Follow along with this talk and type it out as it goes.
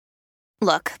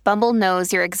Look, Bumble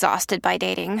knows you're exhausted by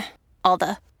dating. All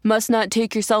the must not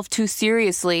take yourself too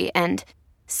seriously and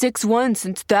 6'1"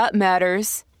 since that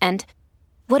matters. And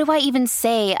what do I even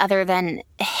say other than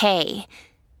hey?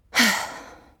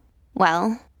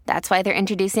 Well, that's why they're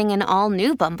introducing an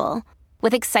all-new Bumble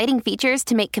with exciting features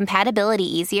to make compatibility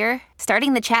easier,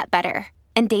 starting the chat better,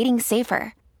 and dating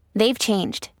safer. They've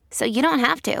changed, so you don't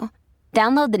have to.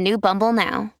 Download the new Bumble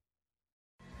now.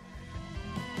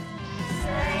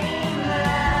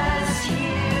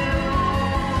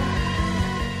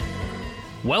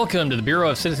 Welcome to the Bureau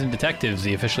of Citizen Detectives,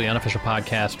 the officially unofficial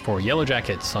podcast for Yellow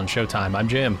Jackets on Showtime. I'm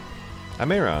Jim.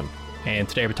 I'm Aaron. And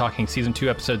today we're talking Season 2,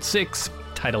 Episode 6,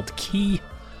 titled Key.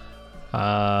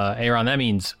 Aaron, that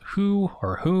means who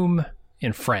or whom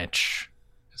in French,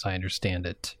 as I understand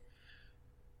it.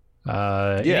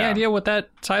 Any idea what that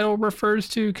title refers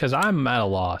to? Because I'm at a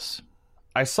loss.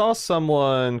 I saw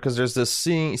someone, because there's this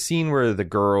scene where the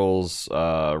girls,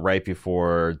 right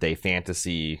before they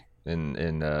fantasy, in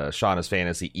Shauna's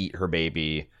fantasy, eat her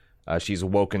baby. She's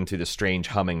awoken to the strange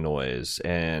humming noise,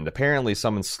 and apparently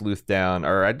someone sleuthed down,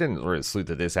 or I didn't really sleuth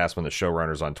at this, asked one of the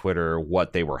showrunners on Twitter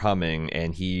what they were humming,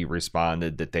 and he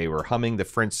responded that they were humming the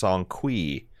French song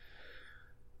Qui,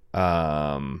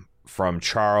 from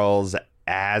Charles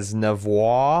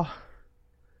Aznavour.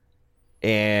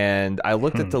 And I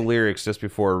looked at the lyrics just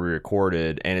before we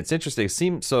recorded, and it's interesting. It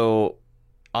seems so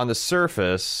on the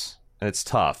surface. And it's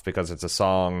tough because it's a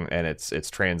song and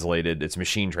it's translated. It's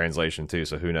machine translation too,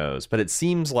 so who knows? But it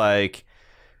seems like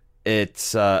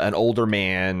it's an older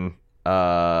man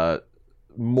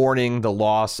mourning the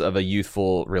loss of a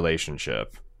youthful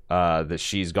relationship that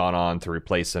she's gone on to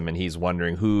replace him, and he's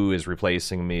wondering who is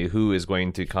replacing me, who is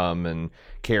going to come and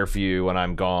care for you when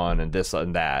I'm gone, and this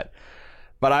and that.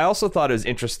 But I also thought it was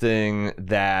interesting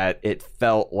that it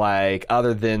felt like,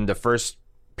 other than the first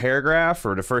paragraph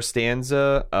or the first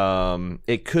stanza,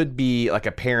 it could be like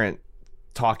a parent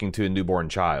talking to a newborn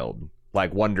child,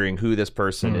 like wondering who this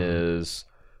person is,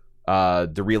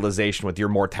 the realization with your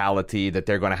mortality that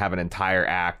they're going to have an entire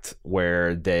act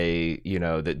where they,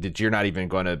 that you're not even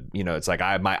going to, it's like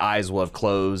my eyes will have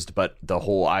closed, but the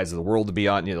whole eyes of the world to be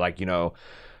on you,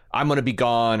 I'm going to be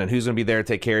gone, and who's going to be there to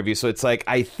take care of you? So it's like,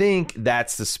 I think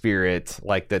that's the spirit,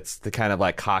 like that's the kind of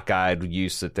like cockeyed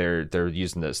use that they're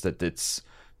using this, that it's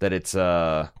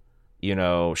Shauna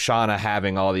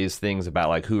having all these things about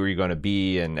like, who are you going to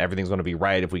be, and everything's going to be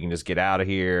right if we can just get out of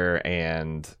here,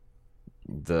 and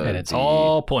it's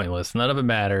all pointless. None of it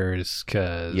matters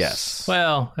because, yes.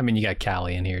 Well, I mean, you got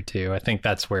Callie in here too. I think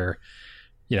that's where,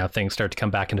 things start to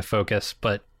come back into focus.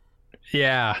 But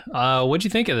yeah, what'd you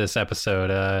think of this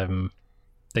episode?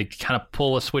 They kind of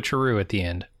pull a switcheroo at the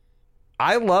end.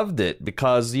 I loved it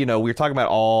because, we were talking about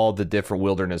all the different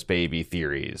wilderness baby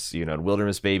theories. The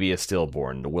wilderness baby is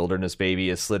stillborn. The wilderness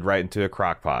baby is slid right into a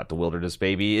crock pot. The wilderness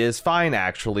baby is fine,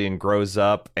 actually, and grows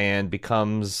up and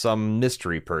becomes some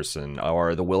mystery person.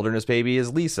 Or the wilderness baby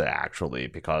is Lisa, actually,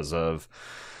 because of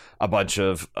a bunch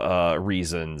of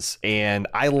reasons. And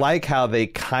I like how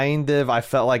they I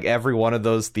felt like every one of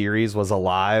those theories was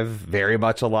alive, very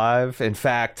much alive. In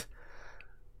fact,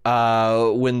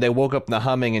 when they woke up in the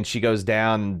humming and she goes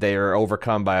down, they're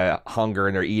overcome by hunger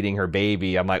and they're eating her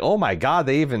baby. I'm like, oh my God,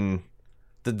 they even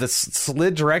the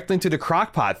slid directly into the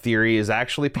crockpot theory is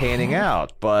actually panning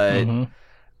out. But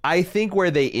I think where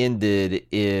they ended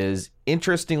is,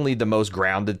 interestingly, the most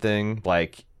grounded thing.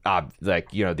 Like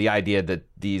the idea that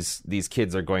these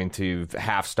kids are going to,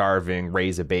 half starving,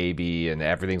 raise a baby and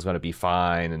everything's going to be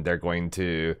fine, and they're going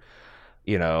to,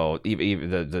 even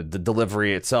the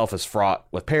delivery itself is fraught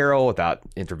with peril without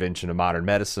intervention of modern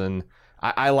medicine.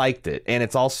 I liked it. And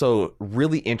it's also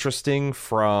really interesting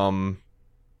from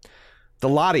the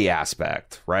Lottie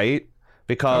aspect, right?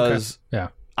 Because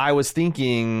I was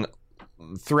thinking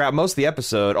throughout most of the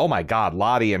episode, oh my God,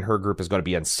 Lottie and her group is going to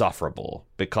be insufferable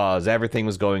because everything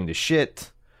was going to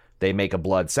shit. They make a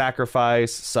blood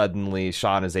sacrifice. Suddenly,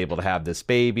 Sean is able to have this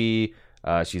baby.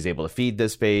 She's able to feed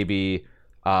this baby.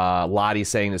 Lottie's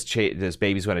saying this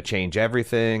baby's going to change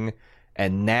everything,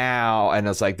 and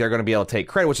it's like they're going to be able to take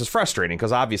credit, which is frustrating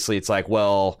because obviously it's like,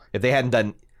 well, if they hadn't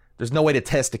done, there's no way to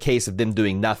test a case of them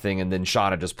doing nothing and then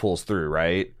Shauna just pulls through,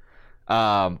 right?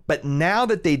 But now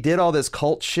that they did all this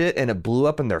cult shit and it blew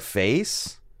up in their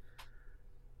face,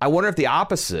 I wonder if the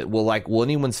opposite will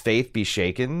anyone's faith be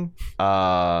shaken?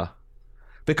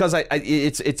 Because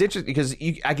it's interesting because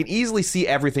I can easily see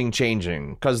everything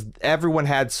changing because everyone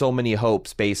had so many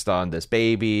hopes based on this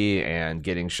baby and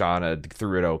getting Shauna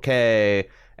through it okay.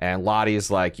 And Lottie's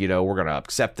like, we're going to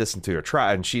accept this into her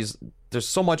trial. And there's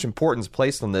so much importance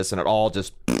placed on this, and it all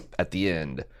just at the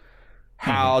end.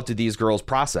 how do these girls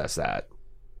process that?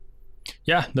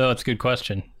 Yeah, no, that's a good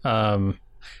question.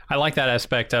 I like that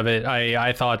aspect of it.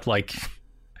 I thought, like,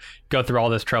 go through all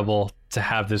this trouble to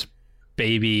have this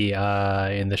baby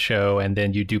in the show, and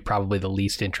then you do probably the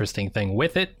least interesting thing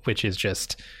with it, which is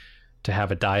just to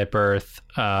have a diet birth.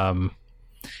 A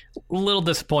little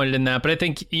disappointed in that, but I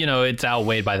think, you know, it's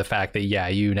outweighed by the fact that, yeah,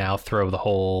 you now throw the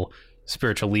whole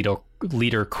spiritual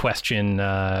leader question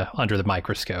under the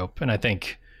microscope, and I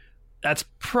think that's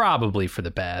probably for the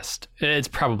best. It's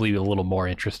probably a little more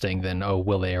interesting than, oh,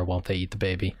 will they or won't they eat the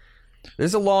baby?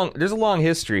 There's a long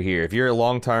history here. If you're a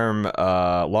long-time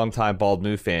Bald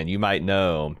Move fan, you might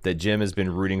know that Jim has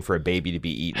been rooting for a baby to be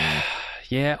eaten.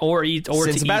 Yeah, or since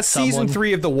to about eat season someone.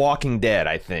 3 of The Walking Dead,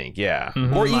 I think. Yeah,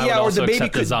 Mm-hmm. or Also the baby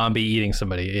accept could a zombie eating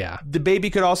somebody. Yeah, the baby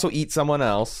could also eat someone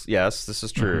else. Yes, this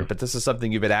is true. Mm-hmm. But this is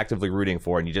something you've been actively rooting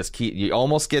for, and you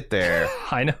almost get there.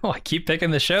 I know. I keep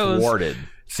picking the shows. Thwarted.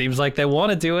 Seems like they want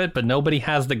to do it, but nobody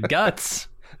has the guts.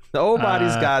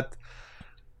 Nobody's got.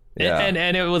 Yeah.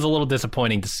 And it was a little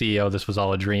disappointing to see, oh, this was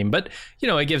all a dream. But, you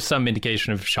know, it gives some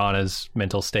indication of Shauna's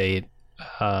mental state.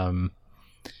 And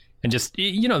just,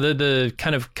 you know, the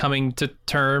kind of coming to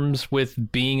terms with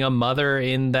being a mother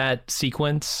in that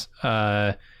sequence.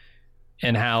 And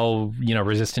how, you know,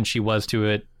 resistant she was to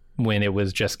it when it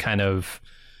was just kind of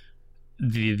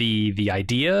the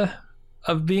idea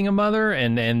of being a mother.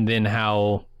 And then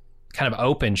how kind of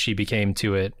open she became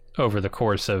to it over the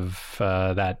course of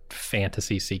that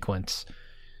fantasy sequence.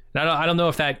 And I don't know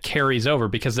if that carries over,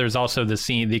 because there's also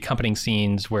the accompanying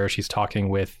scenes where she's talking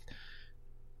with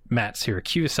Matt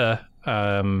Siracusa,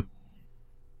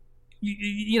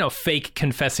 you know, fake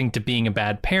confessing to being a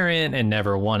bad parent and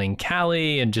never wanting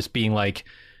Callie, and just being like,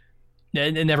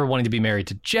 and never wanting to be married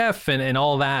to Jeff, and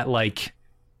all that, like,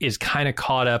 is kind of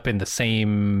caught up in the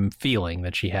same feeling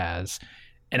that she has.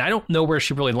 And I don't know where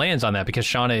she really lands on that, because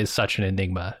Shauna is such an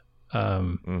enigma.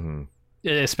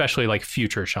 Especially like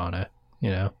future Shauna, you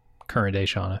know, current day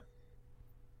Shauna.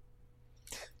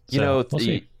 You know,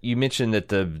 you mentioned that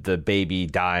the baby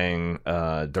dying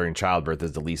during childbirth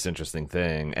is the least interesting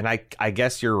thing. And I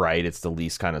guess you're right. It's the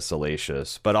least kind of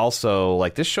salacious. But also,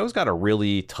 like, this show's got a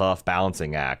really tough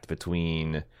balancing act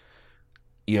between,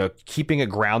 you know, keeping it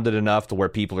grounded enough to where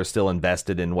people are still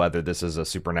invested in whether this is a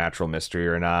supernatural mystery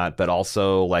or not, but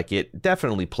also, like, it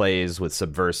definitely plays with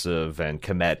subversive and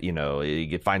you know,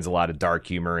 it finds a lot of dark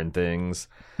humor in things.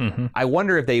 Mm-hmm. I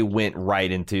wonder if they went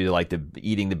right into, like, the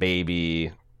eating the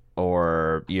baby,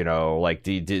 or, you know, like,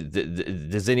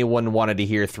 does anyone wanted to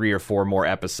hear 3 or 4 more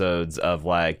episodes of,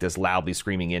 like, this loudly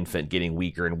screaming infant getting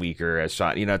weaker and weaker as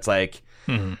shot? You know, it's like,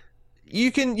 mm-hmm. You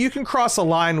can cross a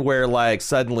line where, like,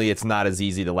 suddenly it's not as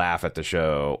easy to laugh at the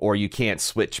show, or you can't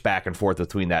switch back and forth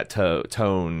between that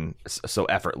tone so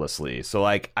effortlessly. So,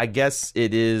 like, I guess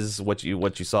it is what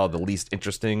you saw the least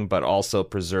interesting, but also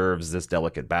preserves this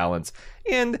delicate balance.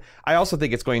 And I also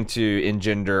think it's going to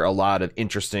engender a lot of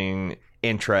interesting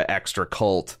extra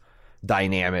cult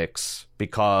dynamics,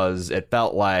 because it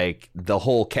felt like the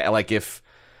whole like if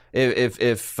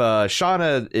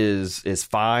Shauna is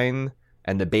fine,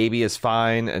 and the baby is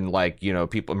fine, and, like, you know,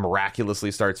 people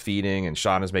miraculously starts feeding, and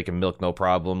Shauna's making milk no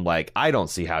problem, like, I don't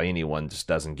see how anyone just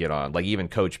doesn't get on. Like, even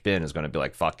Coach Ben is going to be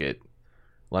like, fuck it,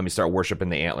 let me start worshiping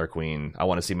the Antler Queen. I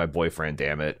want to see my boyfriend,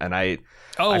 damn it. And I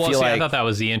thought that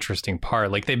was the interesting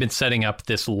part. Like, they've been setting up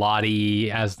this Lottie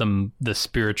as the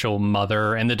spiritual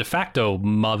mother and the de facto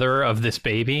mother of this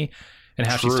baby, and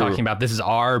how she's talking about, this is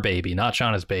our baby, not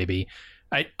Shauna's baby.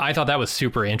 I thought that was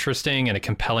super interesting and a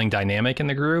compelling dynamic in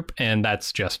the group, and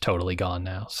that's just totally gone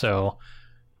now. So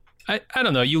I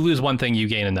don't know. You lose one thing, you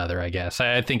gain another, I guess.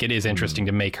 I think it is interesting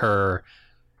to make her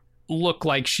look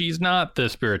like she's not the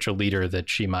spiritual leader that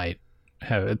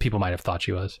people might have thought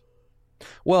she was.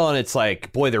 Well, and it's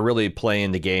like, boy, they're really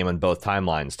playing the game on both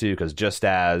timelines, too, because just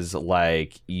as,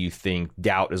 like, you think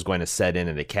doubt is going to set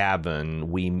in the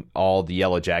cabin, all the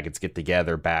Yellow Jackets get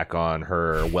together back on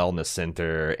her wellness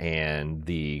center, and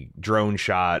the drone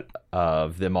shot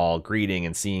of them all greeting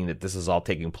and seeing that this is all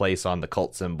taking place on the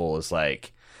cult symbol is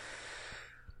like,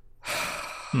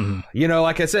 you know,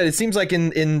 like I said, it seems like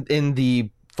in the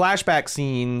flashback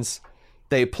scenes,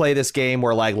 they play this game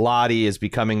where, like, Lottie is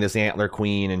becoming this Antler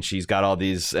Queen, and she's got all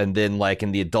these, and then, like,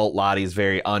 in the adult, Lottie is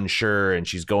very unsure, and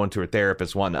she's going to her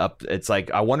therapist it's like,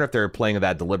 I wonder if they're playing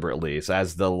that deliberately. So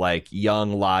as the, like,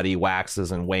 young Lottie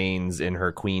waxes and wanes in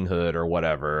her queenhood or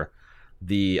whatever,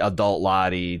 the adult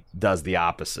Lottie does the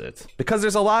opposite. Because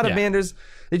there's a lot of, man,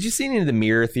 did you see any of the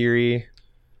mirror theory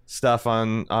stuff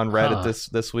on Reddit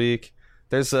this week?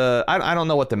 there's I don't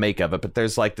know what to make of it, but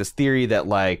there's like this theory that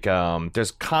like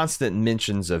there's constant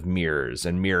mentions of mirrors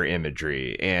and mirror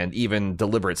imagery, and even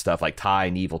deliberate stuff like Ty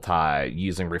and Evil Ty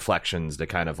using reflections to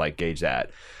kind of like gauge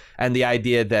that, and the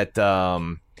idea that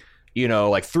you know,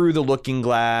 like through the Looking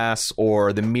Glass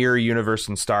or the mirror universe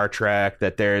in Star Trek,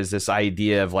 that there's this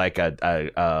idea of like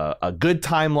a good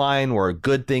timeline where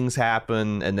good things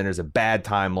happen, and then there's a bad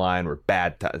timeline where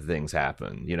things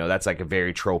happen. You know, that's like a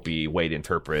very tropey way to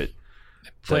interpret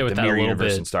play with the that mirror a little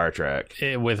universe bit in Star Trek.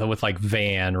 With like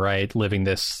Van, right, living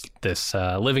this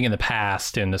living in the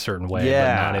past in a certain way,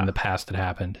 Yeah. but not in the past that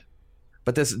happened.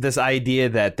 But this idea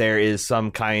that there is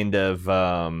some kind of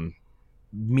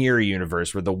mirror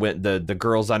universe where the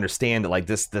girls understand that like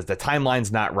the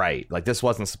timeline's not right, like this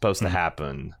wasn't supposed to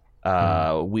happen.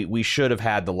 We should have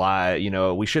had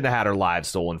we shouldn't have had our lives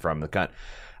stolen from the country.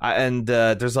 And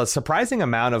there's a surprising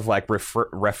amount of like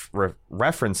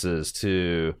references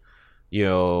to, you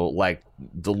know, like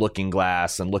the Looking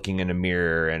Glass and looking in a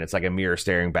mirror, and it's like a mirror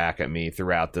staring back at me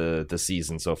throughout the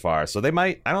season so far. So they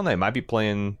might be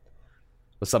playing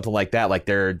with something like that. Like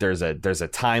there's a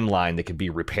timeline that can be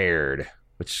repaired,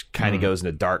 which kind of goes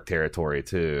into dark territory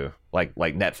too. Like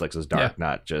Netflix is dark,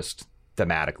 not just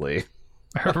thematically.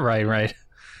 Right.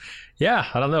 Yeah,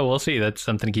 I don't know. We'll see. That's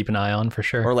something to keep an eye on for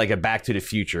sure. Or like a Back to the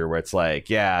Future where it's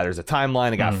like, yeah, there's a timeline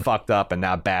that got fucked up and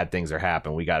now bad things are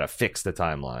happening. We got to fix the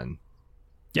timeline.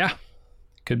 Yeah,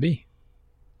 could be.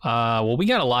 Well, we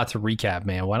got a lot to recap,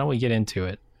 man. Why don't we get into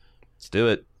it? Let's do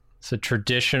it. It's a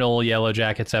traditional Yellow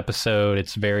Jackets episode.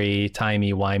 It's very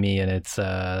timey-wimey in its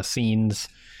scenes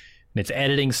and its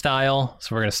editing style.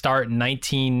 So we're going to start in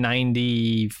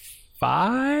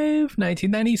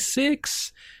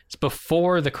 1996. It's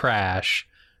before the crash.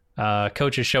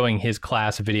 Coach is showing his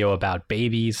class a video about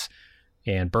babies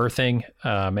and birthing,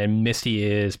 and Misty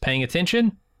is paying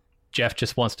attention. Jeff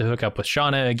just wants to hook up with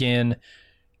Shauna again.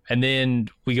 And then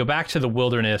we go back to the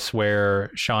wilderness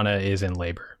where Shauna is in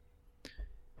labor.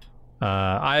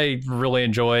 I really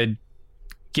enjoyed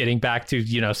getting back to,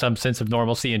 you know, some sense of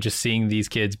normalcy and just seeing these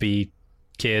kids be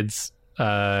kids.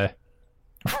 Randy's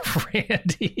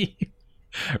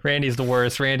the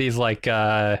worst. Randy's like,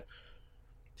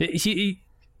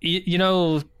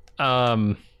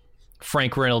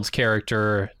 Frank Reynolds'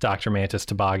 character, Dr. Mantis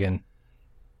Toboggan.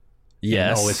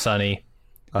 Yes. Always Sunny.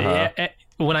 Uh-huh.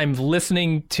 When I'm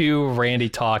listening to Randy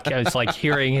talk, it's like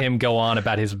hearing him go on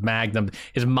about his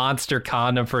monster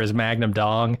condom for his Magnum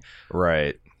dong.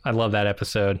 Right. I love that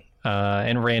episode.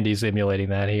 And Randy's emulating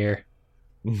that here.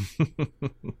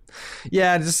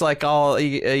 Yeah, just like all,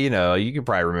 you know, you can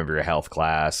probably remember your health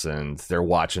class and they're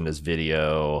watching this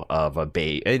video of a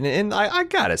baby. And I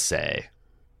gotta say,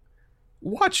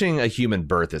 watching a human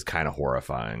birth is kind of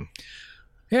horrifying.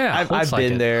 Yeah, I've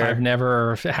been there. I've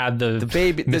never had the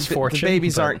misfortune. The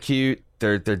babies aren't cute.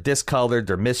 They're discolored.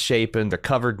 They're misshapen. They're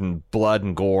covered in blood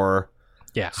and gore.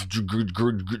 Yeah,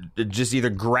 just either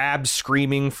grabbed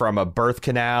screaming from a birth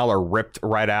canal or ripped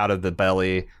right out of the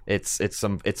belly. It's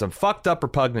some fucked up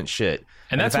repugnant shit.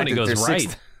 And that's when it goes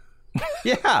right.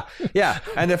 Yeah.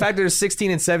 And the fact that there's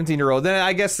 16 and 17-year-old, then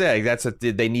I guess that's what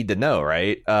they need to know,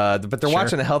 right? But they're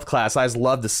watching a health class. I just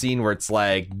love the scene where it's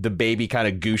like the baby kind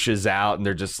of gooshes out and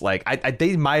they're just like,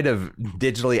 they might have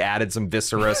digitally added some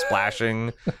viscera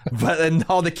splashing, but then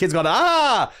all the kids going,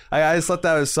 I just thought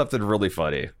that was something really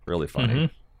funny.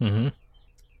 Mm-hmm. Mm-hmm.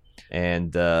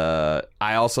 And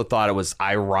I also thought it was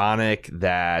ironic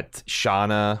that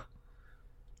Shauna,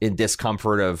 in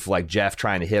discomfort of like Jeff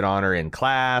trying to hit on her in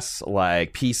class,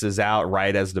 like pieces out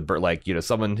right as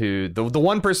someone who the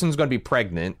one person who's going to be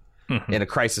pregnant in a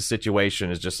crisis situation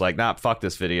is just like, nah, fuck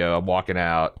this video, I'm walking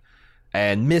out.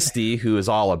 And Misty, who is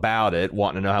all about it,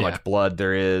 wanting to know how much blood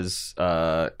there is.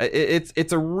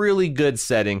 It's a really good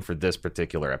setting for this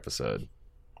particular episode.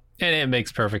 And it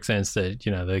makes perfect sense that,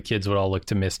 you know, the kids would all look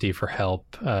to Misty for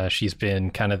help. She's been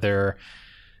kind of their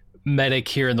medic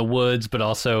here in the woods, but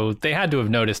also they had to have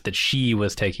noticed that she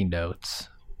was taking notes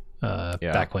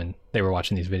back when they were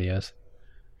watching these videos.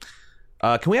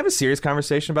 Can we have a serious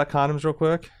conversation about condoms real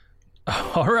quick?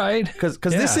 All right. Because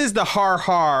this is the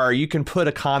har you can put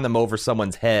a condom over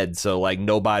someone's head, so like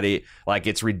nobody, like,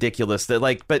 it's ridiculous that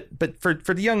like, but for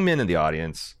the young men in the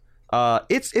audience,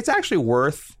 it's actually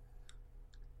worth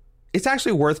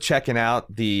checking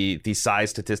out the size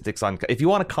statistics on, if you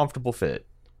want a comfortable fit.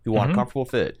 If you want a comfortable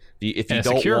fit, if you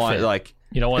don't want fit. Like,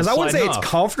 you don't want, because I wouldn't say off. It's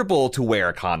comfortable to wear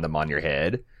a condom on your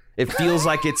head. It feels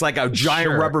like it's like a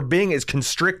giant rubber bing is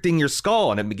constricting your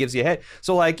skull and it gives you a head.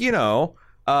 So like, you know,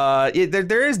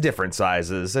 there is different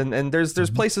sizes and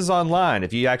there's places online.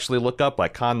 If you actually look up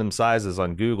like condom sizes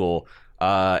on Google,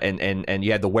 and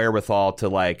you had the wherewithal to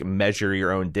like measure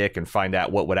your own dick and find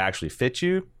out what would actually fit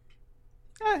you,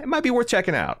 it might be worth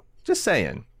checking out. Just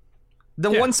saying.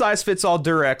 The one size fits all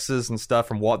Durexes and stuff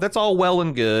from Walt, that's all well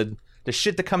and good. The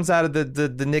shit that comes out of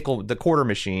the quarter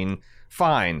machine,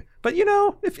 fine. But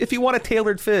if you want a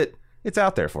tailored fit, it's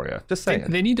out there for you. Just saying.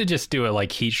 They need to just do it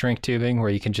like heat shrink tubing, where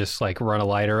you can just like run a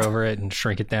lighter over it and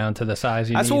shrink it down to the size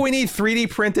you need. That's what we need. 3D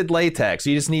printed latex.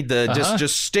 You just need to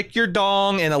just stick your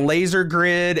dong in a laser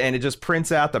grid, and it just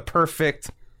prints out the perfect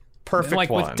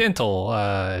like one. with dental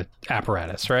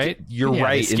apparatus, right? You're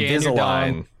right.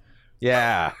 Invisalign.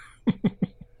 Yeah.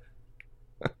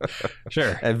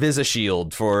 Sure. A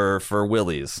VisiShield for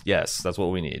willies. Yes, that's what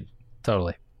we need.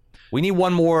 Totally. We need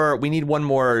one more.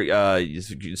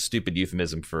 Stupid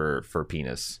euphemism for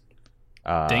penis.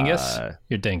 Dingus.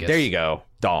 Your dingus. There you go.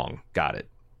 Dong. Got it.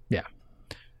 Yeah.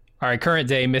 All right. Current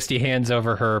day. Misty hands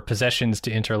over her possessions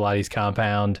to enter Lottie's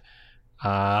compound.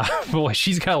 Boy,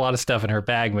 she's got a lot of stuff in her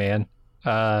bag, man.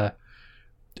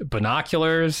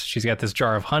 Binoculars. She's got this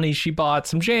jar of honey she bought.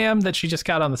 Some jam that she just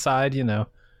got on the side. Because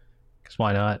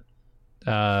why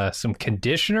not? Some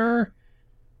conditioner.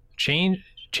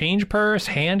 Change purse,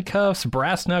 handcuffs,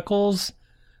 brass knuckles.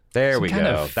 There we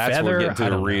go. That's where we're getting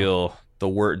to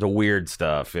the weird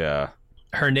stuff. Yeah.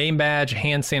 Her name badge,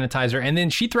 hand sanitizer, and then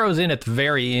she throws in at the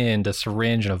very end a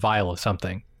syringe and a vial of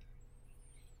something.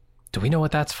 Do we know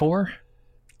what that's for?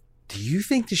 Do you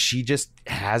think that she just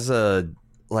has a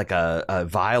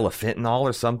vial of fentanyl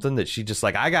or something that she just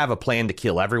like, I have a plan to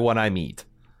kill everyone I meet?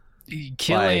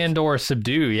 Kill and or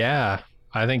subdue. Yeah,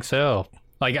 I think so.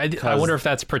 Like, I wonder if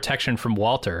that's protection from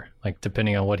Walter, like,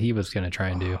 depending on what he was going to try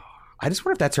and do. I just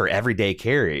wonder if that's her everyday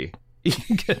carry.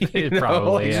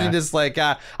 Probably, yeah. She's just like,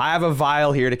 I have a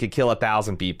vial here that could kill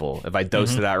 1,000 people if I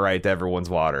dosed it outright to everyone's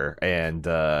water. And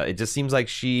it just seems like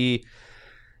even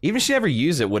if she never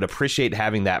used it, would appreciate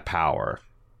having that power.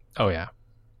 Oh, yeah.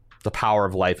 The power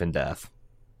of life and death.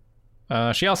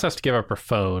 She also has to give up her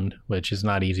phone, which is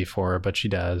not easy for her, but she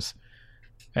does.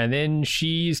 And then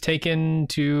she's taken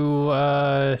to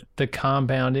the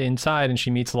compound inside, and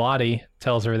she meets Lottie,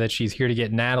 tells her that she's here to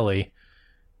get Natalie,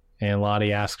 and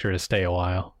Lottie asks her to stay a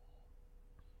while.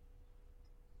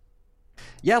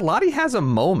 Yeah, Lottie has a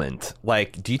moment.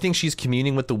 Like, do you think she's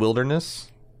communing with the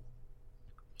wilderness?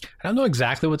 I don't know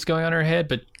exactly what's going on in her head,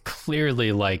 but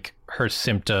clearly, like, her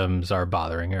symptoms are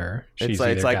bothering her. She's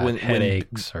it's like when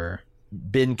headaches or...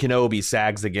 Ben Kenobi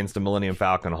sags against the Millennium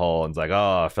Falcon hull and it's like,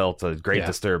 oh, I felt a great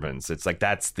disturbance. It's like,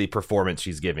 that's the performance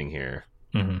she's giving here.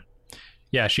 Mm-hmm.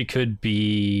 Yeah, she could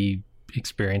be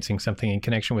experiencing something in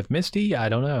connection with Misty. I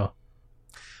don't know.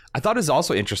 I thought it was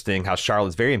also interesting how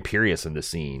Charlotte's very imperious in the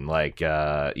scene. Like,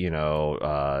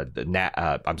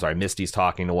 Misty's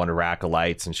talking to one of her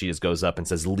acolytes and she just goes up and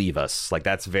says, leave us. Like,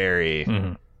 that's very...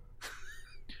 Mm-hmm.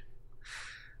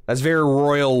 That's very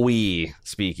royal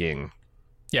speaking.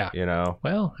 Yeah.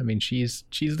 Well, I mean, she's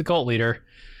the cult leader,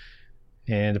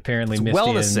 and apparently it's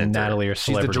Misty and Natalie are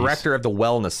celebrities. She's the director of the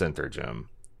wellness center, Jim.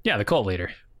 Yeah, the cult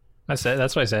leader. That's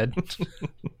what I said.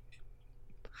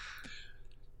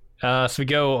 So we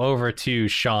go over to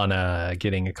Shauna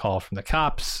getting a call from the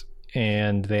cops,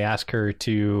 and they ask her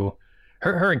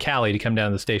her and Callie to come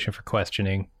down to the station for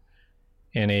questioning.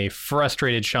 And a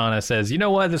frustrated Shauna says, you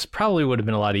know what? This probably would have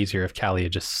been a lot easier if Callie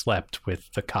had just slept with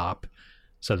the cop,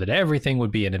 so that everything would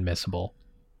be inadmissible.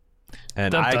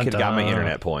 And I could have got my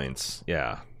internet points.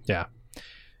 Yeah. Yeah.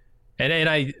 And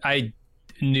I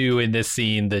knew in this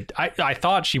scene that I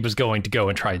thought she was going to go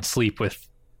and try and sleep with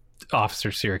Officer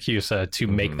Siracusa to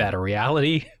make that a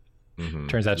reality. Mm-hmm.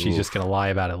 Turns out she's just going to lie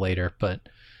about it later, but...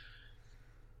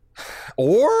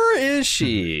 Or is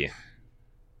she?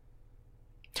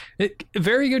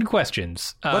 Very good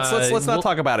questions. Let's not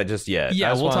talk about it just yet.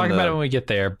 Yeah, we'll talk about it when we get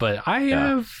there, but I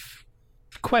have...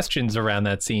 questions around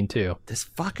that scene too. This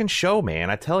fucking show, man,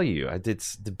 I tell you,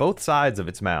 it's both sides of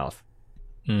its mouth.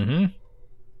 Mm-hmm.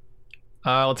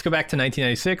 Let's go back to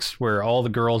 1996, where all the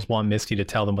girls want Misty to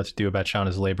tell them what to do about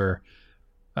Shauna's labor.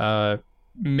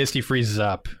 Misty freezes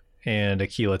up, and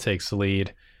Akilah takes the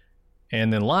lead.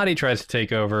 And then Lottie tries to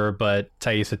take over, but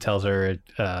Taissa tells her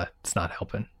it's not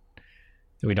helping.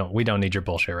 We don't need your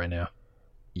bullshit right now.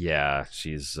 Yeah,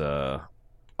 she's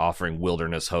offering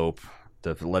wilderness hope.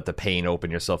 To let the pain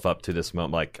open yourself up to this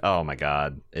moment, like, oh my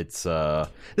god, it's the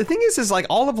thing is like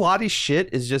all of Lottie's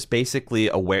shit is just basically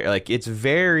aware, like it's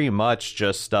very much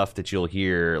just stuff that you'll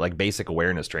hear, like basic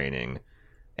awareness training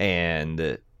and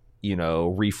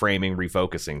reframing,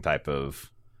 refocusing type of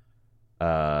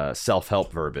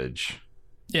self-help verbiage.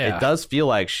 Yeah, it does feel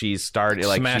like she's started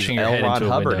like smashing she's her head L. Ron into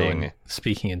a Hubbarding, window and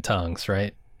speaking in tongues,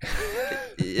 right?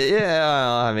 Yeah,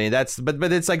 I mean that's but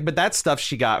it's like but that's stuff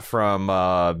she got from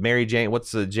Mary Jane.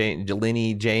 What's the Janie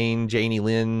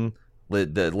Lynn,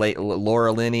 the late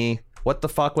Laura Linney. What the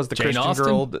fuck was the Jane Christian Austen?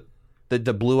 girl that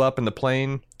blew up in the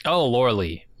plane? Oh, Laura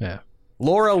Lee. Yeah.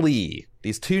 Laura Lee.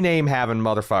 These two name having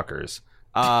motherfuckers.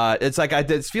 It's like I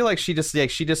feel like she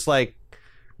just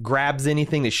grabs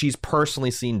anything that she's personally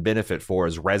seen benefit for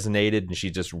as resonated, and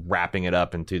she's just wrapping it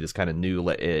up into this kind of new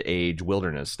age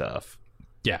wilderness stuff.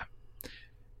 Yeah.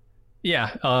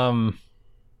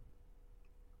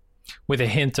 With a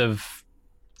hint of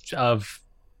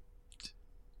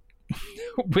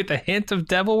with a hint of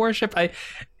devil worship.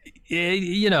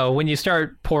 When you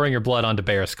start pouring your blood onto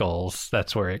bear skulls,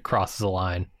 that's where it crosses the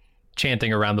line.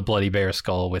 Chanting around the bloody bear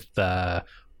skull with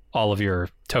all of your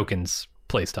tokens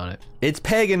placed on it. It's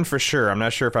pagan for sure. I'm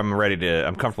not sure if I'm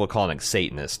comfortable calling it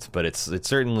Satanist, but it's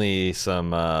certainly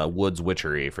some woods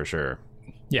witchery for sure.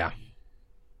 Yeah.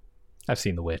 I've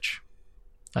seen The Witch.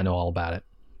 I know all about it.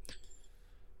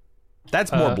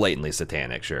 That's more blatantly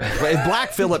satanic, sure. If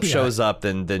Black Phillip shows up,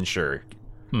 then sure.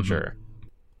 Mm-hmm. Sure.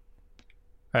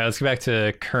 All right, let's get back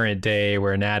to current day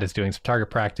where Nat is doing some target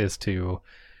practice to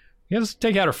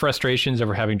take out her frustrations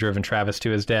over having driven Travis to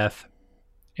his death.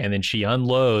 And then she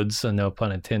unloads, no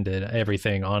pun intended,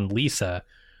 everything on Lisa,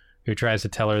 who tries to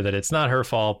tell her that it's not her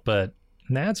fault, but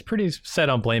Nat's pretty set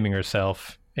on blaming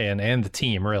herself and the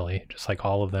team, really, just like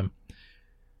all of them.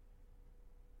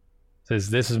 Says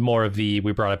this is more of the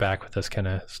we brought it back with this kind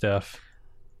of stuff.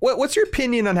 What's your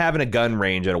opinion on having a gun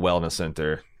range at a wellness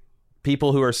center?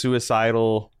 People who are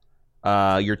suicidal,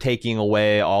 you're taking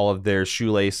away all of their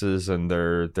shoelaces and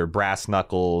their brass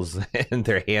knuckles and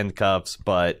their handcuffs,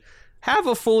 but have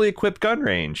a fully equipped gun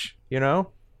range, Yeah,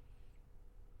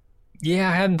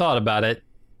 I hadn't thought about it.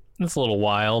 That's a little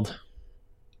wild.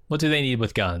 What do they need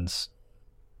with guns?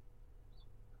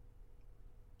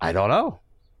 I don't know.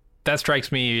 That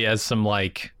strikes me as some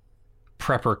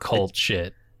prepper cult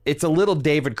shit. It's a little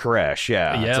David Koresh,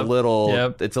 yeah. Yep.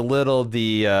 It's a little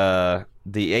the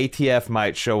ATF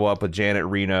might show up with Janet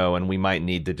Reno and we might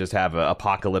need to just have an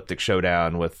apocalyptic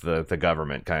showdown with the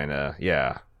government kind of,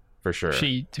 yeah. For sure.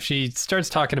 If she starts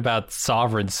talking about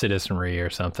sovereign citizenry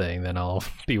or something, then I'll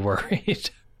be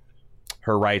worried.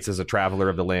 Her rights as a traveler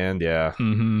of the land, yeah.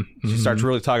 Mm-hmm. She starts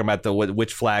really talking about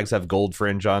which flags have gold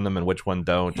fringe on them and which one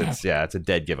don't. It's a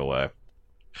dead giveaway.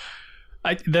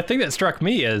 The thing that struck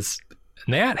me is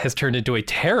Nat has turned into a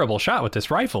terrible shot with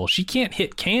this rifle. She can't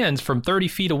hit cans from 30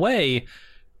 feet away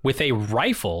with a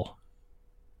rifle.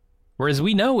 Whereas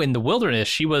we know in the wilderness,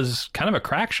 she was kind of a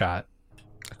crack shot.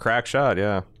 A crack shot,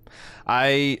 yeah.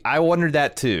 I wondered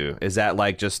that too. Is that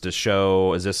just to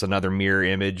show? Is this another mirror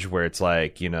image where it's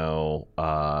as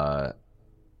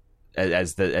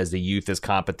the youth is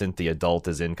competent, the adult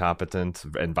is incompetent,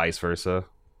 and vice versa,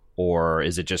 or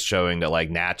is it just showing that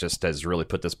Nat just has really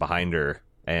put this behind her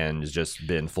and has just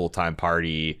been full-time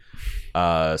party,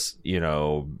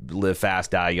 live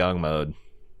fast, die young mode?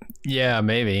 Yeah,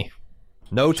 maybe.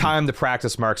 No time to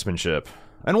practice marksmanship,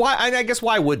 and why? I guess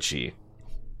why would she?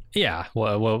 Yeah,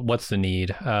 well, what's the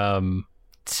need?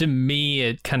 To me,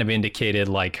 it kind of indicated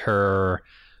her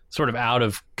sort of out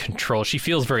of control. She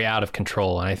feels very out of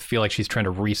control, and I feel like she's trying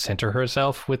to recenter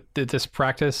herself with this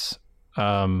practice.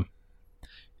 But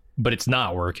it's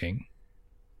not working.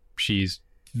 She's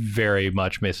very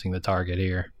much missing the target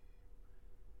here.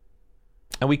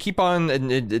 And we keep on,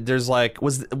 and there's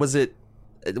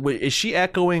is she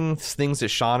echoing things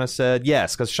that Shauna said?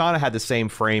 Yes, because Shauna had the same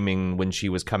framing when she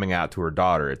was coming out to her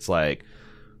daughter. It's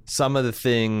some of the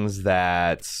things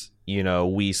that,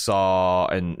 we saw,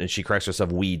 and she corrects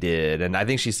herself, we did. And I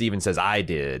think she even says, I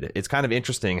did. It's kind of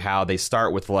interesting how they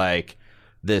start with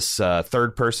this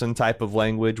third person type of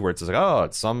language where it's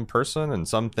it's some person and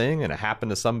something and it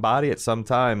happened to somebody at some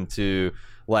time, to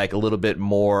a little bit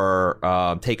more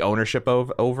take ownership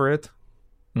over it.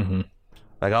 Mm-hmm.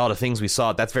 The things we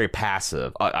saw, that's very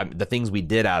passive. The things we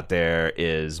did out there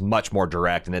is much more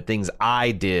direct, and the things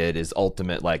I did is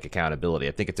ultimate accountability.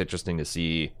 I think it's interesting to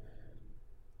see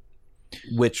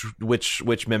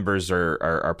which members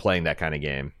are playing that kind of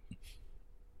game.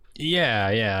 Yeah,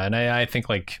 and I think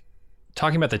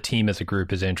talking about the team as a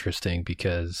group is interesting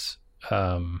because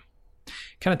kind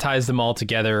of ties them all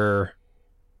together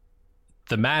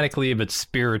thematically, but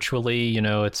spiritually.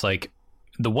 It's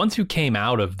the ones who came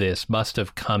out of this must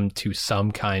have come to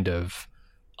some kind of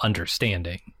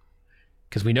understanding,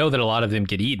 because we know that a lot of them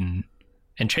get eaten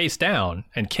and chased down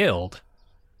and killed.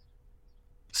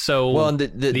 So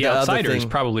the outsiders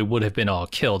probably would have been all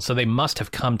killed. So they must have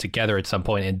come together at some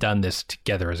point and done this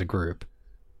together as a group.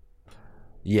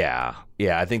 Yeah.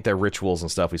 I think the rituals and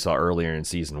stuff we saw earlier in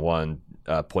season 1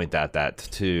 point at that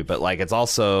too. But like, it's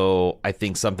also, I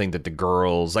think, something that the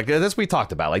girls, like this we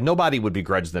talked about, like nobody would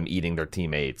begrudge them eating their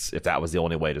teammates if that was the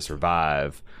only way to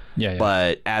survive. Yeah.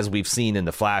 But as we've seen in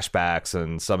the flashbacks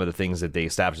and some of the things that they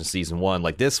established in season 1,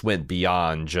 like this went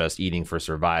beyond just eating for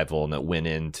survival, and it went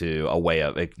into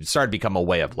it started to become a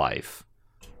way of life.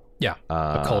 Yeah,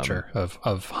 a culture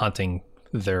of hunting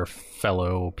their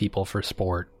fellow people for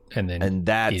sport and then eating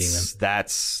them.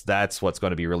 That's what's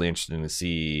going to be really interesting to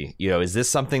see. Is this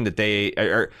something that they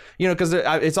are? Because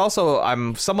it's also,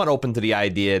 I'm somewhat open to the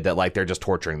idea that like they're just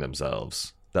torturing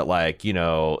themselves. That like,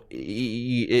 because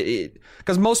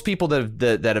most people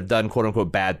that have done quote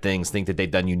unquote bad things think that they've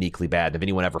done uniquely bad. If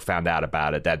anyone ever found out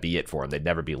about it, that'd be it for them. They'd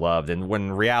never be loved. And when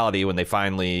in reality, when they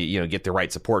finally, get the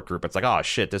right support group, it's like, oh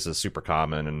shit, this is super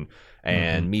common.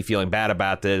 And me feeling bad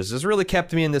about this has really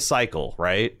kept me in this cycle.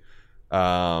 Right.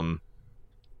 But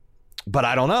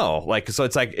I don't know. Like, so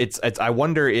it's like, it's I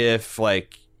wonder if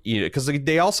like, because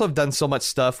they also have done so much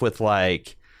stuff with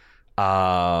like,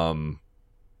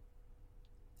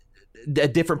 a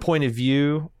different point of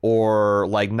view, or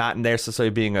like not necessarily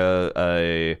being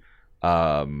a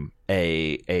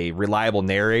reliable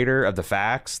narrator of the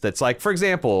facts. That's like, for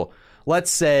example,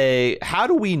 let's say, how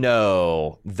do we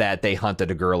know that they hunted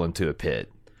a girl into a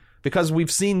pit? Because we've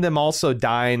seen them also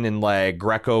dine in like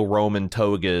Greco-Roman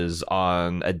togas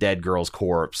on a dead girl's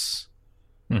corpse.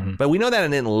 But we know that it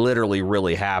didn't literally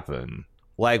really happen.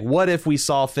 Like, what if we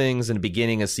saw things in the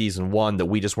beginning of season 1 that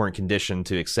we just weren't conditioned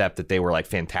to accept that they were like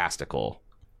fantastical?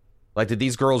 Like, did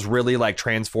these girls really like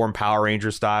transform Power Ranger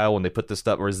style when they put this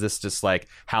stuff, or is this just like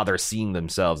how they're seeing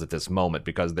themselves at this moment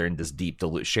because they're in this deep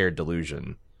shared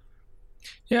delusion?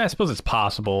 Yeah, I suppose it's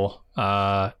possible.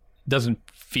 Doesn't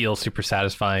feel super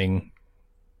satisfying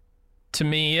to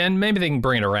me, and maybe they can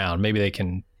bring it around. Maybe they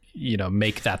can,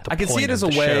 make that the point. I can see it as a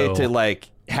way to like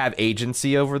have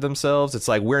agency over themselves. It's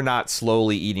like, we're not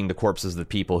slowly eating the corpses of the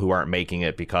people who aren't making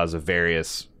it because of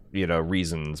various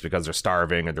reasons, because they're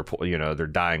starving or they're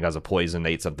dying because of poison,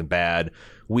 they ate something bad.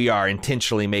 We are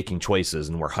intentionally making choices,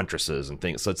 and we're huntresses and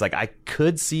things. So it's like, I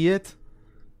could see it.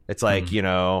 It's like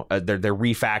they're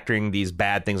refactoring these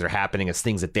bad things are happening as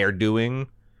things that they're doing,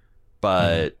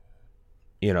 but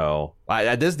these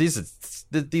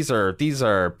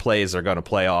are plays are going to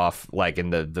play off like in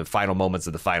the final moments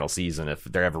of the final season, if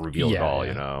they're ever revealed at all.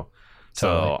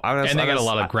 So totally. And they got a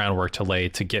lot of groundwork to lay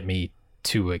to get me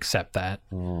to accept that,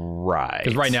 right?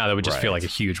 Because right now that would just feel like a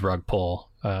huge rug pull.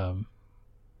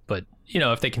 But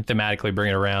if they can thematically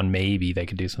bring it around, maybe they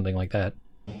could do something like that.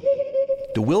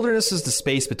 The wilderness is the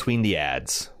space between the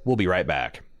ads. We'll be right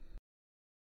back.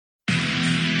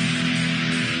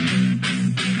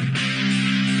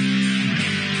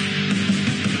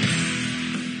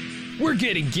 We're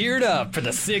getting geared up for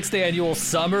the 6th annual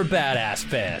Summer Badass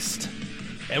Fest.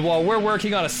 And while we're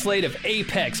working on a slate of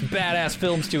apex badass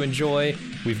films to enjoy,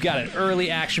 we've got an early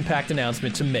action-packed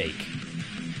announcement to make.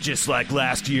 Just like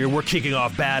last year, we're kicking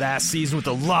off Badass Season with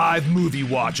a live movie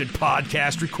watch and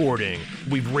podcast recording.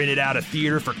 We've rented out a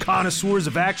theater for connoisseurs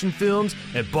of action films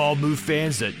and Bald Move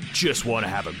fans that just want to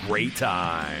have a great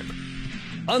time.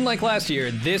 Unlike last year,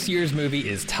 this year's movie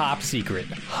is top secret.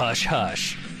 Hush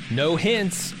hush. No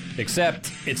hints,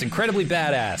 except it's incredibly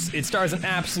badass. It stars an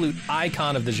absolute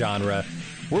icon of the genre.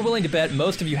 We're willing to bet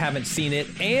most of you haven't seen it,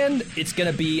 and it's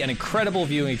going to be an incredible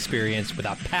viewing experience with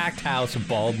a packed house of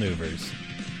bald movers.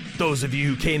 Those of you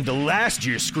who came to last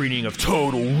year's screening of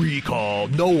Total Recall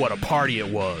know what a party it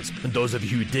was. And those of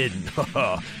you who didn't,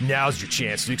 now's your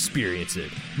chance to experience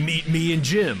it. Meet me and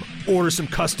Jim, order some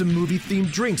custom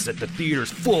movie-themed drinks at the theater's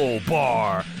full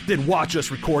bar, then watch us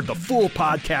record the full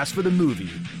podcast for the movie.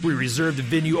 We reserved a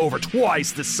venue over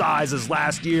twice the size as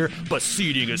last year, but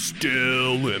seating is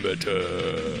still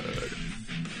limited.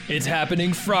 It's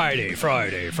happening Friday,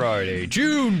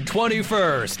 June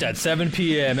 21st at 7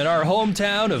 p.m. in our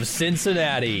hometown of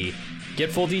Cincinnati.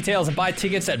 Get full details and buy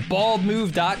tickets at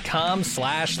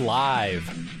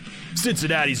baldmove.com/live.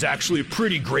 Cincinnati's actually a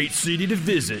pretty great city to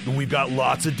visit, and we've got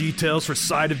lots of details for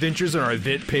side adventures on our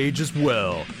event page as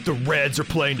well. The Reds are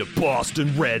playing the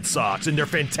Boston Red Sox in their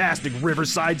fantastic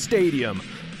Riverside Stadium.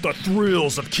 The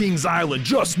thrills of Kings Island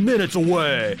just minutes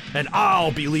away, and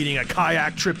I'll be leading a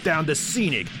kayak trip down the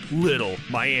scenic Little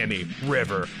Miami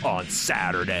River on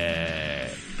Saturday.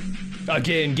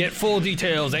 Again, get full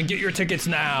details and get your tickets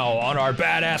now on our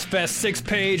Badass Fest 6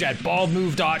 page at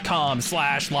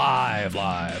baldmove.com/live.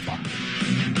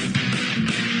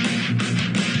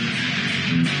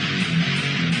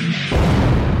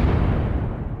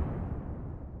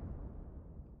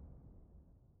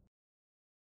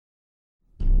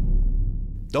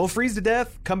 Don't freeze to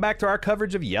death. Come back to our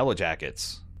coverage of Yellow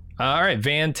Jackets. All right,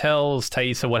 Van tells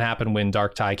Taissa what happened when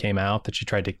Dark Tai came out, that she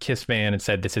tried to kiss Van and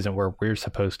said, this isn't where we're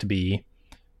supposed to be.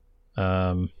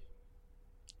 Tai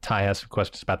has some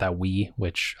questions about that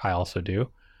which I also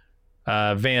do.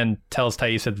 Van tells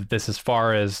Taissa that this, as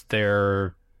far as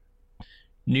their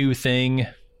new thing,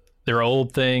 their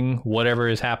old thing, whatever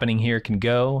is happening here can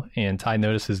go, and Tai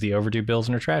notices the overdue bills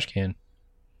in her trash can.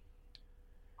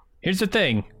 Here's the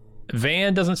thing.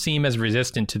 Van doesn't seem as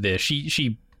resistant to this.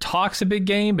 She talks a big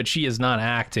game, but she is not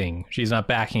acting. She's not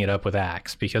backing it up with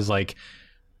acts, because like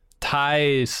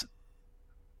Tai's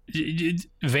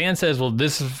Van says, well,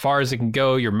 this is as far as it can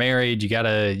go. You're married. You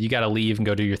gotta leave and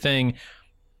go do your thing.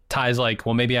 Tai's like,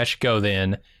 well, maybe I should go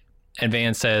then. And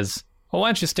Van says, well, why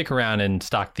don't you stick around and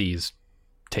stock these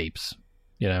tapes?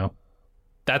 You know,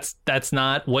 that's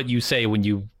not what you say when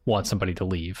you want somebody to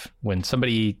leave. When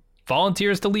somebody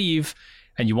volunteers to leave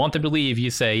and you want them to leave,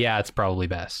 you say, yeah, it's probably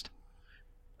best.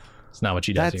 It's not what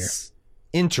she does here. That's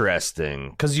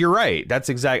interesting, because you're right. That's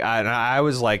exactly. I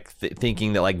was like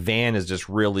thinking that like Van is just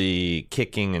really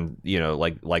kicking and, you know,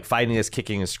 like fighting this,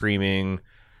 kicking and screaming,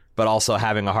 but also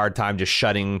having a hard time just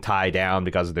shutting Tai down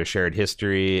because of their shared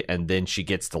history. And then she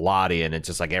gets to Lottie, and it's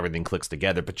just like everything clicks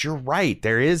together. But you're right.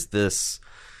 There is this.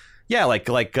 Yeah, like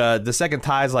the second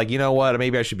Tai's like, you know what,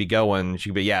 maybe I should be going. She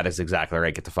could be, yeah, that's exactly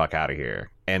right. Get the fuck out of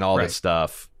here, and all this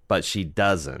stuff. But she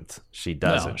doesn't.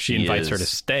 No, she invites her to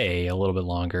stay a little bit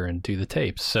longer and do the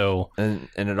tapes. So and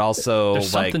it also, there's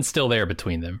something still there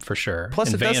between them for sure.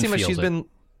 Plus, and it does seem like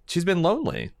she's been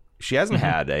lonely. She hasn't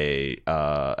had a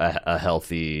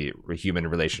healthy human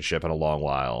relationship in a long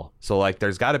while. So like,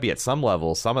 there's got to be at some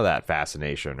level some of that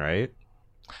fascination, right?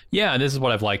 Yeah, and this is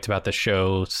what I've liked about the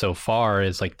show so far,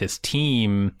 is like this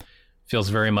team feels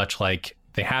very much like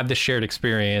they have this shared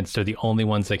experience. They're the only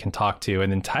ones they can talk to. And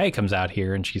then Tai comes out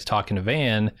here and she's talking to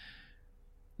Van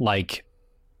like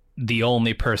the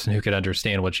only person who could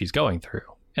understand what she's going through.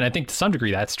 And I think to some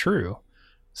degree that's true.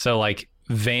 So like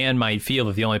Van might feel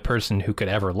that the only person who could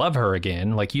ever love her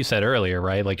again, like you said earlier,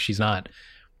 right? Like she's not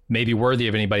maybe worthy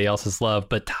of anybody else's love,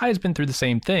 but Tai's been through the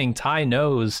same thing. Tai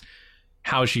knows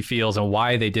how she feels and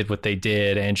why they did what they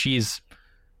did. And she's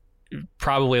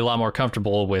probably a lot more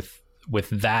comfortable with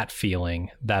that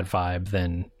feeling, that vibe,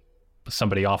 than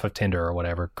somebody off of Tinder or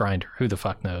whatever, Grindr, who the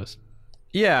fuck knows.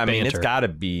 Yeah, I mean, it's got to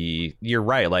be, you're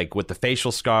right, like with the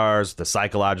facial scars, the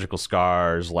psychological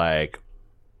scars, like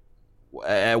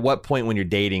at what point when you're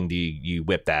dating do you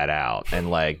whip that out?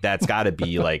 And like that's got to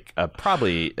be like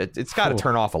it's got to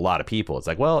turn off a lot of people. It's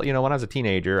like, well, you know, when I was a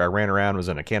teenager, I ran around, was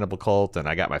in a cannibal cult, and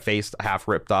I got my face half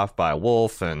ripped off by a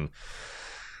wolf, and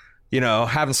you know,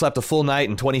 haven't slept a full night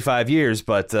in 25 years,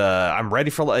 but I'm ready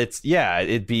for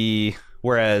it'd be,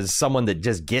 whereas someone that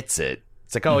just gets it,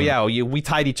 it's like, oh yeah, we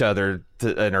tied each other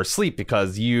in our sleep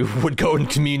because you would go and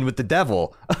commune with the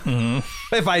devil.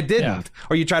 If I didn't,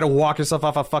 or you try to walk yourself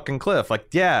off a fucking cliff,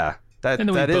 like, yeah, and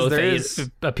then we both ate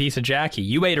a piece of Jackie.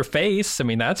 You ate her face. I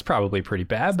mean, that's probably pretty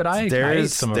bad, but I ate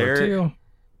some of her too.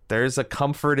 There's a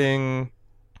comforting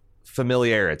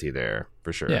familiarity there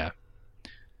for sure. Yeah.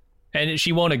 And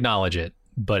she won't acknowledge it,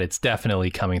 but it's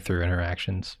definitely coming through in her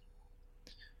actions.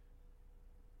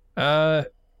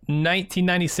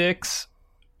 1996,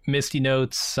 Misty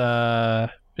Nopes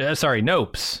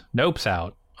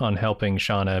out on helping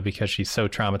Shauna because she's so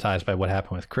traumatized by what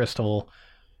happened with Crystal.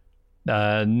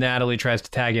 Natalie tries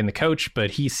to tag in the coach,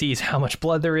 but he sees how much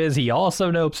blood there is. He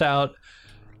also nopes out.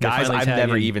 Guys, I've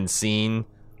never even seen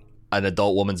an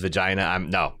adult woman's vagina.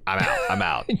 I'm out.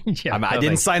 Yeah, I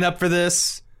didn't sign up for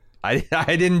this.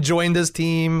 I didn't join this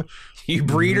team. You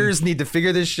breeders need to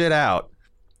figure this shit out.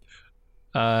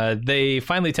 They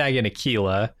finally tag in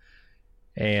Aquila,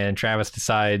 and Travis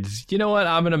decides, you know what?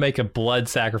 I'm going to make a blood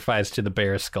sacrifice to the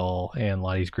bear skull, and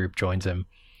Lottie's group joins him.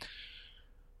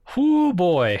 Whoo,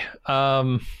 boy.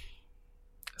 So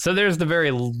there's the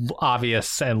very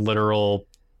obvious and literal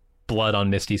blood on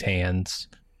Misty's hands,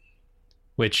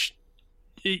 which,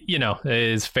 you know,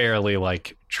 is fairly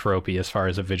like tropey as far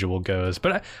as a visual goes.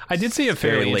 But I did see a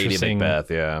fairly interesting Lady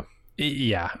Macbeth,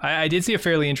 yeah. I did see a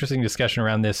fairly interesting discussion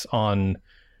around this on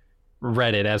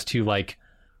Reddit as to like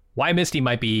why Misty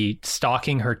might be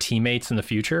stalking her teammates in the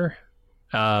future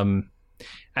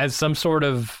as some sort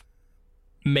of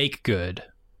make good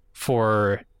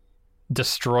for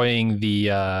destroying the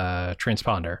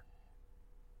transponder.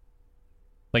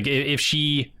 Like if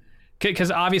she,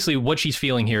 because obviously what she's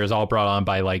feeling here is all brought on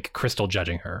by like Crystal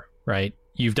judging her, right?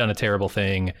 You've done a terrible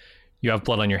thing. You have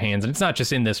blood on your hands. And it's not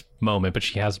just in this moment, but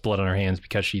she has blood on her hands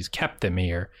because she's kept them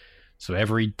here. So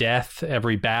every death,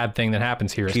 every bad thing that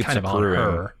happens here is kind of on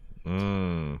her.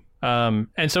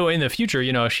 And so in the future,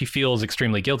 you know, if she feels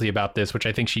extremely guilty about this, which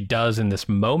I think she does in this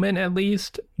moment at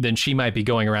least, then she might be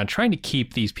going around trying to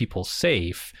keep these people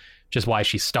safe, just why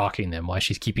she's stalking them, why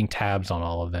she's keeping tabs on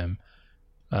all of them.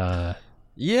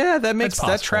 Yeah,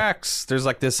 that tracks. There's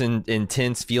like this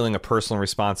intense feeling of personal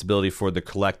responsibility for the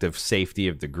collective safety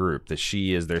of the group that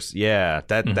she is there. Yeah,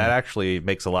 that actually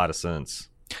makes a lot of sense.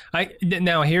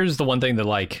 Now here's the one thing that,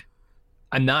 like,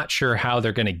 I'm not sure how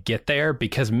they're going to get there,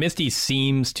 because Misty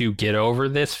seems to get over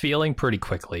this feeling pretty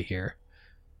quickly here.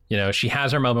 You know, she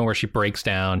has her moment where she breaks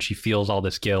down, she feels all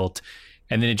this guilt,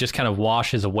 and then it just kind of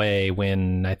washes away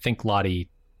when I think Lottie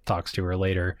talks to her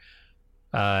later.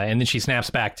 And then she snaps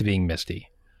back to being Misty.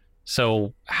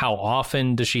 So how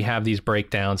often does she have these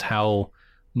breakdowns? How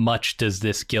much does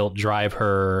this guilt drive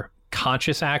her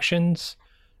conscious actions?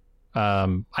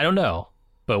 I don't know,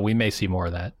 but we may see more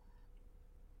of that.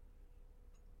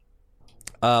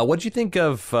 What'd you think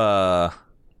of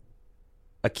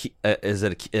is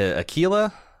it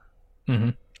Aquila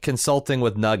consulting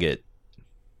with Nugget?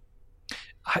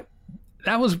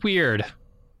 That was weird.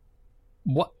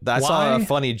 What? I saw a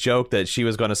funny joke that she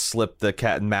was going to slip the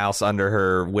cat and mouse under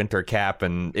her winter cap,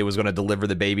 and it was going to deliver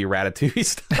the baby Ratatouille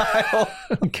style.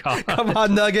 God. Come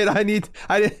on, Nugget!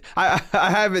 I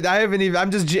haven't even. I'm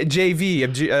just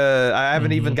JV. I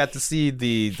haven't even got to see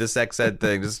the sex ed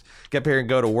thing. Just get up here and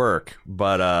go to work.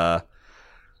 But a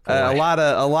lot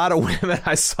of women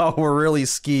I saw were really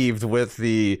skeeved with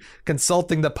the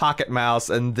consulting the pocket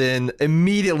mouse and then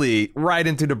immediately right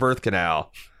into the birth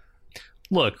canal.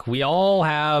 Look, we all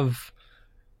have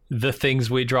the things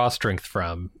we draw strength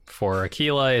from. For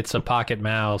Aquila, it's a pocket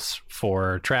mouse.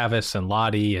 For Travis and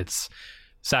Lottie, it's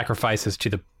sacrifices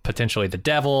to potentially the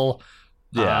devil.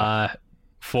 Yeah.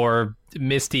 For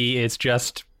Misty, it's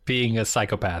just being a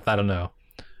psychopath. I don't know.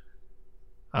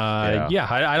 I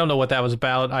don't know what that was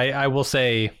about. I will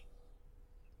say,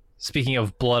 speaking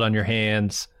of blood on your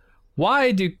hands,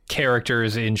 why do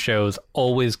characters in shows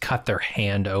always cut their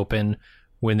hand open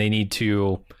when they need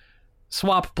to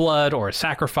swap blood or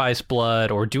sacrifice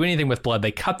blood or do anything with blood?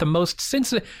 They cut the most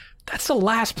sensitive. That's the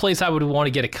last place I would want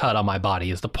to get a cut on my body,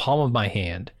 is the palm of my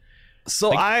hand.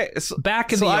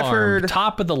 Back of the arm,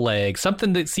 top of the leg,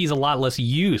 something that sees a lot less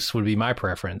use would be my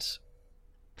preference.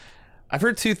 I've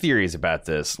heard two theories about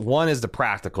this. One is the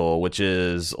practical, which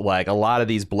is like a lot of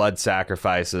these blood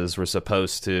sacrifices were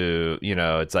supposed to, you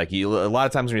know, it's like a lot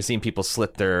of times when you're seeing people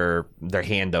slit their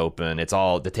hand open, it's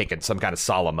all to take some kind of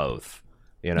solemn oath,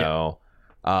 you know.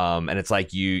 Yeah. And it's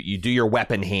like you do your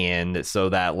weapon hand so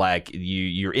that like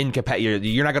you're not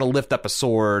going to lift up a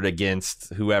sword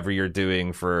against whoever you're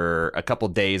doing for a couple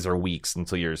days or weeks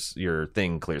until your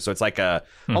thing clears. So it's like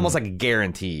almost like a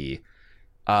guarantee.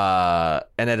 And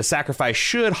that a sacrifice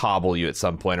should hobble you at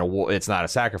some point, or it's not a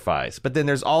sacrifice. But then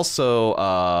there's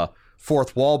also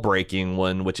fourth wall breaking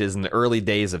one, which is in the early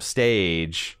days of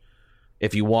stage.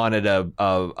 If you wanted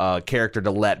a character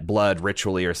to let blood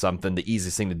ritually or something, the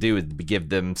easiest thing to do is to give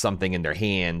them something in their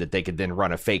hand that they could then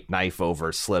run a fake knife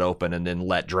over, slit open, and then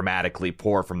let dramatically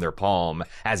pour from their palm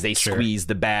as they squeeze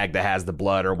the bag that has the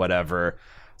blood or whatever.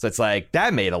 So it's like,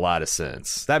 that made a lot of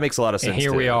sense. That makes a lot of sense. And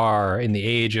here we are in the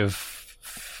age of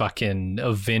fucking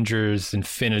Avengers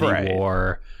Infinity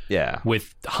War,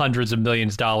 with hundreds of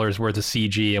millions of dollars worth of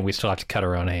CG, and we still have to cut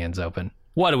our own hands open.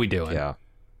 What are we doing? Yeah.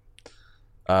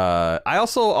 I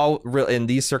also, in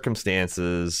these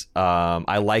circumstances,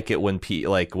 I like it when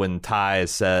when Ty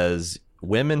says,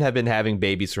 "Women have been having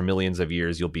babies for millions of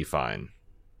years. You'll be fine."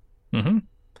 Mm-hmm.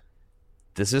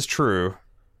 This is true,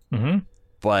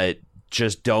 but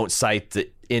just don't cite the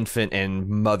infant and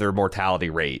mother mortality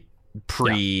rate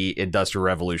pre-Industrial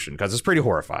Revolution, because it's pretty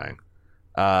horrifying.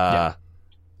 And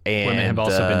women have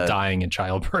also been dying in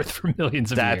childbirth for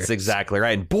millions of years. That's exactly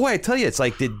right. And boy, I tell you, it's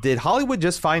like, did Hollywood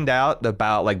just find out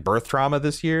about like birth trauma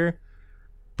this year?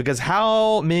 Because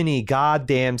how many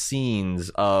goddamn scenes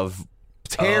of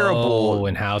terrible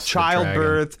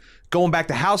childbirth, going back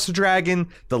to House of Dragon,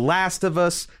 The Last of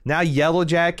Us, now Yellow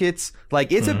Jackets.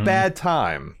 Like, it's a bad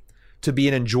time to be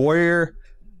an enjoyer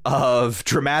of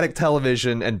dramatic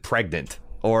television and pregnant,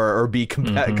 or be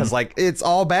because like it's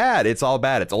all bad. It's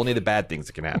only the bad things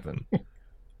that can happen.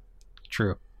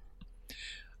 True.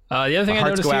 The other thing I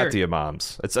noticed go out to you,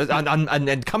 moms. It's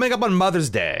and coming up on Mother's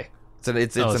Day.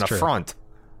 It's an affront.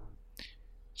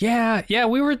 Yeah.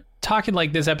 We were talking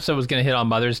like this episode was going to hit on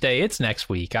Mother's Day. It's next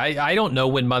week. I don't know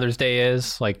when Mother's Day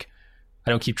is. Like, I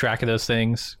don't keep track of those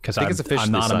things because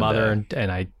I'm not a mother,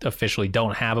 and I officially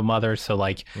don't have a mother. So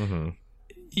like.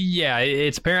 Yeah,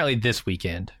 it's apparently this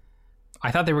weekend.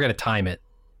 I thought they were going to time it.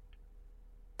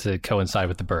 to coincide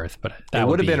with the birth, but that it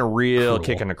would have be been a real cruel.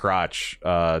 kick in the crotch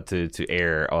to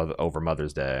air over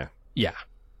Mother's Day. Yeah.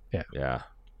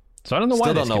 So I don't know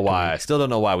why. Still don't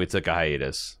know why we took a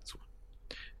hiatus.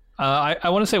 I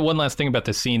want to say one last thing about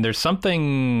this scene. There's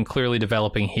something clearly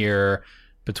developing here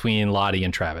between Lottie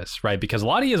and Travis, right? Because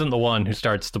Lottie isn't the one who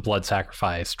starts the blood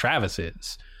sacrifice. Travis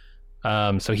is.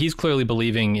 So he's clearly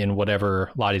believing in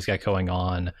whatever Lottie's got going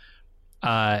on.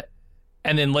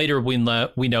 And then later we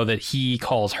know that he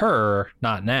calls her,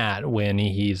 not Nat, when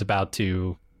he's about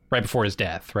to, right before his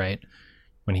death, right?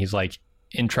 When he's like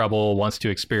in trouble, wants to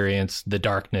experience the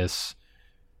darkness.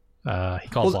 He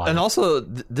calls Lottie. And also,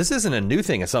 this isn't a new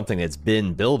thing. It's something that's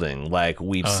been building. Like,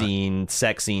 we've seen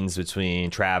sex scenes between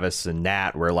Travis and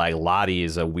Nat where, like, Lottie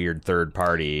is a weird third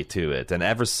party to it. And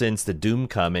ever since the Doom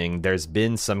coming, there's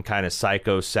been some kind of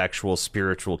psychosexual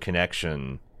spiritual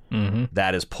connection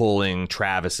that is pulling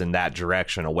Travis in that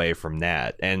direction away from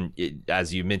Nat. And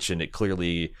as you mentioned, it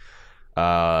clearly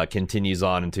continues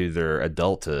on into their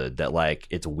adulthood. That, like,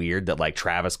 it's weird that, like,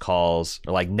 Travis calls,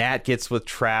 or, like, Nat gets with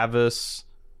Travis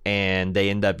and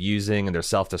they end up using, and they're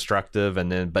self-destructive,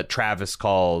 but Travis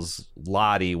calls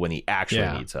Lottie when he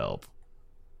actually needs help.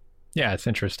 Yeah, it's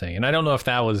interesting. And I don't know if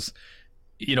that was,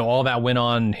 all that went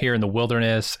on here in the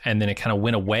wilderness and then it kind of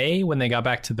went away when they got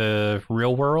back to the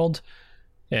real world.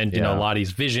 And,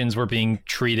 Lottie's visions were being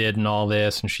treated and all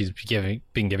this, and she's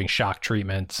been giving shock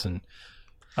treatments. And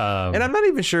I'm not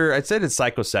even sure. I said it's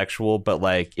psychosexual, but,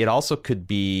 like, it also could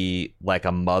be like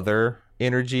a mother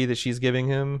energy that she's giving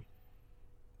him.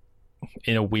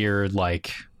 In a weird,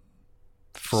 like,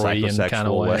 Freudian kind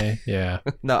of way. Yeah.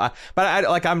 No,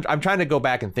 I'm trying to go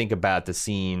back and think about the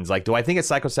scenes. Like, do I think it's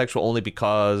psychosexual only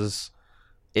because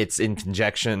it's in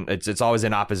conjunction? It's always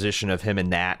in opposition of him and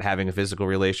Nat having a physical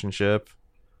relationship.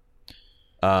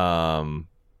 But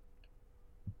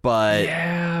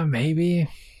yeah, maybe.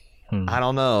 I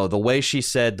don't know. The way she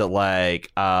said that,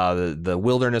 like, the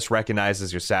wilderness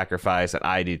recognizes your sacrifice, and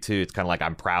I do too. It's kind of like,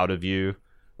 I'm proud of you.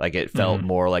 Like, it felt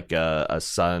more like a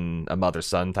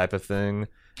mother-son type of thing.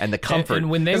 And the comfort.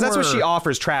 Because that's what she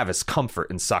offers Travis,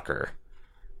 comfort and succor.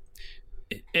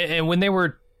 And when they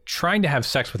were trying to have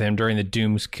sex with him during the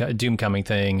Doom coming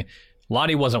thing,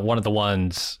 Lottie wasn't one of the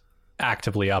ones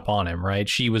actively up on him, right?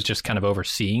 She was just kind of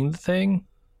overseeing the thing,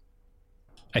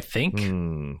 I think.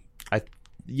 It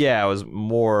was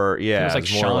more... Yeah, it was like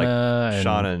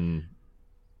Shauna and...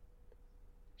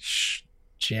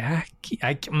 Jackie?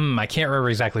 I can't remember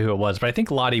exactly who it was, but I think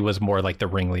Lottie was more like the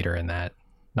ringleader in that,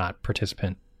 not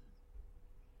participant.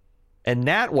 And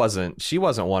Nat she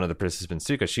wasn't one of the participants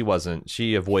too, because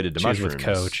she avoided the mushrooms. She was with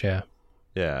Coach, yeah.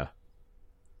 Yeah.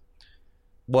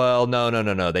 Well,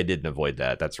 no, they didn't avoid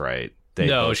that. That's right.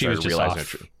 She was just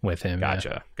off with him.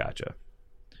 Gotcha.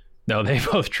 No, they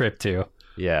both tripped too.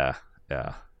 Yeah.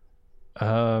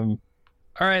 All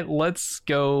right, let's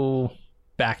go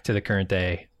back to the current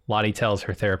day. Lottie tells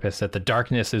her therapist that the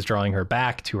darkness is drawing her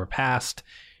back to her past.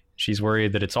 She's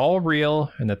worried that it's all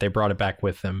real and that they brought it back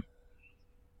with them.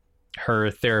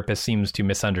 Her therapist seems to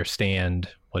misunderstand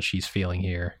what she's feeling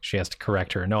here. She has to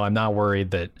correct her. No, I'm not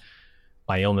worried that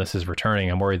my illness is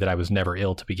returning. I'm worried that I was never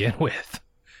ill to begin with,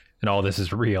 and all this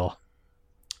is real.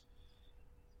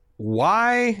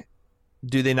 Why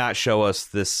do they not show us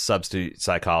this substitute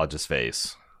psychologist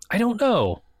face? I don't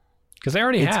know. Because they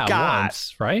already have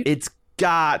once, right? It's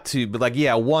got to, but like,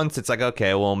 yeah, once it's like,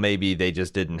 okay, well, maybe they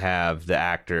just didn't have the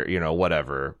actor,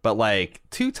 whatever. But like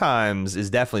 2 times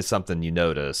is definitely something you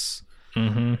notice.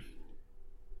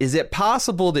 Is it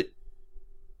possible that...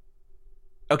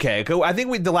 Okay, I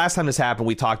think the last time this happened,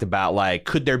 we talked about, like,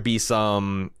 could there be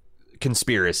some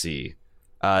conspiracy?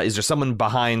 Is there someone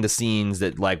behind the scenes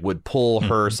that, like, would pull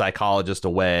her psychologist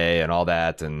away and all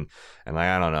that? And like,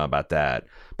 I don't know about that.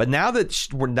 But now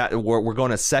that we're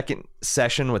going a second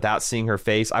session without seeing her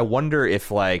face, I wonder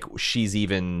if, like, she's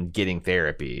even getting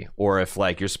therapy, or if,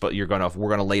 like, we're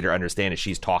gonna later understand that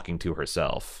she's talking to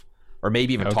herself, or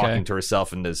maybe even talking to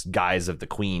herself in this guise of the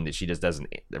queen that she just doesn't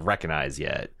recognize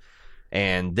yet.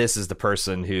 And this is the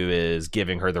person who is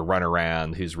giving her the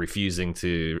runaround, who's refusing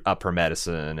to up her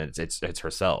medicine. It's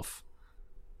herself.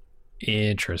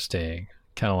 Interesting.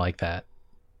 Kind of like that.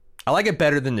 I like it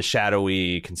better than the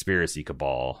shadowy conspiracy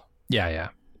cabal. Yeah.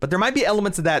 But there might be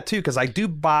elements of that too, because I do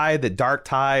buy that Dark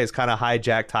Tai has kind of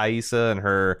hijacked Taissa and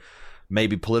her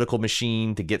maybe political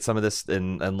machine to get some of this,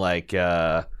 and like,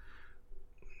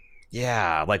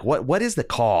 like what is the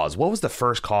cause? What was the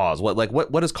first cause?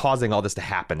 What is causing all this to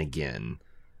happen again?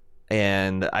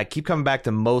 And I keep coming back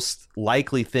to most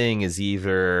likely thing is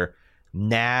either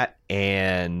Nat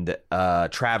and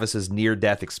Travis's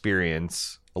near-death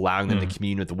experience, allowing them to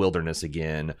commune with the wilderness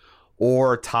again,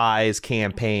 or Ty's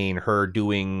campaign, her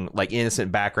doing like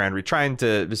innocent background, trying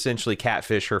to essentially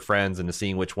catfish her friends into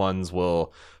seeing which ones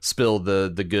will spill the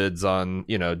goods on,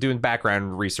 doing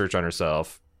background research on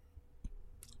herself.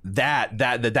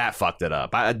 That fucked it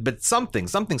up. But something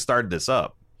started this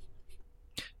up.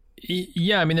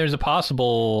 Yeah, I mean, there's a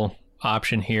possible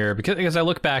option here because I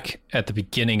look back at the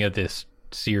beginning of this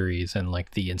series and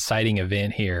like the inciting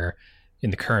event here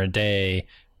in the current day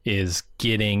is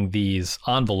getting these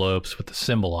envelopes with the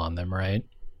symbol on them, right?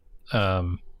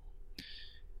 And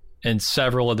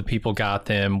several of the people got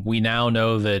them. We now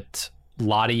know that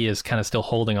Lottie is kind of still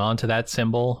holding on to that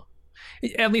symbol.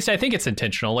 At least I think it's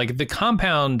intentional. Like the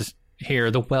compound here,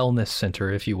 the wellness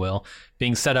center, if you will,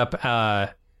 being set up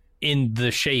in the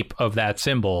shape of that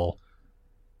symbol,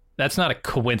 that's not a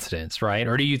coincidence, right?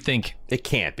 Or do you think... It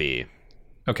can't be.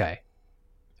 Okay.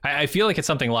 I feel like it's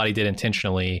something Lottie did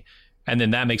intentionally, and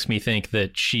then that makes me think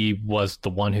that she was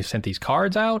the one who sent these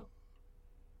cards out.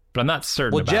 But I'm not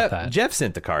certain about that. Jeff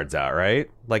sent the cards out, right?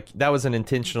 Like, that was an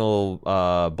intentional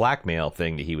blackmail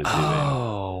thing that he was doing.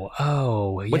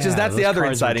 Oh, yeah. Which is, that's the other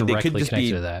inciting. It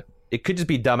could just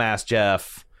be dumbass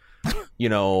Jeff,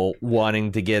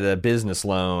 wanting to get a business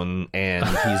loan, and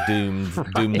he's doomed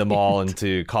Right. doomed them all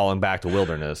into calling back to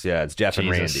Wilderness. Yeah, it's Jeff and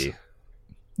Randy.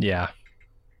 Yeah.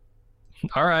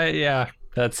 All right, yeah.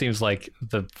 That seems like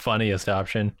the funniest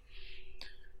option.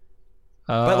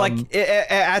 But like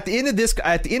at the end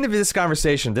of this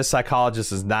conversation, this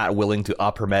psychologist is not willing to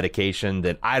up her medication.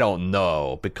 Then I don't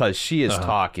know, because she is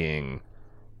talking.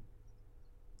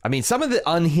 I mean, some of the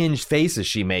unhinged faces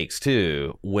she makes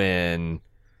too when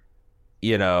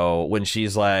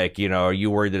she's like, are you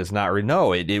worried that it's not real?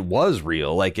 No, it was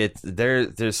real. Like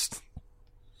there's.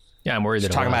 Yeah, I'm worried. She's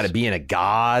talking about it being a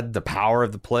god, the power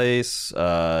of the place.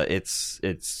 It's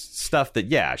stuff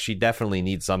that she definitely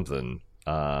needs something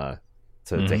to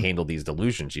handle these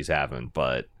delusions she's having,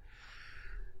 but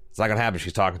it's not gonna happen.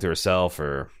 She's talking to herself,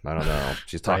 or I don't know.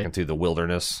 She's talking to the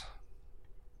wilderness.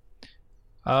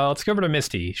 Let's go over to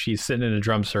Misty. She's sitting in a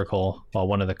drum circle while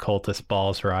one of the cultists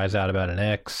bawls her eyes out about an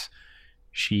ex.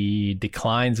 She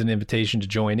declines an invitation to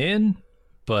join in,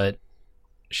 but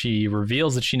she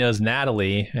reveals that she knows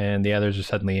Natalie, and the others are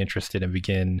suddenly interested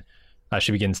and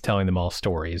she begins telling them all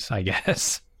stories, I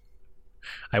guess.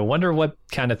 I wonder what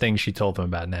kind of things she told them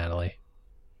about Natalie.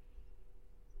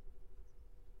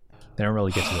 They don't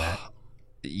really get to that.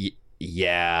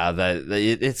 Yeah,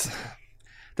 it's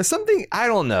there's something, I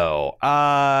don't know.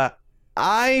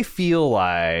 I feel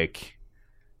like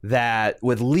that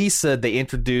with Lisa, they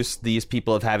introduced these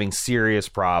people of having serious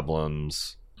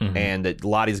problems. And that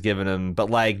Lottie's given him, but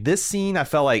like this scene, I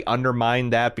felt like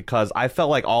undermined that, because I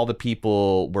felt like all the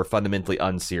people were fundamentally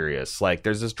unserious. Like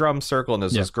there's this drum circle and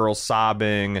there's this girl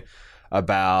sobbing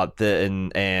about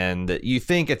and you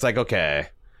think it's like, okay.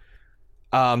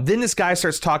 Then this guy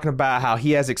starts talking about how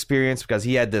he has experience because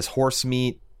he had this horse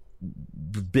meat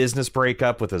business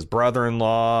breakup with his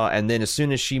brother-in-law, and then as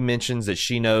soon as she mentions that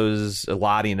she knows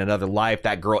Lottie in another life,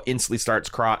 that girl instantly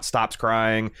stops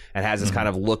crying and has this kind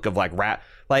of look of like rat.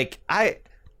 Like I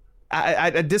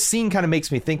this scene kind of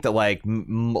makes me think that like a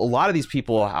lot of these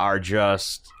people are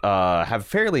just have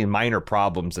fairly minor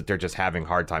problems that they're just having a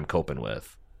hard time coping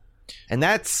with, and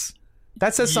that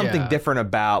says something different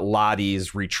about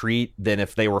Lottie's retreat than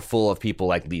if they were full of people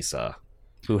like Lisa,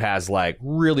 who has like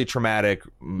really traumatic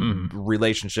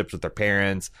relationships with their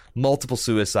parents, multiple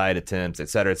suicide attempts, et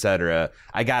cetera, et cetera.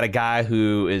 I got a guy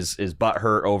who is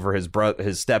butthurt over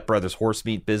his stepbrother's horse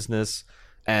meat business,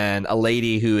 and a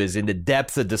lady who is in the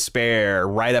depths of despair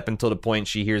right up until the point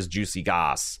she hears juicy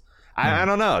goss. I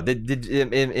don't know.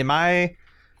 Am I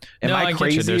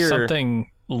crazy? There's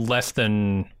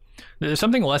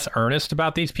something less earnest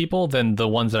about these people than the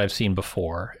ones that I've seen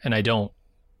before, and I don't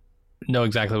know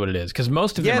exactly what it is, because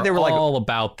most of them are all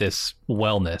about this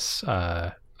wellness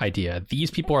idea.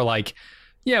 These people are like,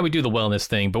 yeah, we do the wellness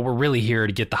thing, but we're really here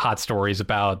to get the hot stories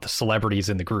about the celebrities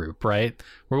in the group, right?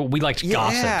 We like to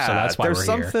gossip, so that's why we're here. There's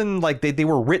something like they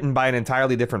were written by an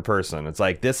entirely different person. It's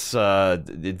like this,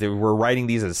 they were writing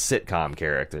these as sitcom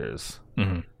characters.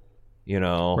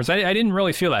 Whereas I didn't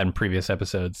really feel that in previous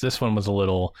episodes. This one was a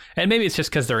little, and maybe it's just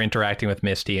because they're interacting with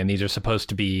Misty, and these are supposed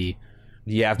to be,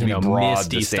 you have to be broad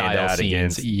Misty to stand style out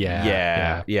scenes. against.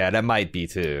 Yeah, that might be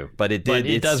too. But it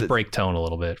does break tone a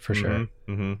little bit for sure.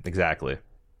 Exactly.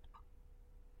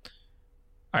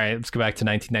 All right, let's go back to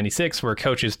 1996, where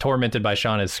Coach is tormented by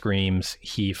Shauna's screams.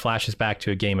 He flashes back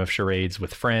to a game of charades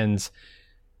with friends.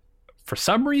 For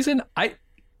some reason, I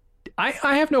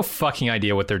have no fucking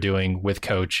idea what they're doing with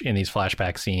Coach in these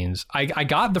flashback scenes. I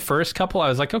got the first couple. I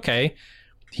was like, okay,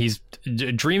 He's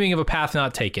dreaming of a path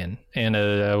not taken and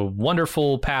a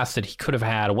wonderful past that he could have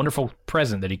had, a wonderful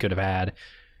present that he could have had.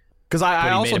 Because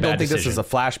I also don't think decision. this is a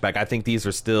flashback. I think these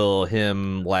are still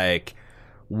him, like,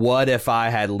 what if I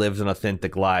had lived an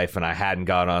authentic life and I hadn't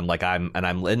gone on, like, and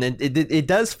it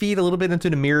does feed a little bit into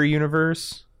the mirror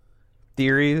universe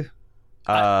theory.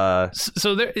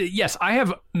 So there, yes, I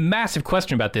have a massive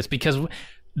question about this because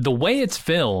the way it's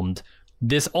filmed,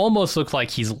 this almost looks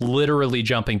like he's literally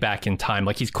jumping back in time,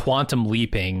 like he's quantum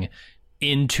leaping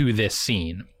into this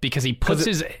scene because he puts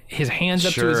his hands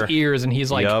up to his ears and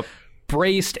he's like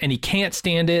braced and he can't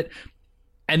stand it.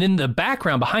 And then the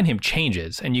background behind him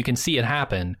changes and you can see it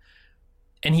happen.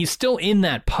 And he's still in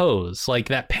that pose, like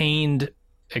that pained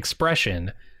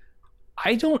expression.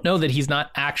 I don't know that he's not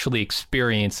actually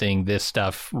experiencing this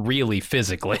stuff really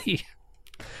physically.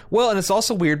 Well, and it's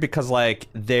also weird because, like,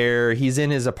 he's in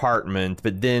his apartment,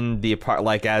 but then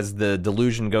as the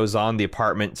delusion goes on, the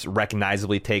apartment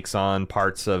recognizably takes on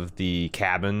parts of the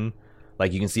cabin.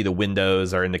 Like, you can see the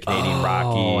windows are in the Canadian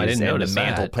Rockies. I didn't notice the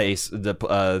mantelpiece,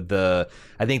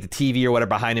 I think the TV or whatever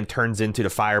behind him turns into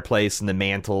the fireplace and the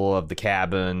mantle of the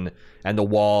cabin, and the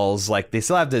walls, like, they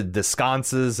still have the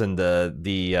sconces and the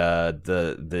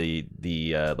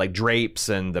like drapes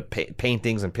and the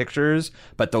paintings and pictures,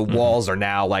 but the walls are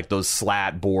now like those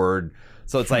slat board.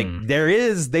 So it's like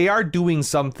they are doing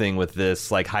something with this,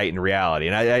 like, heightened reality,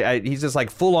 and he's just like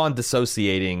full on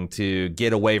dissociating to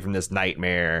get away from this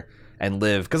nightmare and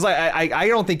live, because I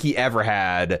don't think he ever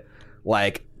had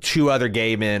like two other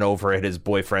gay men over at his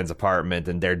boyfriend's apartment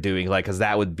and they're doing, like, because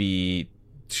that would be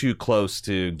too close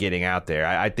to getting out there.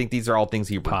 I think these are all things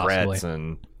he regrets.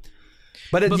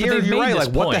 But you're right,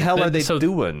 like, what the hell are they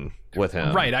doing with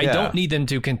him? Right, I don't need them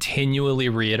to continually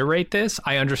reiterate this.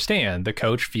 I understand the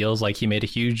coach feels like he made a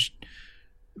huge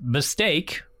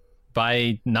mistake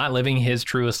by not living his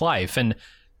truest life, and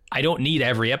I don't need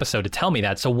every episode to tell me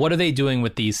that. So what are they doing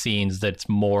with these scenes that's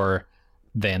more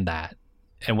than that?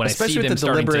 And when especially I see them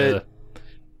starting to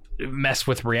mess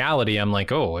with reality, I'm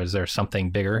like, oh, is there something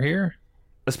bigger here?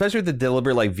 Especially with the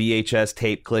deliberate, like, VHS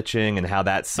tape glitching and how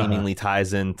that seemingly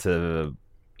ties into,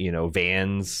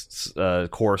 Van's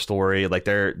core story. Like,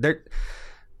 they're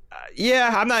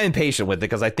I'm not impatient with it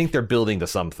because I think they're building to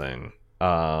something.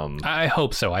 I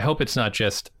hope so. I hope it's not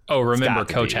just, remember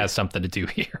Coach has something to do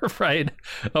here, right?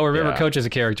 Remember Coach is a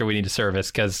character we need to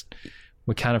service because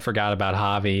we kind of forgot about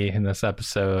Javi in this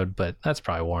episode, but that's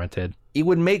probably warranted. It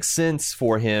would make sense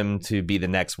for him to be the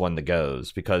next one that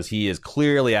goes because he is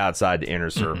clearly outside the inner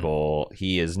circle.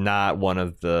 He is not one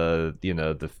of the,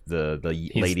 the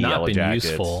Lady Yellow Jackets. He's not been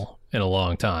useful in a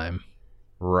long time.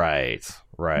 Right.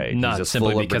 Not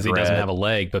simply because he doesn't have a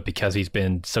leg, but because he's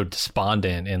been so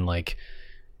despondent and, like,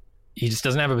 he just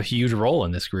doesn't have a huge role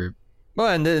in this group. Well,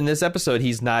 and in this episode,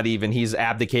 he's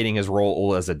abdicating his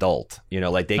role as adult.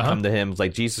 Like, they come to him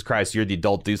like, Jesus Christ, you're the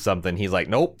adult, do something. He's like,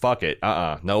 nope, fuck it.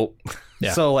 Nope.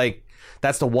 Yeah. So, like,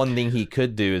 that's the one thing he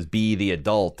could do is be the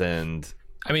adult. And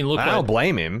I mean, I don't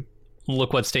blame him.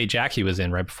 Look what state Jackie was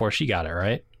in right before she got it,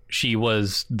 right? She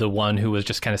was the one who was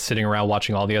just kind of sitting around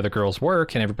watching all the other girls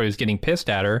work and everybody was getting pissed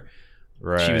at her.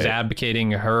 Right. She was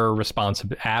abdicating her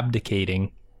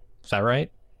abdicating. Is that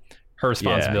right? Her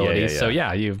responsibilities. Yeah. So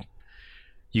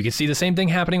you can see the same thing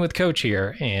happening with Coach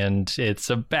here, and it's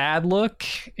a bad look,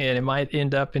 and it might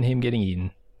end up in him getting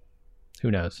eaten.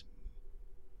 Who knows?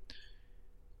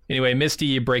 Anyway,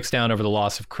 Misty breaks down over the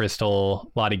loss of Crystal.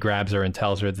 Lottie grabs her and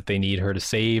tells her that they need her to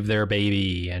save their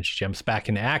baby, and she jumps back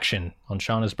into action on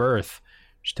Shauna's birth.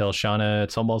 She tells Shauna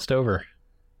it's almost over.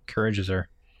 Encourages her.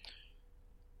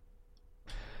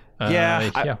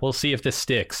 We'll see if this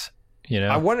sticks.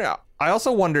 I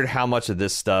also wondered how much of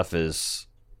this stuff is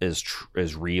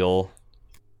real.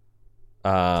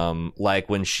 Like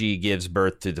when she gives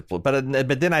birth to the,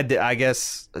 but then I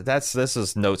guess this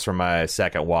is notes from my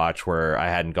second watch where I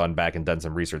hadn't gone back and done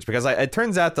some research because it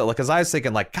turns out that, like, because I was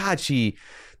thinking, like, God, she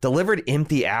delivered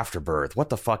empty after birth. What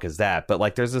the fuck is that? But,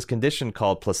 like, there's this condition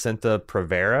called placenta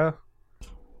prevera.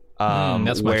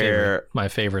 That's my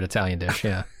favorite Italian dish.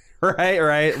 Yeah.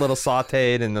 Right. A little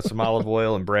sauteed in some olive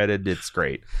oil and breaded. It's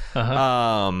great.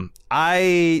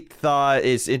 I thought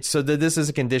so that this is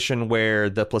a condition where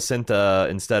the placenta,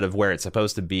 instead of where it's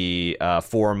supposed to be,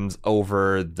 forms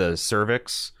over the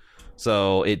cervix.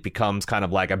 So it becomes kind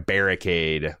of like a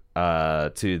barricade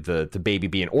to the baby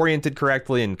being oriented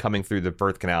correctly and coming through the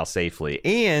birth canal safely.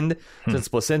 And since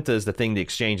placenta is the thing that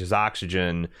exchanges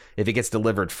oxygen, if it gets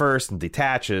delivered first and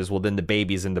detaches, well, then the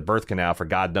baby's in the birth canal for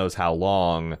God knows how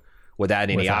long without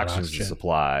any oxygen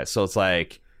supply. So it's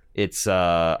like,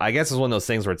 I guess it's one of those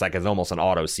things where it's like it's almost an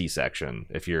auto C-section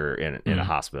if you're in a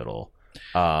hospital.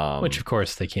 Which, of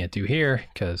course, they can't do here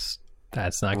because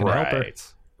that's not going to help her.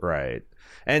 Right.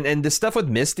 And the stuff with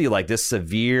Misty, like this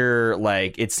severe,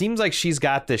 like it seems like she's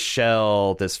got this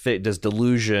shell, this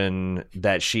delusion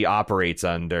that she operates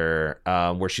under,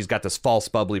 where she's got this false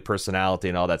bubbly personality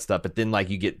and all that stuff. But then like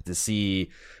you get to see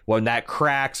when that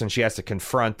cracks and she has to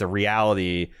confront the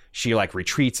reality, she like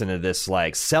retreats into this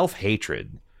like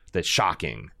self-hatred that's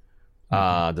shocking.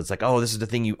 That's like, oh, this is the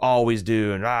thing you always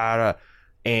do.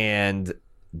 And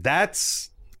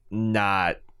that's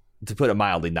not, to put it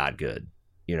mildly, not good,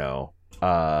 you know?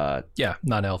 Yeah,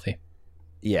 not healthy.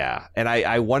 Yeah. And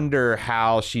I wonder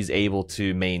how she's able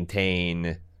to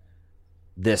maintain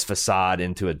this facade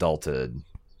into adulthood,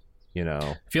 you know?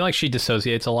 I feel like she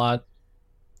dissociates a lot.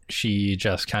 She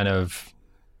just kind of,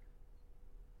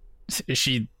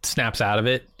 she snaps out of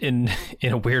it in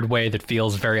a weird way that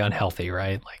feels very unhealthy,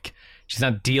 right? Like she's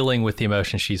not dealing with the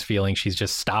emotions she's feeling. She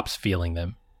just stops feeling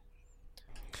them.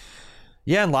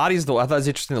 Yeah, and Lottie's I thought it was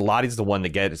interesting that Lottie's the one that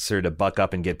gets her to buck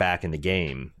up and get back in the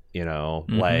game, you know?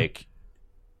 Mm-hmm. Like,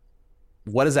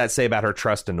 what does that say about her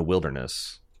trust in the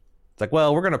wilderness? It's like,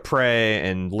 well, we're going to pray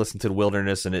and listen to the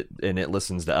wilderness and it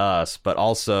listens to us, but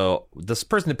also this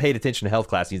person that paid attention to health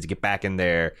class needs to get back in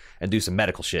there and do some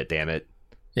medical shit, damn it.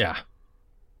 Yeah.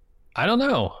 I don't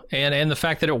know. And the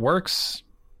fact that it works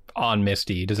on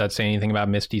Misty, does that say anything about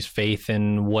Misty's faith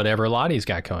in whatever Lottie's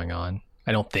got going on?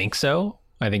 I don't think so.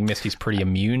 I think Misty's pretty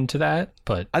immune to that,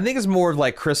 but I think it's more of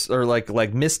like Chris or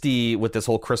like Misty with this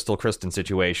whole Kristen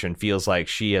situation feels like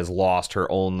she has lost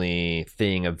her only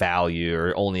thing of value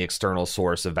or only external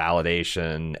source of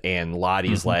validation, and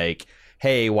Lottie's like,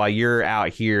 hey, while you're out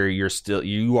here,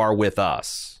 you are with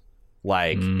us,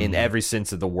 like in every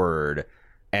sense of the word,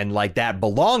 and like that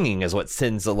belonging is what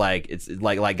sends the it's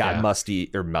like got Musty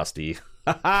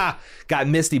got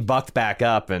Misty bucked back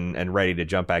up and ready to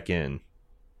jump back in.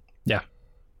 Yeah.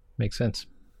 Makes sense.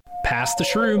 Pass the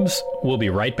shrooms. We'll be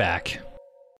right back.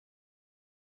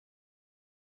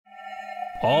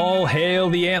 All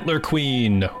hail the Antler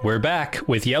Queen. We're back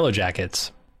with Yellow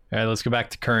Jackets. All right, let's go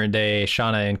back to current day.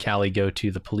 Shauna and Callie go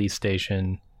to the police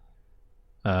station.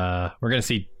 We're going to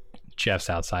see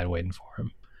Jeff's outside waiting for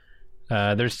him.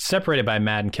 They're separated by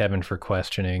Matt and Kevin for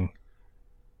questioning.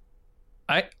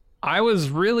 I was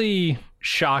really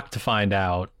shocked to find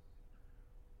out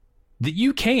that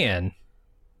you can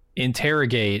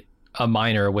interrogate a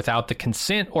minor without the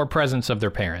consent or presence of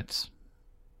their parents.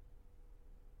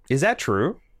 Is that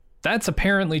true? That's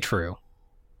apparently true.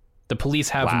 The police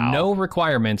have no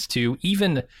requirements to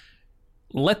even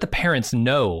let the parents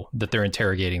know that they're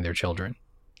interrogating their children.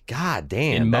 God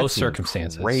damn. In most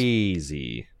circumstances.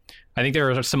 Crazy. I think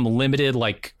there are some limited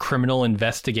like criminal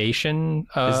investigation.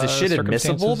 Is this shit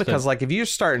admissible? Because like if you're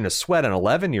starting to sweat an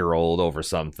 11-year-old over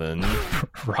something,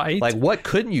 right? Like what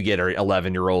couldn't you get an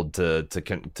 11-year-old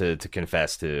to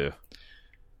confess to?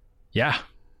 Yeah,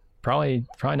 probably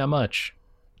not much.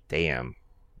 Damn.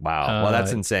 Wow. Well,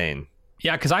 that's insane.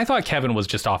 Yeah, because I thought Kevin was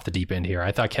just off the deep end here.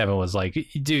 I thought Kevin was like,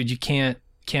 dude, you can't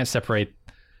separate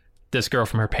this girl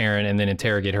from her parent and then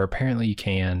interrogate her. Apparently, you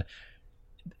can.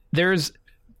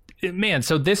 Man,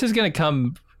 so this is going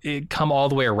to come all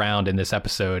the way around in this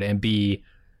episode and be...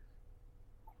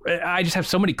 I just have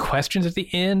so many questions at the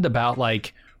end about,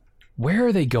 like, where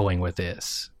are they going with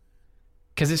this?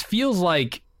 Because it feels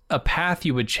like a path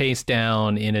you would chase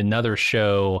down in another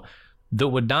show that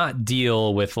would not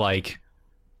deal with, like...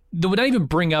 that would not even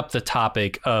bring up the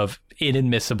topic of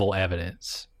inadmissible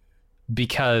evidence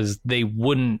because they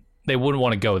wouldn't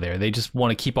want to go there. They just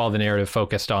want to keep all the narrative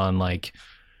focused on, like...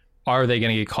 are they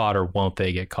going to get caught or won't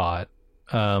they get caught?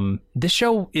 This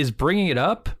show is bringing it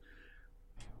up,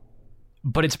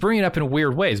 but it's bringing it up in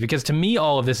weird ways because to me,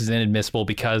 all of this is inadmissible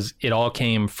because it all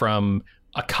came from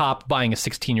a cop buying a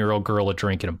 16-year-old girl a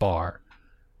drink in a bar.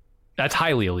 That's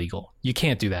highly illegal. You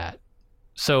can't do that.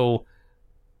 So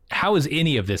how is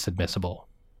any of this admissible?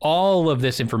 All of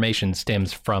this information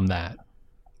stems from that.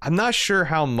 I'm not sure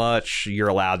how much you're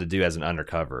allowed to do as an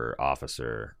undercover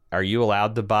officer. Are you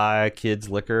allowed to buy kids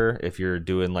liquor if you're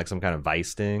doing like some kind of vice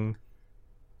sting?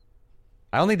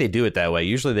 I don't think they do it that way.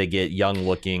 Usually they get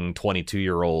young-looking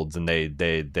 22-year-olds and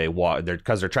they walk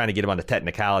because they're trying to get them on the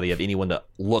technicality of anyone that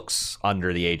looks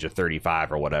under the age of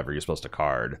 35 or whatever you're supposed to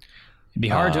card. It'd be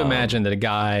hard to imagine that a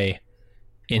guy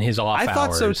in his off hours, I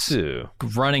thought so too,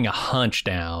 running a hunch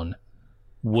down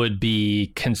would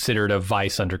be considered a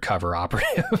vice undercover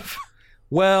operative.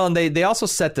 Well, and they also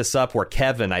set this up where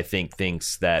Kevin, I think,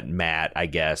 thinks that Matt, I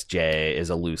guess, Jay, is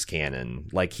a loose cannon.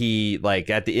 Like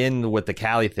at the end with the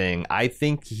Callie thing, I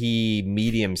think he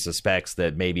medium suspects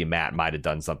that maybe Matt might have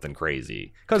done something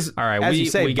crazy. Because, all right, as we you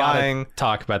say, gotta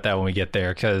talk about that when we get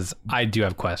there, because I do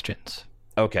have questions.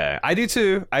 Okay, I do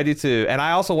too. And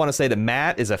I also want to say that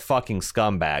Matt is a fucking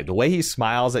scumbag. The way he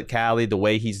smiles at Callie, the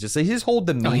way his whole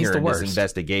demeanor in this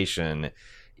investigation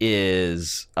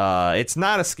is he's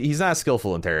not a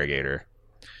skillful interrogator.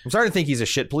 I'm starting to think he's a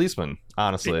shit policeman,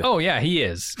 honestly. Oh yeah, he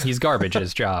is. He's garbage at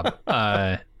his job.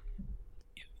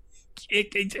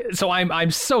 So I'm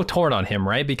so torn on him,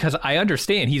 right? Because I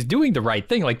understand he's doing the right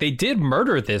thing. Like, they did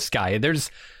murder this guy.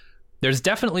 There's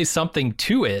definitely something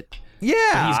to it.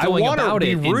 Yeah, he's going about it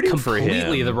in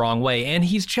completely the wrong way, and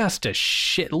he's just a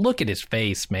shit. Look at his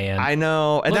face, man. I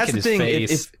know, and that's the thing.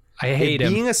 I hate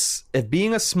him. If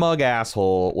being a smug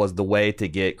asshole was the way to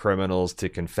get criminals to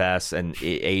confess and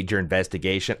aid your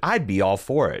investigation, I'd be all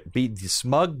for it. Be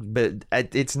smug, but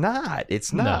it's not.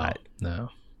 It's not. No,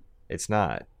 it's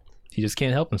not. He just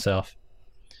can't help himself.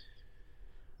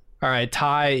 All right,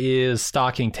 Ty is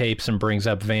stalking tapes and brings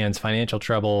up Van's financial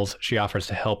troubles. She offers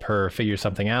to help her figure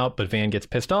something out, but Van gets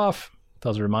pissed off,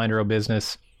 tells her to mind her own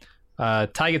business.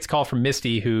 Ty gets a call from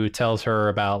Misty, who tells her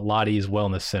about Lottie's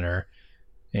Wellness Center,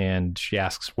 and she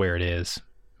asks where it is,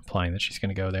 implying that she's going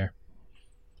to go there.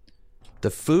 The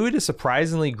food is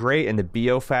surprisingly great, and the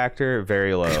BO factor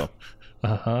very low.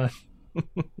 Uh-huh.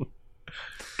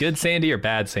 Good Sandy or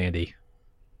bad Sandy?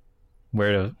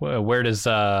 Where does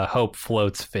Hope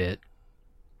Floats fit?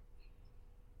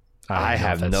 I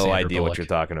have no idea what you're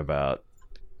talking about.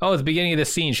 Oh, at the beginning of the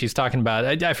scene, she's talking about,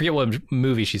 I forget what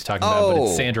movie she's talking about, but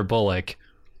it's Sandra Bullock.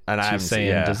 And she's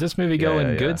saying, does this movie go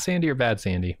in good Sandy or bad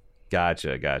Sandy?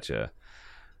 Gotcha.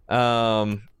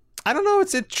 I don't know.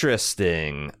 It's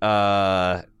interesting.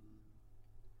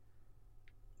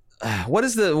 What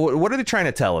are they trying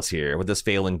to tell us here with this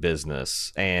failing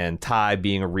business and Ty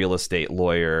being a real estate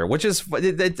lawyer, which is,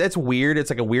 that's weird. It's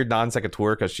like a weird non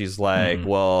sequitur, because she's like,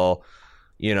 well,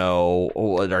 you know,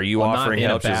 are you offering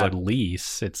help? She's like,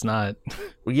 lease. It's not.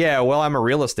 Yeah. Well, I'm a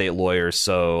real estate lawyer.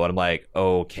 So I'm like,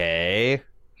 okay,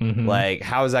 like,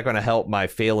 how is that going to help my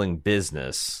failing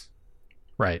business?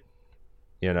 Right.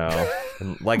 You know,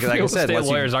 and like I said, real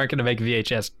estate lawyers aren't going to make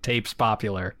VHS tapes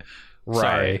popular.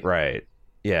 Right. Right.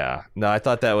 Yeah. No, I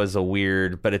thought that was a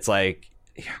weird, but it's like,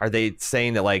 are they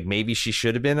saying that like maybe she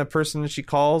should have been a person that she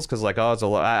calls? Because like, oh, it's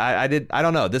I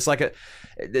don't know. This like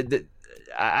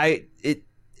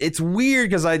it's weird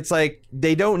because it's like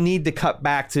they don't need to cut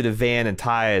back to the Van and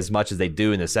Ty as much as they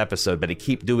do in this episode, but they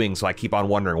keep doing so. I keep on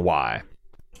wondering why.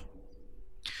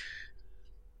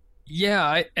 Yeah,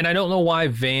 I don't know why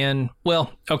Van.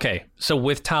 Well, okay, so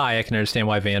with Ty, I can understand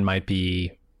why Van might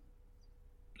be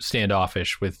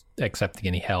standoffish with accepting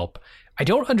any help. I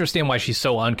don't understand why she's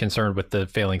so unconcerned with the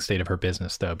failing state of her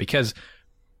business, though, because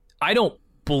I don't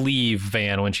believe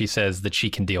Van when she says that she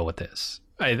can deal with this.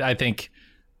 I think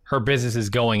her business is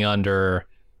going under.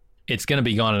 It's going to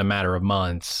be gone in a matter of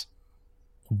months.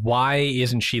 Why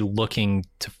isn't she looking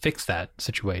to fix that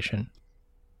situation?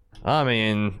 I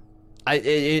mean,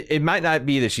 it might not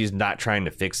be that she's not trying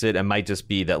to fix it. It might just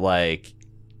be that like,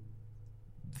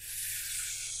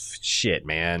 shit,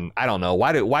 man, I don't know.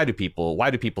 Why do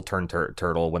people turn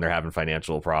turtle when they're having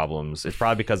financial problems? It's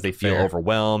probably because they feel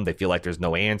overwhelmed. They feel like there's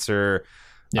no answer.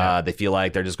 Yeah. They feel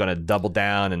like they're just going to double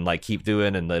down and like keep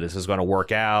doing, and that this is going to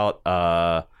work out.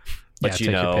 But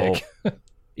you know,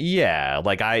 yeah,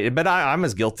 like I'm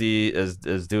as guilty as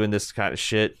doing this kind of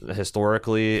shit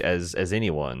historically as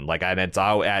anyone. Like, it's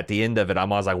all at the end of it,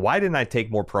 I'm always like, why didn't I take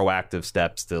more proactive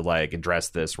steps to like address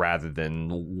this rather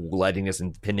than letting this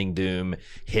impending doom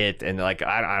hit? And like,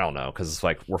 I don't know, because it's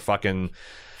like we're fucking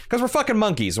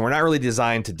monkeys, and we're not really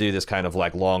designed to do this kind of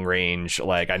like long range,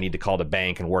 like I need to call the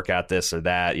bank and work out this or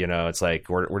that. You know, it's like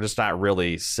we're just not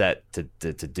really set to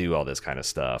do all this kind of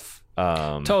stuff.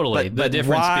 Totally. But the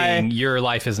difference being your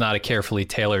life is not a carefully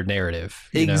tailored narrative.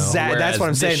 Exactly. That's what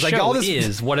I'm saying. This like all this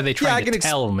is, what are they trying to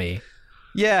tell me?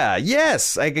 Yeah.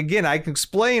 Yes. Like, again, I can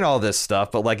explain all this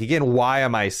stuff, but like, again, why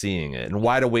am I seeing it? And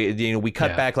why do we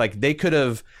cut back? Like they could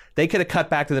have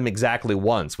cut back to them exactly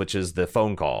once, which is the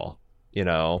phone call,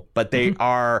 but they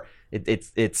are, maybe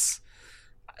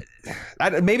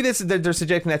they're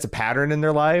suggesting that's a pattern in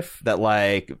their life, that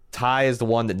like Ty is the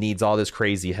one that needs all this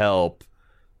crazy help.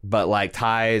 But like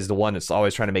Ty is the one that's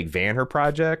always trying to make Van her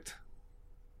project.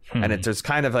 And there's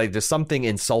kind of like, there's something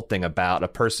insulting about a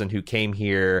person who came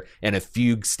here in a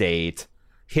fugue state,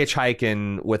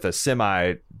 hitchhiking with a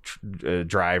semi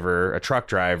driver, a truck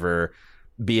driver,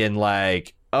 being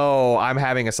like, oh, I'm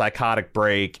having a psychotic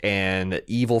break and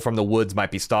evil from the woods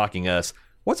might be stalking us.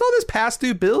 What's all this past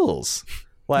due bills?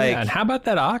 Like, and how about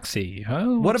that Oxy? Huh?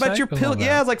 What about your pill?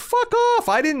 Yeah, I was like, fuck off.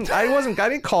 I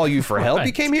didn't call you for help. Right.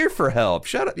 You came here for help.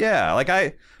 Shut up.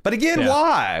 Yeah, but again,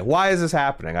 why? Why is this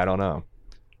happening? I don't know.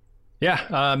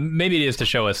 Yeah, maybe it is to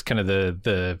show us kind of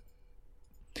the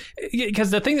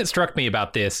because the thing that struck me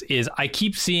about this is I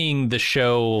keep seeing the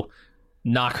show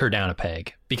knock her down a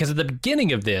peg, because at the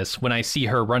beginning of this, when I see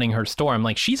her running her store, I'm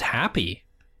like, she's happy.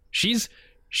 She's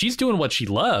doing what she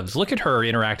loves. Look at her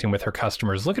interacting with her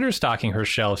customers. Look at her stocking her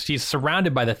shelves. She's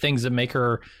surrounded by the things that make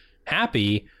her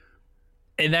happy.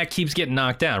 And that keeps getting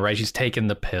knocked down, right? She's taking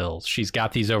the pills. She's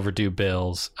got these overdue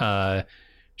bills.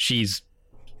 She's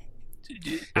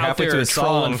out there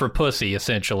trolling for pussy,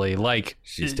 essentially. Like,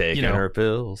 she's taking her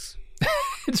pills.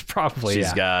 It's probably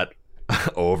she's got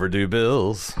overdue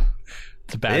bills.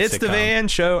 It's a bad It's sitcom. the Van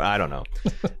Show. I don't know.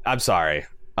 I'm sorry.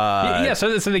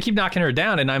 So they keep knocking her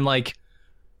down, and I'm like,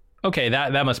 okay,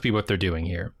 that must be what they're doing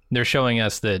here. They're showing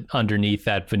us that underneath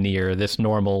that veneer, this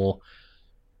normal,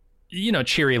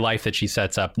 cheery life that she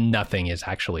sets up, nothing is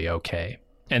actually okay.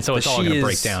 And so it's all going to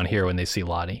break down here when they see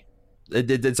Lottie.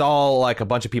 It's all like a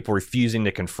bunch of people refusing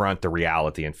to confront the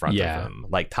reality in front of them.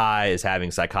 Like, Ty is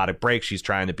having psychotic breaks. She's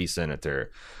trying to be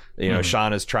senator.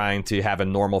 Shauna's trying to have a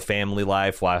normal family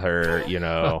life while her,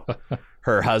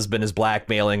 her husband is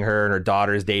blackmailing her and her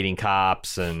daughter is dating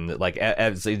cops. And like,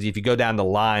 if you go down the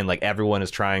line, like, everyone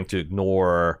is trying to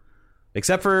ignore,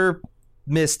 except for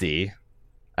Misty.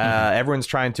 Everyone's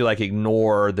trying to like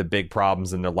ignore the big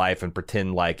problems in their life and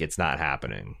pretend like it's not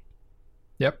happening.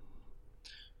 Yep.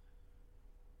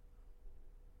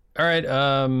 All right.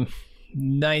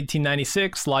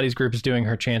 1996, Lottie's group is doing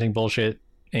her chanting bullshit,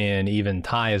 and even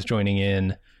Ty is joining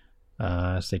in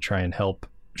as they try and help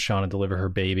Shauna deliver her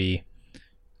baby.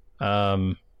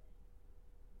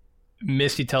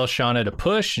 Misty tells Shauna to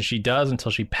push, and she does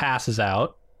until she passes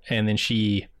out, and then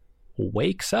she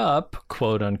wakes up,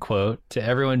 quote unquote, to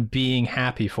everyone being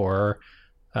happy for her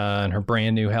and her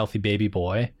brand new healthy baby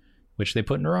boy, which they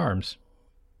put in her arms.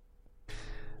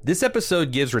 This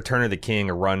episode gives Return of the King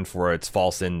a run for its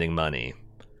false ending money.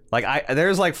 Like,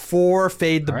 there's like 4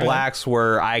 fade to blacks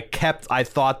where I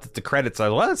thought that the credits,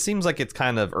 it seems like it's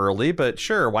kind of early, but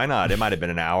sure, why not? It might have been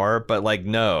an hour, but like,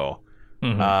 no.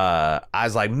 I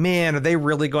was like, man, are they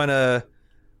really going to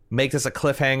make this a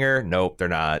cliffhanger? Nope, they're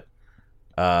not.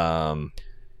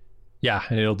 Yeah,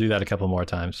 and it'll do that a couple more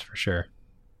times for sure.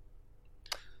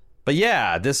 But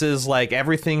yeah, this is like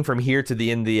everything from here to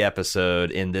the end of the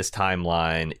episode in this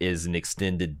timeline is an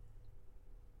extended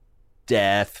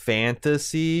death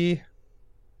fantasy.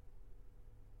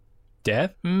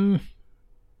 Death? I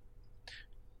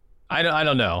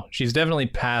don't know. She's definitely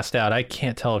passed out. I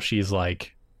can't tell if she's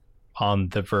like on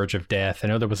the verge of death. I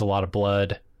know there was a lot of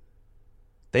blood.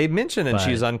 They mentioned and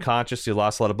she's unconscious. She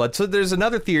lost a lot of blood. So there's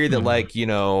another theory that like,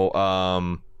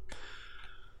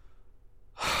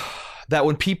 that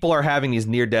when people are having these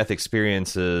near-death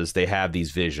experiences, they have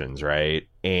these visions, right?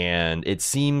 And it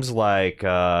seems like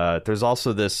there's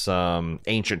also this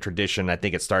ancient tradition. I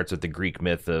think it starts with the Greek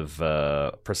myth of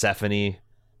Persephone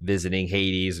visiting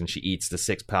Hades, and she eats the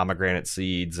 6 pomegranate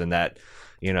seeds, and that,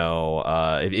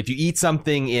 if you eat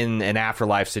something in an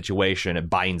afterlife situation, it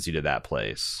binds you to that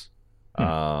place.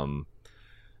 And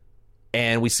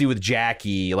we see with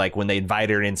Jackie, like when they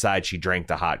invited her inside, she drank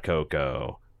the hot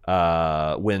cocoa.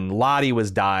 When Lottie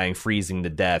was dying, freezing to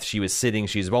death, she was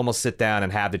almost sit down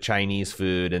and have the Chinese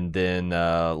food, and then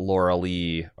Laura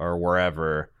Lee or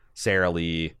wherever, Sarah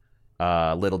Lee,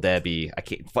 Little Debbie,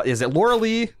 is it Laura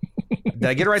Lee? Did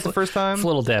I get it right the first time? It's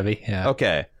Little Debbie, yeah.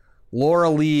 Okay. Laura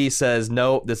Lee says,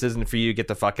 nope, this isn't for you, get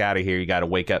the fuck out of here, you gotta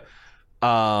wake up.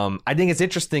 I think it's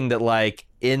interesting that like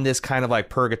in this kind of like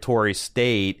purgatory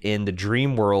state in the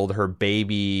dream world, her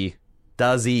baby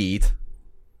does eat,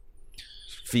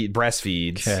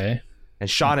 breastfeeds, okay, and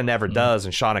Shauna never does,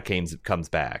 and Shauna comes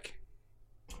back.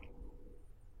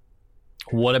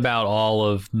 What about all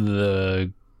of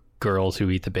the girls who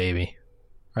eat the baby?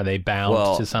 Are they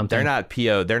bound to something? They're not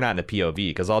in a POV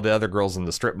because all the other girls in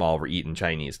the strip mall were eating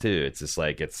Chinese too. It's just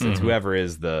like it's whoever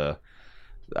is the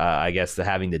I guess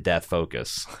having the death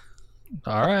focus.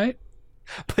 All right.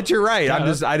 But you're right.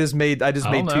 I just made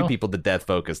 2 people the death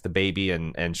focus, the baby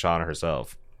and Shauna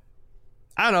herself.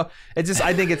 I don't know. It's just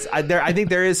I think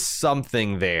there is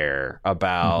something there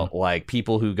about like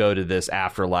people who go to this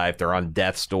afterlife, they're on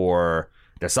death's door.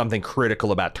 There's something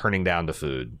critical about turning down the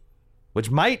food,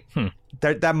 which might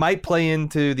that might play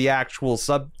into the actual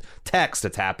subtext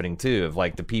that's happening too. Of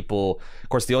like the people, of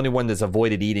course, the only one that's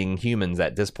avoided eating humans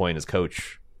at this point is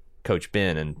Coach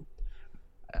Ben, and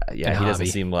Yeah, he doesn't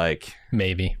seem like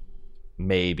maybe,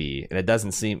 and it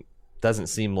doesn't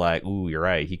seem like. Ooh, you're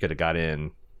right. He could have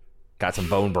got some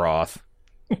bone broth,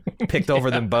 picked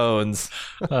over them bones.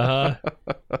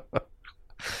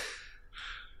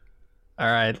 All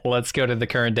right, let's go to the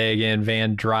current day again.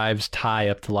 Van drives Ty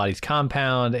up to Lottie's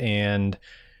compound and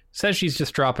says she's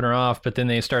just dropping her off, but then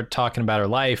they start talking about her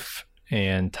life,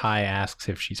 and Ty asks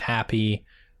if she's happy.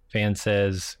 Van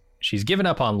says she's given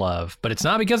up on love, but it's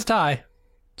not because of Ty.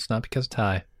 It's not because of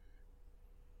Ty.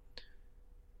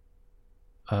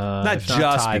 Not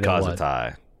just Ty, because of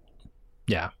Ty.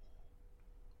 Yeah.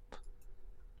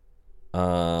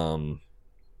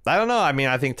 I don't know. I mean,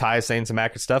 I think Ty is saying some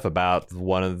accurate stuff about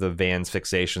one of the Van's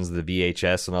fixations, the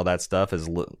VHS and all that stuff, is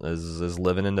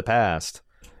living in the past.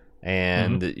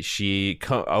 And she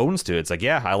owns to it. It's like,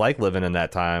 yeah, I like living in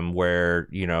that time where,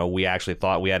 you know, we actually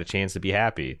thought we had a chance to be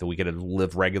happy, that we could have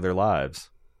lived regular lives.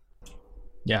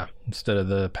 Yeah, instead of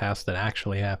the past that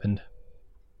actually happened.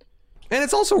 And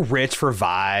it's also rich for for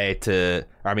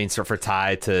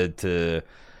Ty to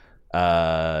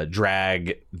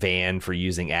drag Van for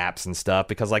using apps and stuff,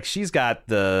 because like she's got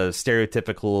the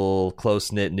stereotypical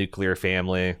close-knit nuclear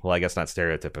family. Well, I guess not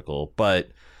stereotypical,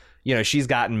 but you know, she's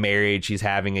gotten married, she's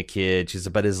having a kid,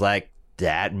 but is like,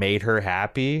 that made her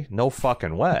happy? No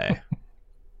fucking way.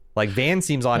 Like Van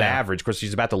seems on average, of course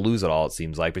she's about to lose it all, it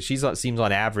seems like, but she seems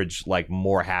on average like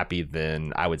more happy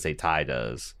than I would say Ty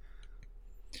does.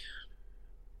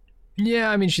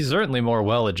 Yeah, I mean, she's certainly more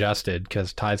well-adjusted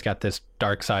because Ty's got this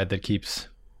dark side that keeps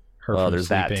her from there's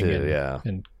sleeping that too,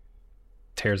 and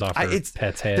tears off her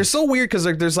pet's head. They're so weird because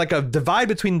there's like a divide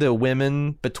between the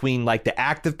women, between like the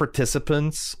active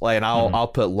participants. Like, and I'll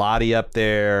put Lottie up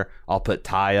there, I'll put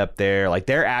Ty up there. Like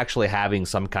they're actually having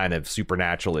some kind of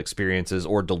supernatural experiences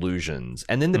or delusions.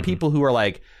 And then the people who are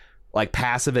like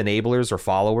passive enablers or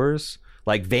followers.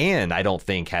 Like Van, I don't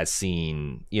think has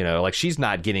seen, you know, like she's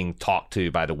not getting talked to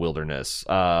by the wilderness.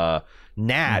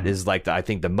 Nat is like I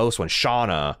think the most one.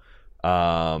 Shauna,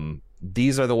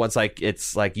 these are the ones like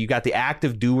it's like you got the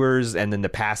active doers and then the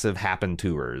passive happen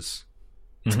toers.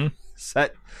 And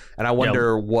I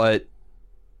wonder what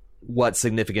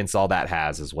significance all that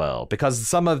has as well, because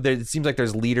it seems like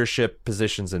there's leadership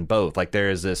positions in both. Like there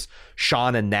is this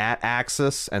Shauna and Nat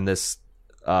axis and this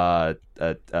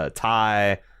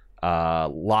Ty.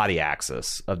 Lottie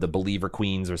axis of the believer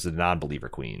queens versus the non-believer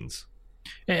queens.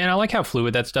 And I like how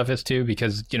fluid that stuff is too,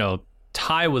 because, you know,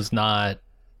 Ty was not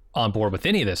on board with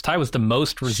any of this. Ty was the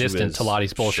most resistant to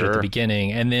Lottie's bullshit at the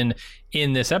beginning. And then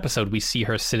in this episode, we see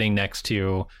her sitting next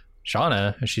to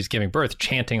Shauna as she's giving birth,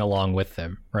 chanting along with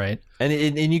them, right? And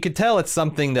you could tell it's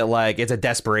something that, like, it's a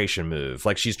desperation move.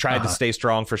 Like, she's tried to stay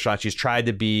strong for Shauna. She's tried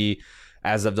to be,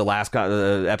 as of the last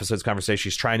episode's conversation,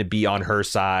 she's trying to be on her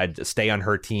side, stay on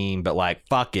her team, but like,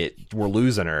 fuck it, we're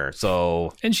losing her.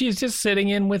 So, and she's just sitting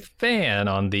in with Van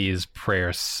on these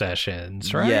prayer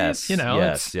sessions, right? Yes, you know,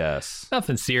 yes,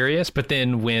 nothing serious. But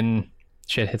then when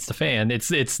shit hits the fan, it's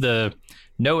the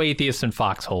no atheists in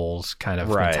foxholes kind of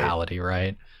mentality,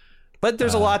 right? But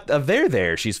there's a lot of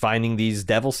there. She's finding these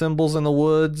devil symbols in the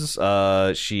woods.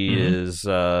 She is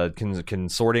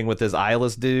consorting with this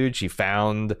eyeless dude. She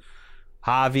found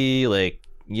Javi, like,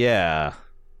 yeah.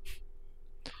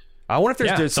 I wonder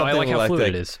if there's something, I like how fluid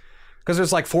it is. Because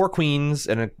there's like 4 queens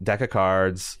in a deck of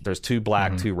cards. There's 2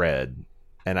 black, 2 red.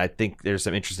 And I think there's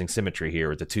some interesting symmetry here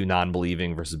with the 2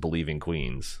 non-believing versus believing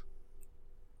queens.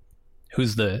 Who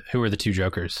are the 2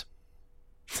 jokers?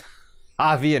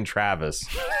 Javi and Travis.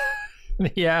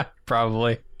 Yeah,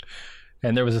 probably.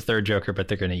 And there was a 3rd joker, but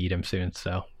they're going to eat him soon,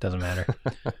 so it doesn't matter.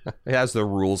 It has the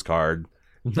rules card.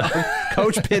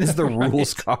 Coach Pin is the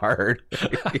rules card.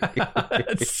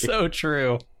 That's so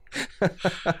true.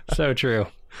 So true.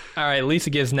 All right,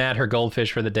 Lisa gives Nat her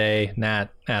goldfish for the day. Nat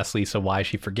asks Lisa why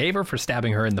she forgave her for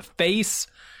stabbing her in the face.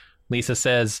 Lisa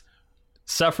says,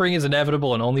 suffering is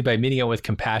inevitable, and only by meeting it with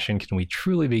compassion can we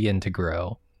truly begin to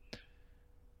grow.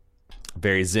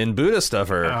 Very Zen Buddhist of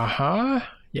her.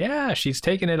 Yeah, she's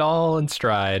taking it all in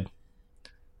stride.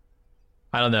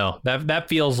 I don't know. That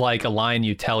feels like a line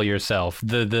you tell yourself.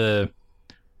 The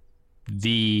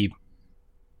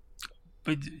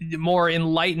more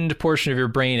enlightened portion of your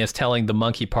brain is telling the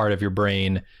monkey part of your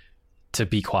brain to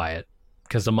be quiet,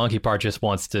 because the monkey part just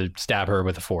wants to stab her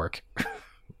with a fork.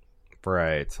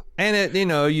 Right. And it, you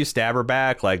know, you stab her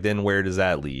back, like, then where does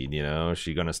that lead? You know, is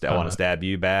she gonna want to stab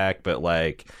you back? But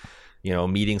like, you know,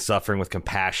 meeting suffering with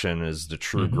compassion is the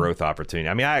true growth opportunity.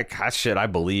 I mean, I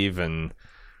believe in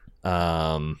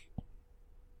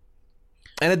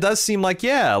And it does seem like,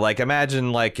 yeah, like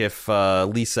imagine like if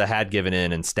Lisa had given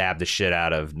in and stabbed the shit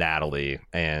out of Natalie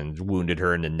and wounded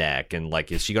her in the neck. And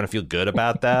like, is she going to feel good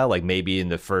about that? Like maybe in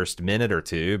the first minute or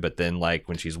two, but then like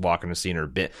when she's walking the scene or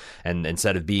bit, and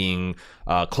instead of being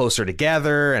closer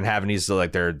together and having these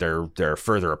like they're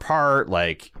further apart,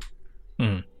 like.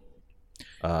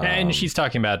 And she's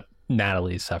talking about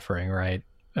Natalie's suffering, right?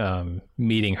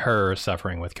 Meeting her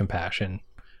suffering with compassion.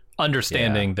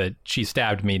 Understanding that she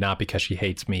stabbed me not because she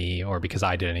hates me or because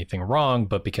I did anything wrong,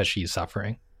 but because she's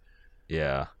suffering.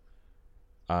 Yeah.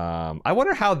 I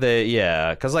wonder how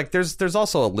because like there's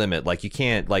also a limit. Like you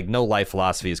can't, like, no life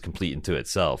philosophy is complete into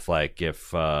itself. Like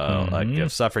if like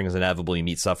if suffering is inevitable, you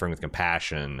meet suffering with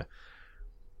compassion.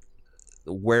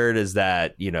 Where does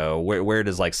that, where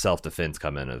does like self-defense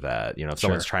come into that? If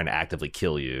someone's trying to actively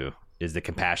kill you, is the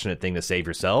compassionate thing to save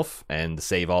yourself and to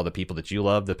save all the people that you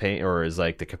love, the pain, or is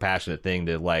like the compassionate thing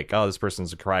to like, oh, this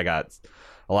person's probably got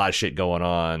a lot of shit going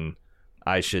on,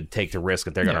 I should take the risk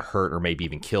that they're going to hurt or maybe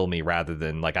even kill me rather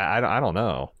than like, I don't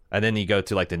know. And then you go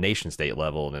to like the nation state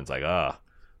level and it's like,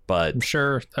 but I'm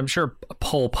sure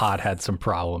Pol Pot had some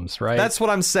problems, right? That's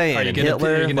what I'm saying. Are you gonna,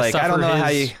 Hitler, like, I don't know how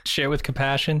you share with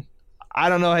compassion. I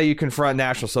don't know how you confront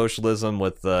National Socialism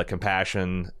with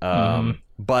compassion.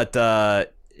 But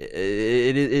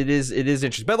it is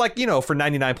interesting. But like, for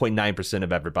 99.9%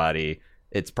 of everybody,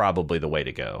 it's probably the way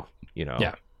to go.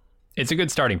 Yeah, it's a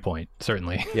good starting point,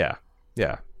 certainly. Yeah.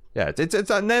 It's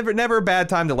a never a bad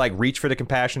time to like reach for the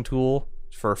compassion tool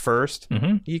for first.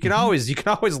 You can always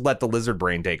let the lizard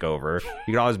brain take over.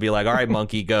 You can always be like, all right,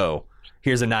 monkey, go.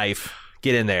 Here's a knife.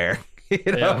 Get in there.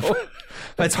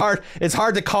 But it's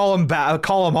hard to call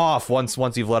him off once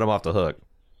you've let him off the hook.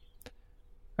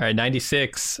 All right,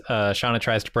 96. Shauna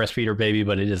tries to breastfeed her baby,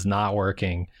 but it is not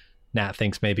working. Nat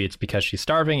thinks maybe it's because she's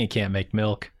starving and can't make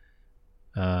milk.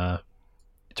 It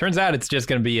turns out it's just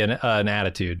going to be an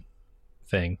attitude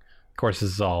thing. Of course,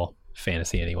 this is all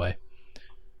fantasy anyway.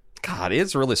 God,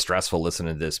 it's really stressful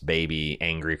listening to this baby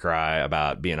angry cry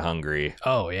about being hungry.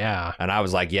 Oh, yeah. And I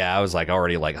was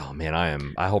already like, oh, man,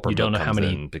 I hope her milk comes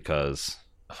in because...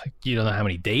 Like, you don't know how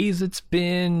many days it's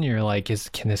been. You're like,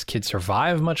 can this kid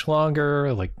survive much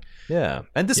longer? Like, yeah.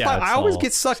 And despite, I always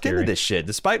get sucked into this shit.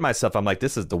 Despite myself, I'm like,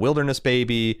 this is the wilderness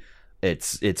baby.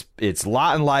 Its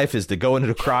lot in life is to go into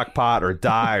the crock pot or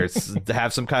die or to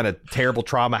have some kind of terrible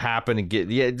trauma happen and get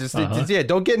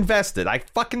don't get invested. I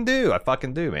fucking do,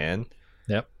 man.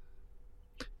 Yep.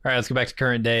 All right, let's go back to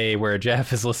current day where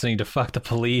Jeff is listening to "Fuck the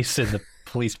Police" in the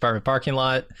police department parking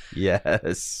lot.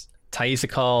 Yes. Taissa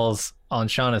calls on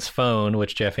Shauna's phone,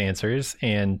 which Jeff answers,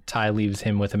 and Ty leaves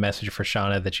him with a message for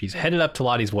Shauna that she's headed up to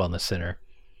Lottie's Wellness Center.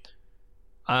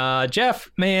 Jeff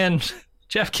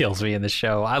kills me in this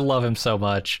show. I love him so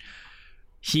much.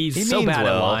 He so bad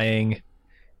at lying.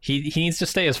 He needs to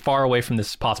stay as far away from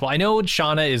this as possible. I know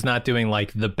Shauna is not doing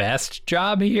like the best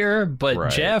job here, but right.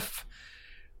 Jeff,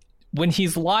 when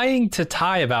he's lying to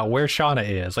Ty about where Shauna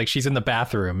is, like she's in the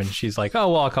bathroom and she's like,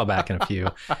 oh, well, I'll call back in a few.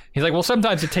 He's like, well,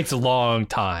 sometimes it takes a long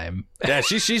time. Yeah,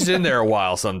 she's in there a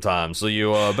while sometimes, so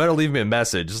you better leave me a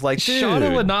message. It's like, dude.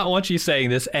 Shauna would not want you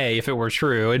saying this, A, if it were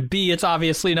true, and B, it's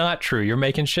obviously not true. You're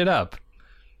making shit up.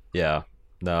 Yeah.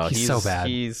 No, he's so bad.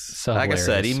 He's so like hilarious.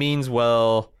 I said, he means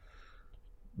well.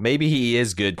 Maybe he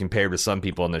is good compared to some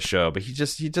people on the show, but he's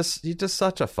just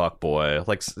such a fuckboy.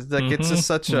 Like it's just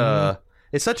such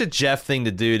it's such a Jeff thing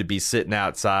to do, to be sitting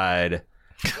outside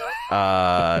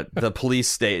the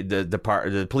police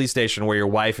the police station where your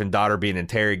wife and daughter are being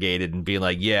interrogated and being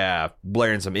like, yeah,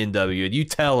 blaring some NW, and you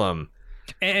tell him.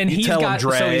 And he's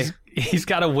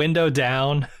got a window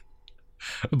down,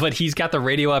 but he's got the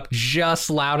radio up just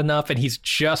loud enough, and he's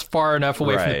just far enough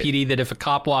away from the PD that if a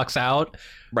cop walks out,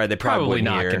 right, they probably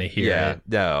not going to hear it.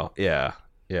 No, yeah.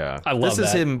 I love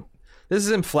this. This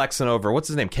is him flexing over. What's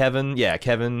his name? Kevin. Yeah,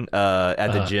 Kevin.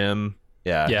 At the gym.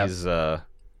 Yeah. He's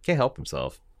can't help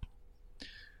himself.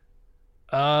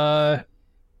 Also,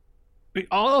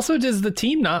 does the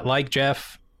team not like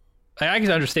Jeff? I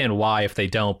can understand why if they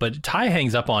don't, but Ty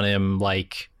hangs up on him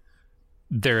like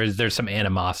there's some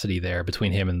animosity there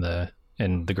between him and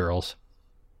the girls.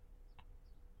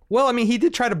 Well, I mean, he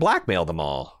did try to blackmail them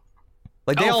all.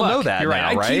 Like they all know that. You're now,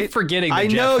 right. right? I keep forgetting. That I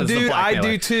Jeff know, is dude. The I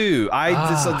do too.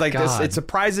 It's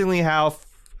surprisingly how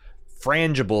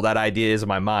frangible that idea is in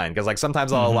my mind. Because like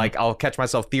sometimes I'll catch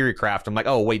myself theory craft. I'm like,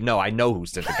 oh wait, no, I know who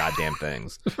sent the goddamn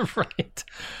things. Right.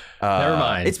 Never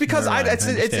mind. It's because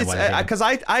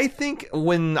I think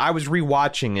when I was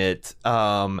rewatching it,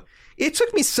 it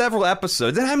took me several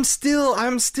episodes, and I'm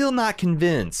still not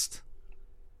convinced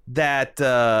that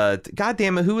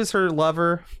goddamn it, who is her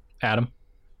lover? Adam.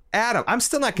 I'm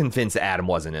still not convinced that Adam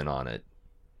wasn't in on it.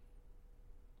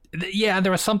 Yeah,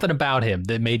 there was something about him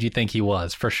that made you think he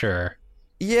was, for sure.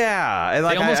 Yeah, and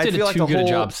like They almost I did feel a like too the good a whole-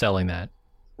 job selling that.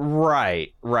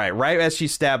 Right as she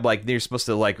stabbed, like you're supposed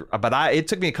to like, but it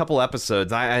took me a couple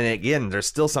episodes, and again, there's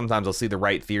still sometimes I'll see the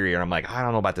right theory and I'm like, I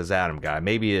don't know about this Adam guy,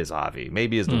 maybe it is Avi,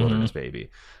 maybe it's the Wilderness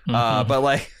Baby, but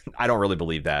like I don't really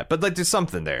believe that, but like there's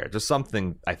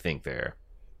something I think there.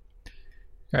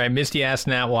 All right, Misty asked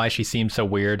Nat why she seems so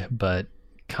weird, but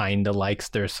kind of likes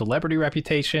their celebrity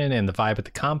reputation and the vibe at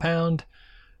the compound.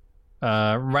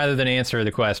 Rather than answer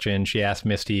the question, she asked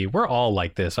Misty, we're all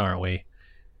like this, aren't we?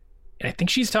 And I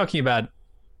think she's talking about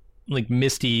like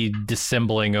Misty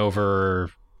dissembling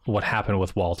over what happened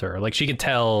with Walter. Like she can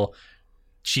tell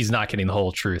she's not getting the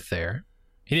whole truth there.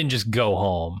 He didn't just go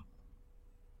home.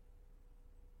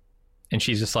 And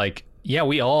she's just like, yeah,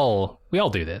 we all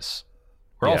do this.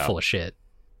 We're all full of shit.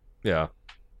 Yeah.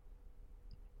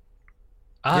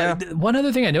 One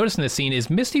other thing I noticed in this scene is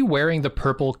Misty wearing the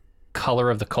purple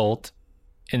color of the cult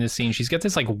in this scene. She's got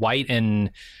this like white and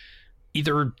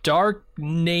either dark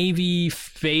navy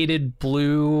faded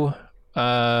blue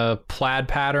plaid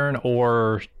pattern,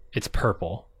 or it's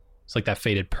purple. It's like that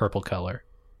faded purple color.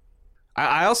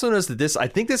 I also noticed that I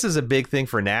think this is a big thing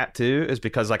for Nat too, is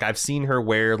because like I've seen her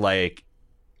wear like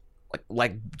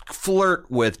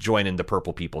flirt with joining the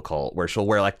purple people cult, where she'll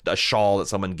wear like a shawl that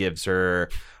someone gives her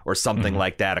or something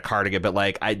like that, a cardigan,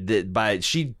 but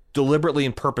she deliberately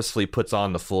and purposefully puts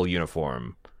on the full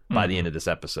uniform by the end of this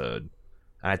episode.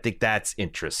 And I think that's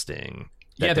interesting.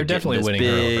 Yeah, they're definitely this winning her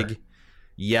over. big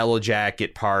yellow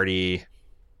jacket party,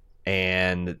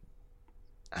 and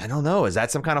I don't know, is that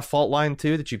some kind of fault line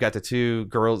too, that you've got the two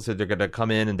girls that are going to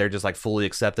come in and they're just like fully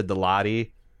accepted the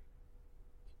Lottie?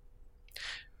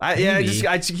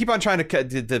 I keep on trying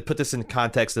to put this in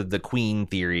context of the Queen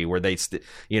theory, where they,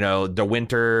 the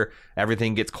winter,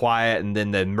 everything gets quiet, and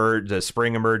then the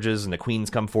spring emerges, and the queens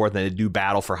come forth, and they do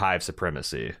battle for hive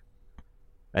supremacy.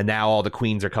 And now all the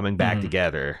queens are coming back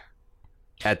together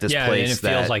at this place. And it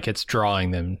feels like it's drawing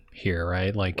them here,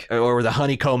 right? Like, or the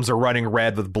honeycombs are running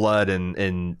red with blood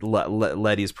and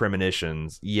Letty's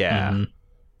premonitions. Yeah,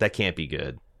 that can't be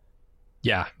good.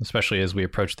 Yeah, especially as we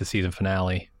approach the season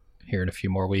finale here in a few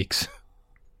more weeks.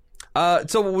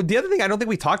 So the other thing I don't think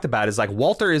we talked about is like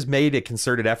Walter has made a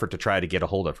concerted effort to try to get a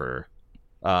hold of her.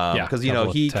 Because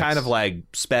he kind of like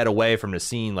sped away from the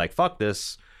scene, like fuck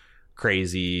this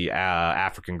crazy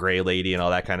African gray lady and all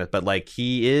that kind of. But like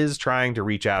he is trying to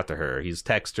reach out to her. He's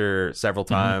texted her several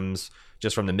times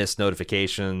just from the missed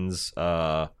notifications.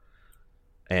 And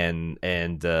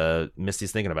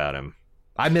Misty's thinking about him.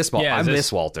 I miss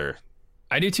Walter.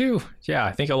 I do too. Yeah,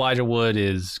 I think Elijah Wood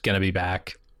is going to be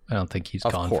back. I don't think he's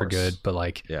gone for good, but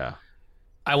like, yeah,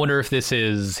 I wonder if this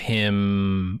is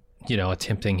him,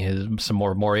 attempting some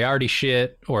more Moriarty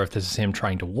shit, or if this is him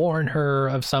trying to warn her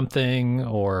of something,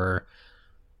 or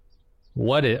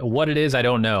what it is. I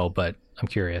don't know, but I'm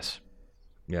curious.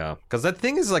 Yeah, because the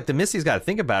thing is, like, the Misty's got to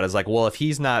think about is like, well, if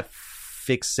he's not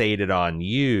fixated on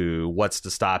you, what's to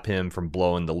stop him from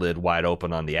blowing the lid wide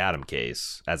open on the Adam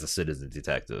case as a citizen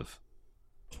detective?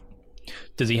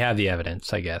 Does he have the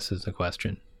evidence, I guess, is the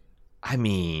question. I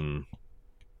mean,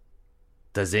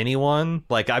 does anyone?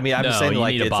 Like, I mean, I'm just saying,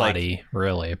 like, need a it's body, like,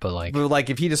 really, but like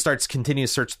if he just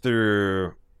continues to search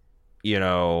through,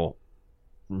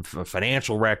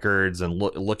 financial records and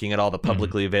looking at all the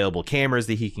publicly available cameras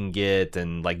that he can get,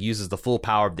 and like uses the full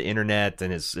power of the internet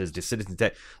and his citizen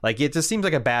tech, like, it just seems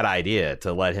like a bad idea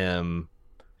to let him.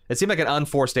 It seemed like an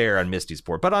unforced error on Misty's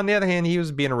part, but on the other hand, he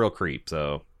was being a real creep,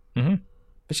 so.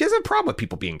 But she has a problem with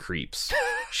people being creeps.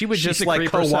 She would just like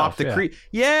co-opt the creep.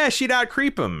 Yeah, she'd out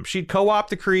creep him. She'd co-opt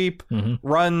the creep,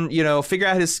 run, figure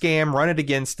out his scam, run it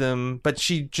against him. But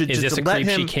she just is this a let creep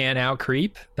him. She can't out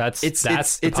creep? That's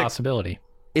the possibility.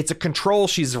 It's a control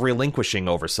she's relinquishing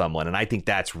over someone, and I think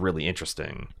that's really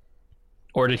interesting.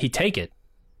 Or did he take it,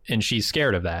 and she's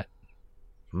scared of that?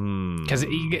 Because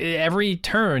every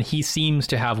turn he seems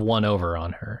to have one over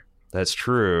on her. That's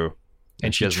true.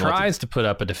 And she tries to put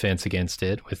up a defense against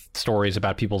it with stories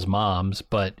about people's moms,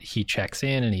 but he checks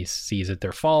in and he sees that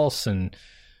they're false, and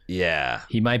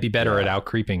he might be better at out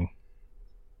creeping.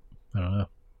 I don't know.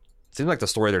 Seems like the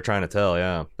story they're trying to tell,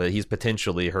 yeah. That he's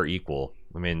potentially her equal.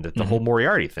 I mean, the whole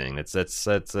Moriarty thing, that sets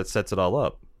it all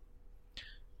up.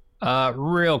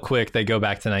 Real quick, they go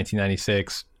back to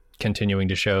 1996, continuing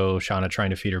to show Shauna trying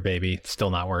to feed her baby,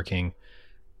 still not working.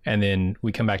 And then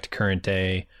we come back to current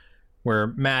day, where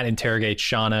Matt interrogates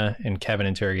Shauna and Kevin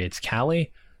interrogates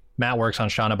Callie. Matt works on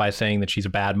Shauna by saying that she's a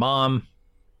bad mom.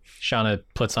 Shauna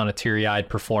puts on a teary-eyed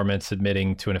performance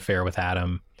admitting to an affair with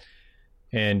Adam.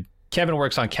 And Kevin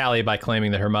works on Callie by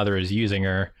claiming that her mother is using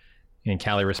her. And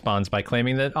Callie responds by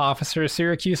claiming that Officer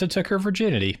Siracusa took her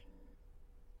virginity.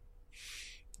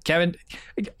 Kevin,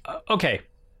 okay.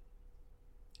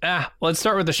 Let's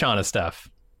start with the Shauna stuff.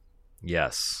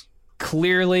 Yes.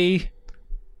 Clearly,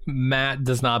 Matt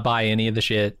does not buy any of the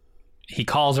shit. He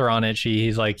calls her on it.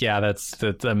 He's like, yeah, that's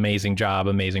amazing job,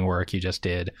 amazing work you just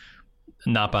did.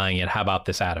 Not buying it. How about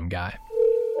this Adam guy?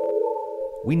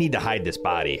 We need to hide this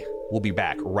body. We'll be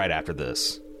back right after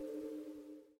this.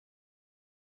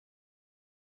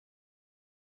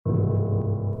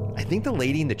 I think the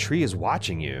lady in the tree is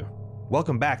watching you.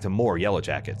 Welcome back to more Yellow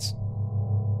Jackets.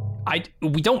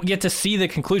 We don't get to see the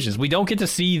conclusions. We don't get to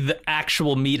see the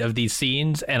actual meat of these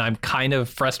scenes, and I'm kind of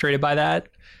frustrated by that.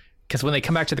 Because when they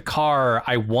come back to the car,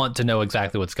 I want to know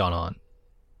exactly what's going on.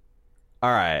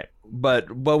 All right.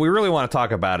 But what we really want to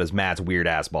talk about is Matt's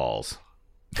weird-ass balls.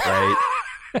 Right?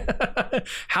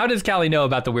 How does Callie know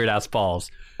about the weird-ass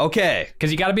balls? Okay.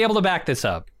 Because you got to be able to back this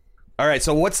up. All right.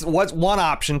 So what's one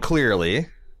option, clearly,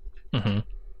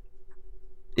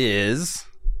 is...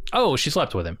 Oh, she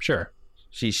slept with him. Sure.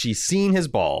 She's seen his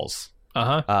balls.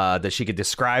 That she could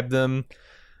describe them.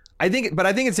 I think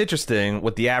it's interesting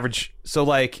with the average. So,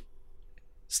 like,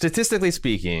 statistically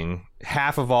speaking,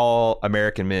 half of all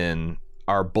American men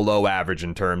are below average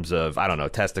in terms of, I don't know,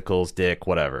 testicles, dick,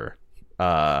 whatever.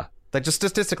 Like, just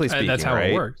statistically speaking, that's how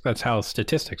right? it works. That's how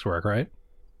statistics work, right?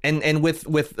 And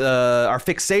with our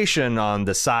fixation on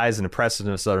the size and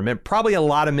impressiveness of other men, probably a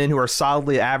lot of men who are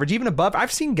solidly average, even above.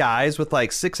 I've seen guys with like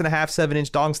 6.5, 7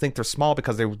 inch dongs think they're small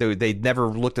because they never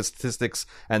looked at statistics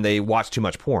and they watch too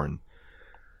much porn.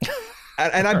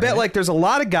 And I bet like there's a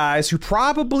lot of guys who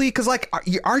probably, because like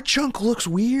our junk looks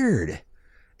weird.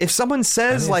 If someone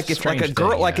says like if like a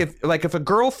girl if a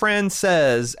girlfriend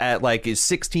says at like is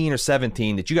 16 or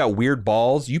 17 that you got weird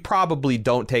balls, you probably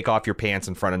don't take off your pants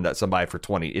in front of somebody for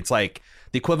 20. It's like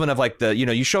the equivalent of like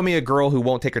you show me a girl who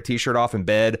won't take her t-shirt off in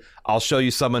bed, I'll show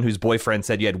you someone whose boyfriend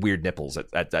said you had weird nipples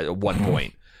at one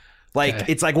point. Like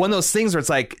okay. It's like one of those things where it's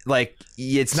like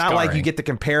it's not like you get to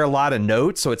compare a lot of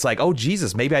notes, so it's like, oh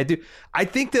Jesus, maybe I do. I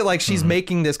think that like she's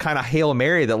making this kind of Hail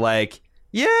Mary that like,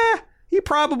 yeah, he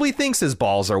probably thinks his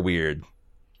balls are weird.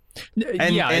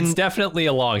 And it's definitely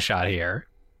a long shot here.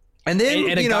 And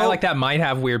then a guy like that might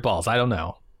have weird balls. I don't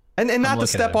know. And not to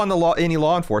step on any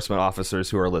law enforcement officers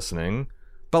who are listening,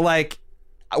 but like,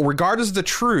 regardless of the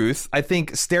truth, I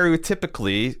think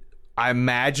stereotypically, I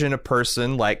imagine a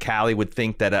person like Callie would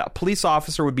think that a police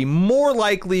officer would be more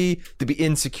likely to be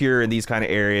insecure in these kind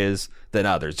of areas than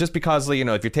others. Just because, if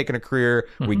you're taking a career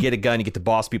where you get a gun, you get to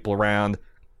boss people around,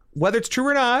 whether it's true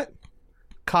or not,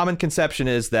 common conception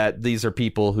is that these are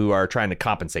people who are trying to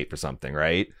compensate for something,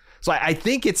 right? So I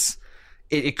think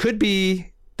it could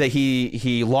be that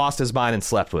he lost his mind and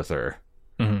slept with her.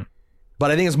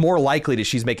 But I think it's more likely that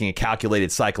she's making a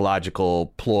calculated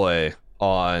psychological ploy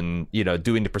on,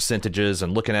 doing the percentages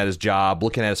and looking at his job,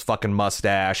 looking at his fucking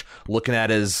mustache, looking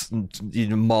at his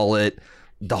mullet,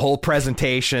 the whole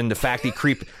presentation, the fact he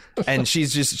creeped, and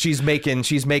she's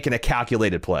making a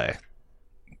calculated play.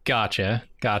 Gotcha.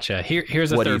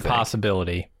 Here's a third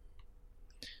possibility.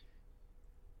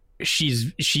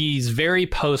 She's very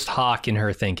post hoc in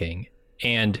her thinking,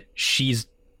 and she's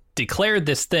declared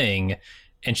this thing,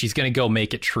 and she's going to go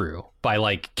make it true by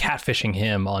like catfishing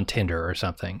him on Tinder or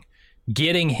something,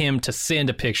 getting him to send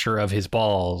a picture of his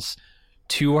balls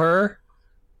to her,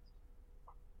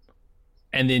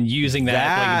 and then using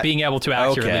that like being able to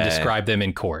accurately describe them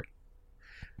in court.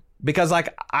 Because,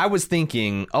 like, I was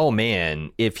thinking, oh, man,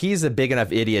 if he's a big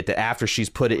enough idiot that after she's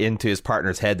put it into his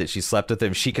partner's head that she slept with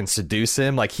him, she can seduce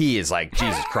him. Like, he is like,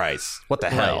 Jesus Christ, what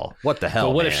the hell? What the hell,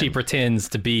 But what if she pretends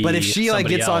to be But if she, like,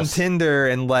 gets else? on Tinder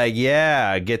and, like,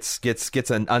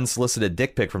 gets an unsolicited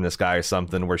dick pic from this guy or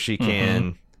something where she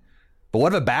can... But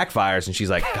what if it backfires and she's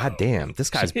like, God damn, this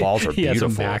guy's balls are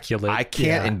beautiful. I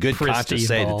can't in good conscience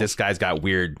say that this guy's got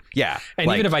weird. Yeah. And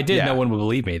like, even if I did, no one would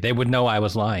believe me. They would know I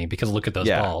was lying because look at those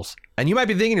balls. And you might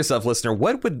be thinking to yourself, listener,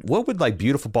 what would like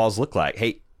beautiful balls look like?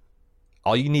 Hey,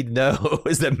 all you need to know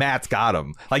is that Matt's got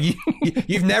them. Like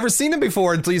you've never seen them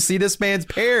before until you see this man's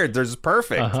paired. They're just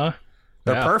perfect.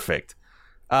 They're perfect.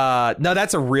 No,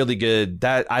 that's a really good,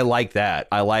 that I like that.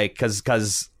 I like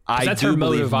because I do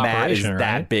believe Matt is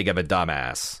that big of a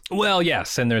dumbass. Well,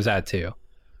 yes, and there's that too.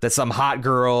 That some hot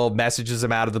girl messages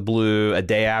him out of the blue a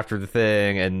day after the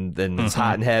thing, and then it's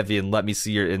hot and heavy, and let me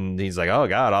see your. And he's like, "Oh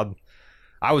God,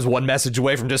 I was one message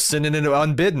away from just sending it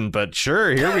unbidden, but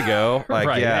sure, here we go." Like,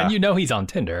 right, and he's on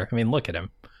Tinder. I mean, look at him.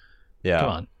 Yeah, come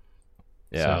on.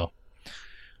 Yeah, so,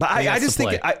 but I just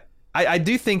think I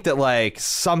do think that like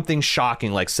something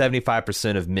shocking, like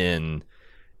 75% of men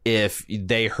if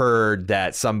they heard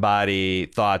that somebody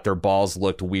thought their balls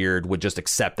looked weird, would just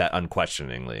accept that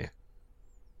unquestioningly.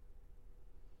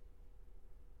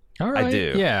 All right. I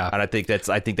do. Yeah. And I think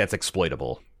that's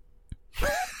exploitable.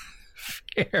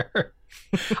 Fair.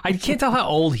 I can't tell how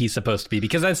old he's supposed to be,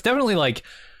 because that's definitely like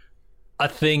a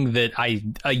thing that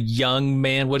a young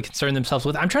man would concern themselves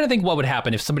with. I'm trying to think what would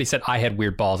happen if somebody said I had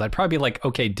weird balls. I'd probably be like,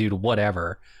 okay, dude,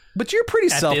 whatever. But you're pretty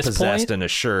At self-possessed this and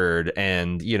assured,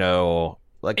 and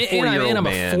like a 40-year-old I'm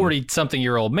man. a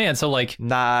 40-something-year-old man, so like,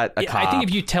 Not a cop. I think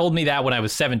if you told me that when I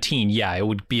was 17, yeah, it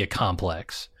would be a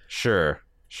complex. Sure.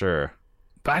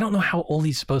 But I don't know how old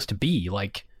he's supposed to be.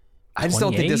 Like, I just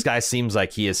don't think 28? this guy seems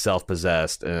like he is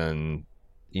self-possessed, and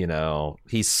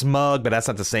he's smug, but that's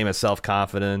not the same as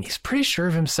self-confident. He's pretty sure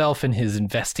of himself and his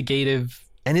investigative.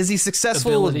 And is he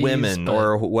successful with women, but-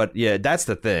 or what? Yeah, that's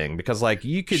the thing. Because like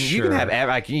you can Sure. have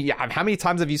like how many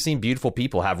times have you seen beautiful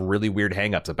people have really weird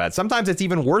hangups about it? Sometimes it's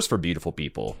even worse for beautiful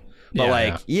people.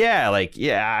 But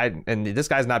and this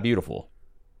guy's not beautiful.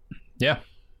 Yeah.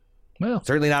 Well,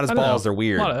 Certainly not his I don't balls. know. They're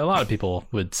weird. A lot of people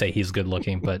would say he's good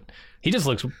looking, but he just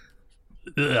looks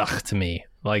to me.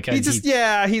 Like He's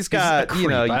got a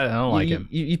creep. I don't like him.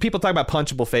 People talk about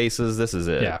punchable faces. This is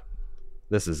it. Yeah.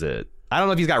 This is it. I don't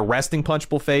know if he's got resting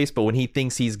punchable face, but when he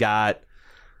thinks he's got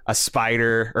a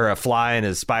spider or a fly in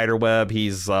his spider web,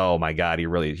 he's, oh my God, he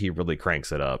really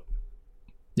cranks it up.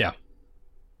 Yeah.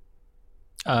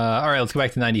 All right, let's go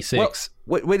back to 96.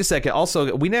 Well, wait a second.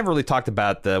 Also, we never really talked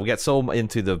about we got so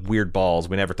into the weird balls.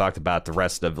 We never talked about the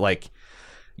rest of, like,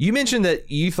 you mentioned that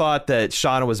you thought that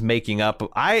Shauna was making up.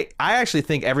 I actually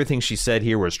think everything she said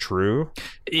here was true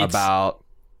about.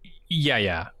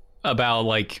 Yeah. About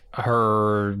like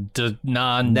her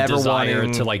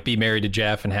non-desire to like be married to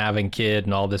Jeff and having a kid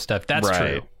and all this stuff. That's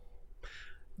true.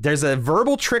 There's a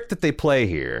verbal trick that they play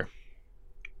here.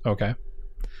 Okay.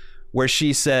 Where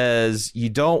she says,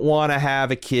 you don't want to have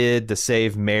a kid to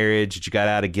save marriage, that you got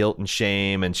out of guilt and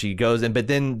shame. And she goes, but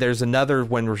then there's another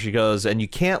one where she goes, and you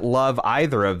can't love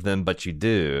either of them, but you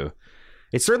do.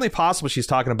 It's certainly possible she's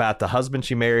talking about the husband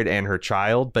she married and her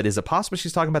child, but is it possible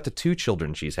she's talking about the 2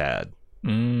 children she's had?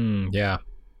 Yeah.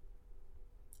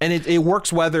 And it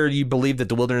works whether you believe that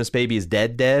the wilderness baby is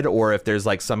dead, or if there's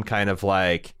like some kind of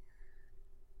like,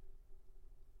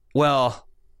 well,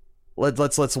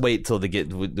 let's wait till we get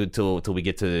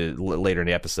to later in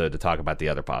the episode to talk about the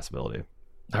other possibility.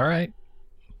 All right.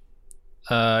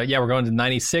 Yeah, we're going to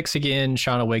 96 again.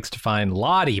 Shauna wakes to find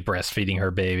Lottie breastfeeding her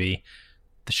baby.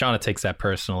 Shauna takes that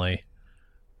personally.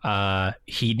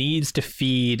 He needs to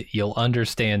feed. You'll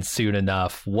understand soon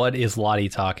enough. What is Lottie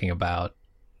talking about?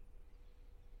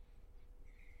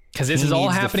 Because this is all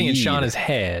happening in Shauna's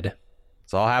head.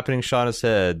 It's all happening in Shauna's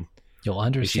head. You'll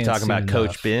understand. Is she talking about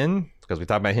Coach Ben? Because we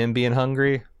talk about him being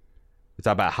hungry. We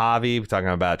talk about Javi. We're talking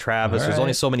about Travis. All There's right.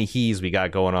 only so many he's we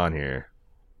got going on here.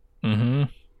 Mm-hmm.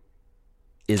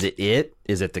 Is it?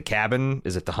 Is it the cabin?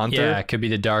 Is it the hunter? Yeah, it could be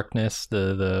the darkness,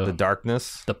 the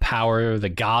darkness, the power, the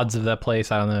gods of that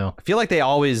place. I don't know. I feel like they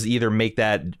always either make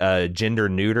that gender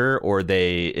neuter, or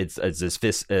it's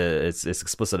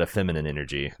explicit a feminine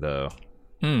energy though.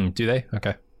 Do they?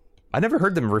 Okay. I never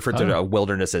heard them refer to a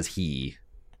wilderness as he.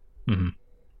 Mm-hmm.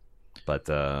 But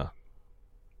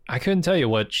I couldn't tell you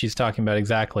what she's talking about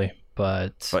exactly,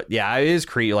 but yeah, it is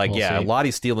creepy. Like, we'll see.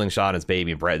 Lottie stealing Shauna's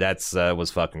baby bread. That's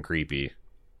was fucking creepy.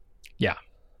 Yeah.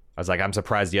 I was like, I'm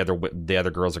surprised the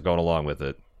other girls are going along with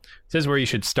it. This is where you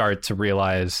should start to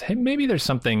realize, hey, maybe there's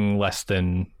something less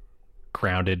than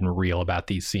grounded and real about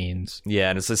these scenes. Yeah,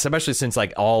 and it's especially since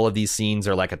like all of these scenes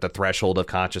are like at the threshold of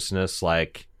consciousness.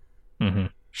 Like,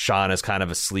 Shauna's kind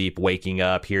of asleep, waking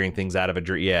up, hearing things out of a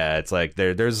dream. Yeah, it's like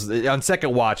there's on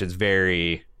second watch, it's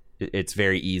very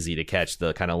easy to catch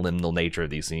the kind of liminal nature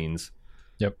of these scenes.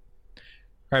 Yep.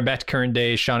 All right, back to current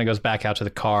day. Shauna goes back out to the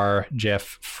car.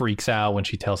 Jeff freaks out when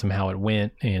she tells him how it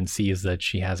went and sees that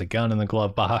she has a gun in the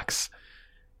glove box.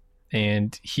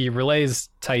 And he relays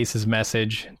Thais's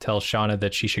message, tells Shauna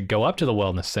that she should go up to the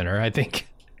wellness center. I think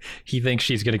he thinks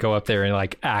she's going to go up there and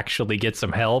like actually get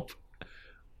some help,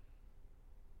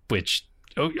 which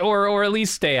or at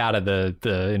least stay out of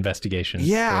the investigation.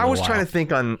 Yeah, I was trying to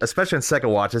think especially on second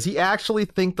watch, does he actually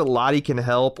think that Lottie can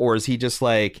help, or is he just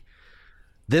like,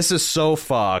 this is so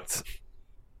fucked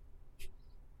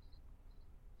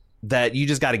that you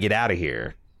just got to get out of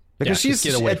here? Because she's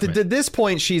at this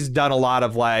point, she's done a lot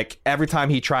of like, every time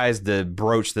he tries to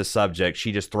broach this subject,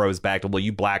 she just throws back to, well,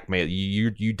 you blackmail,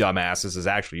 you dumbass, this is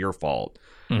actually your fault.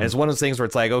 And it's one of those things where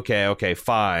it's like, okay,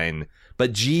 fine.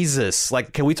 But Jesus,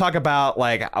 like, can we talk about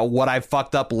like what I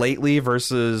fucked up lately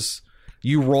versus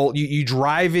you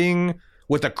driving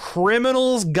with a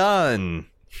criminal's gun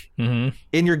Mm-hmm.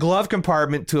 in your glove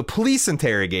compartment to a police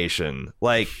interrogation.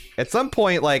 Like, at some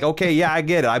point, like, okay, yeah, I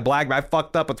get it. I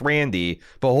fucked up with Randy,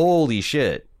 but holy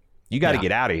shit, you got to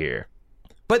get out of here.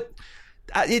 But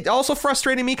it also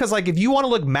frustrated me because, like, if you want to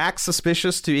look max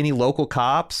suspicious to any local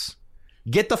cops,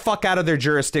 get the fuck out of their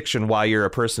jurisdiction while you're a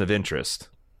person of interest.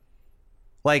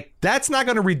 Like, that's not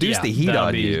going to reduce the heat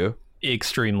on you.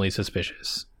 Extremely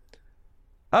suspicious.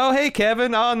 Oh, hey,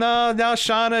 Kevin. Oh, no, now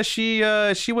Shauna,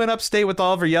 she went upstate with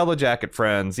all of her Yellow Jacket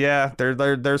friends. Yeah,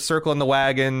 they're circling the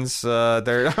wagons. I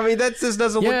mean, that just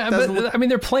doesn't look... I mean,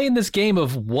 they're playing this game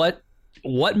of what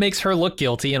makes her look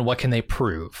guilty and what can they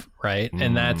prove, right?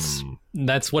 And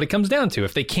that's what it comes down to.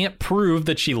 If they can't prove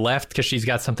that she left because she's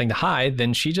got something to hide,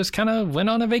 then she just kind of went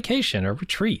on a vacation or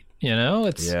retreat, you know?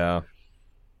 It's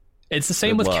the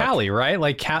same with Callie, right?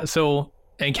 Like,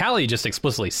 and Callie just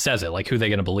explicitly says it, like, who are they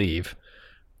going to believe?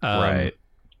 Right.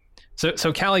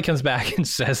 So Callie comes back and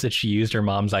says that she used her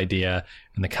mom's idea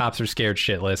and the cops are scared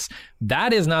shitless.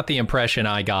 That is not the impression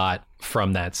I got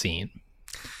from that scene.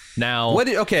 Now,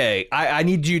 I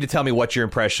need you to tell me what's your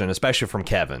impression, especially from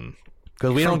Kevin,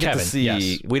 because we don't get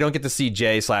to see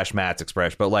Jay/Matt's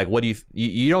expression. But like, what do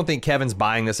you don't think Kevin's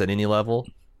buying this at any level?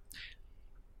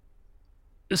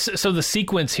 So the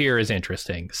sequence here is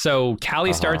interesting. So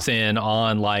Callie starts in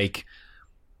on like,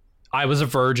 I was a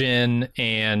virgin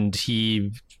and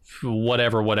he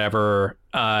whatever.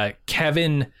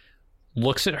 Kevin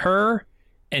looks at her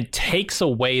and takes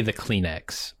away the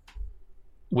Kleenex,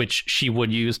 which she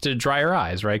would use to dry her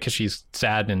eyes, right? Because she's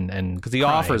sad and because he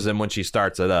offers them when she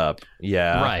starts it up.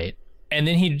 Yeah. Right. And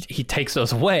then he takes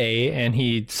those away and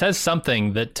he says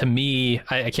something that to me,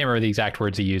 I can't remember the exact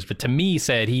words he used, but to me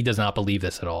said he does not believe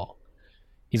this at all.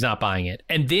 He's not buying it.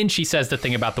 And then she says the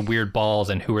thing about the weird balls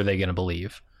and who are they going to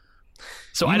believe?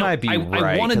 So I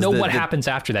want to know what happens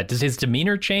after that. Does his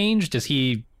demeanor change? Does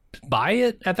he buy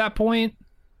it at that point?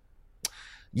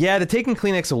 Yeah, the taking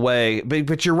Kleenex away,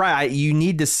 but you're right. You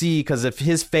need to see, because if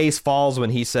his face falls when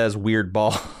he says weird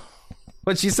ball,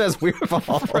 when she says weird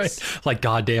balls, right? Like,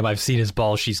 goddamn, I've seen his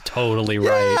ball. She's totally right.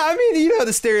 Yeah, I mean, you know,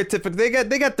 the stereotypical.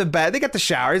 They got the bed. They got the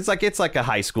shower. It's like a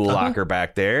high school locker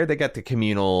back there. They got the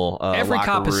communal. Every locker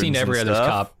cop has seen every other stuff.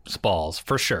 cop's balls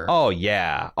for sure. Oh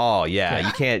yeah.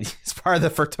 You can't. It's part of the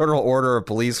fraternal order of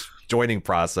police joining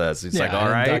process. It's like, all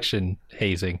right, induction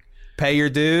hazing. Pay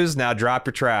your dues. Now drop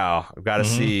your trowel. I've got to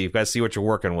see. I've got to see what you're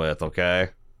working with. Okay.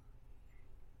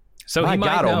 So My he might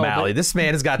God, know, O'Malley, this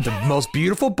man has got the most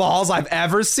beautiful balls I've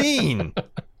ever seen.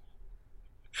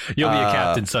 You'll be a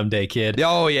captain someday, kid.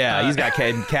 Oh yeah, he's got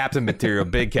captain material,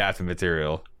 big captain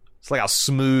material. It's like how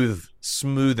smooth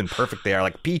and perfect they are,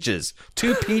 like peaches,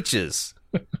 2 peaches.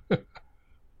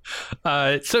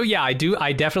 So yeah, I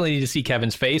definitely need to see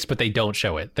Kevin's face, but they don't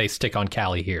show it. They stick on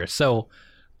Callie here. So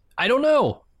I don't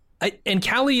know. And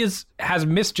Callie has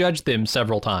misjudged them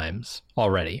several times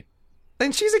already.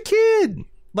 And she's a kid.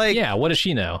 Like, yeah, what does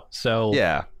she know? So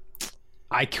yeah,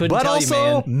 I couldn't but tell also,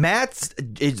 you, man. Matt's,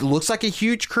 it looks like a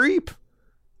huge creep.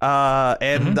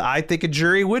 And I think a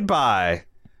jury would buy.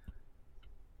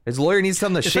 His lawyer needs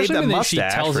something to shave that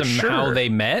mustache. She tells him how they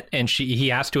met, and he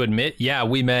has to admit, yeah,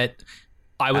 we met.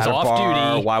 I was off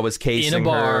duty. While I was casing in a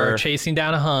bar, her. Chasing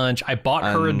down a hunch. I bought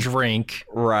her a drink.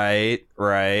 Right.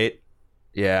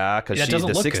 Yeah, because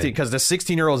the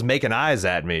 16-year-old's making eyes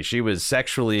at me. She was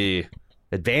sexually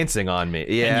advancing on me.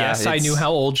 Yeah. And yes, I knew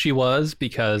how old she was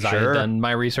because I had done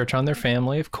my research on their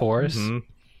family, of course. Mm-hmm.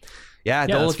 Yeah, it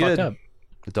don't look good.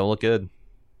 It don't look good.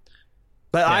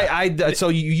 But yeah. So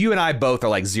you and I both are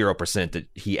like 0% that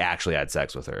he actually had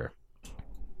sex with her.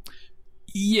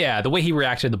 Yeah, the way he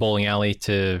reacted in the bowling alley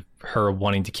to her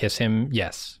wanting to kiss him,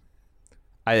 yes.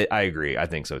 I agree. I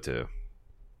think so too.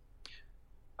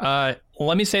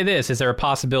 Let me say this. Is there a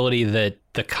possibility that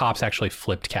the cops actually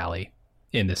flipped Callie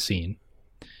in this scene?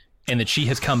 And that she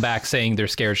has come back saying they're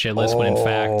scared shitless when in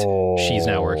fact she's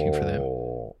now working for them.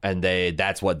 And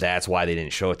that's why they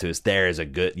didn't show it to us. There is a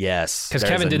good yes. Because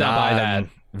Kevin did not buy that.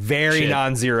 Very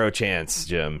non-zero chance,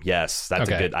 Jim. Yes, that's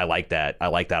a good. I like that. I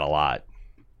like that a lot.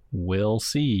 We'll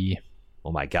see.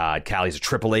 Oh my God, Callie's a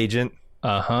triple agent.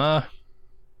 Uh-huh.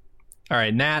 All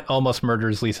right, Nat almost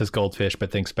murders Lisa's goldfish,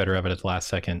 but thinks better of it at the last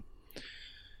second.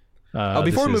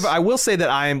 Before we move, I will say that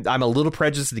I'm a little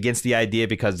prejudiced against the idea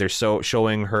because they're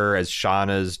showing her as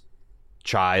Shauna's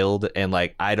child, and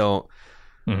like I don't.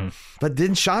 Mm-hmm. But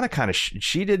then Shauna kind of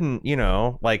she didn't,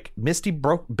 like Misty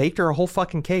baked her a whole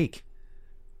fucking cake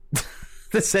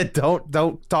that said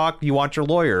don't talk. You want your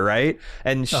lawyer, right?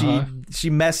 And she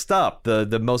messed up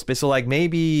the most. So like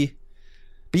maybe.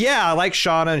 But yeah, I like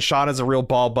Shauna, and Shauna's a real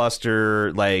ball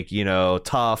buster, like,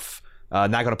 tough,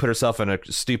 not going to put herself in a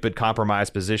stupid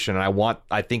compromised position. And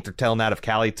I think they're telling that of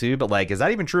Callie too, but like, is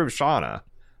that even true of Shauna?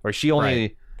 Or is she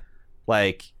only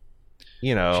like,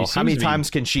 you know, how many times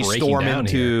can she storm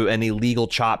into an illegal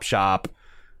chop shop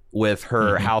with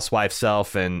her housewife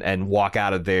self and walk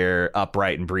out of there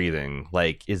upright and breathing?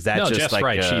 Like, is that just like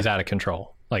right? She's out of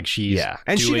control. Like she's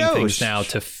and doing things now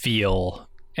to feel,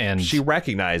 and she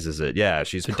recognizes it. Yeah,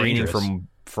 she's careening from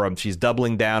she's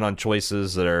doubling down on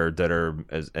choices that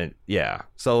are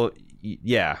So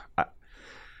yeah,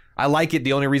 I like it.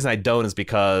 The only reason I don't is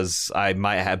because I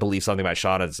might have believed something about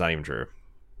Shauna that's not even true.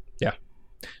 Yeah.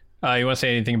 You want to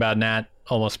say anything about Nat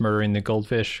almost murdering the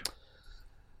goldfish?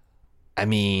 I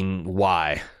mean,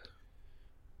 why?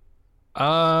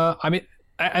 I mean,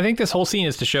 I think this whole scene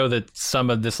is to show that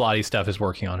some of this Lottie stuff is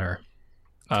working on her.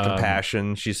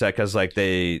 Compassion, she said, because like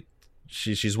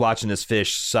she's watching this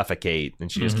fish suffocate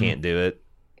and she just can't do it.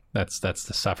 That's the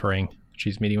suffering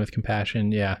she's meeting with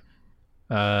compassion. Yeah.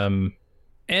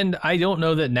 And I don't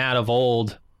know that Nat of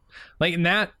old, like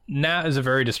Nat is a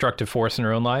very destructive force in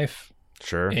her own life.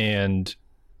 Sure. And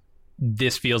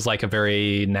this feels like a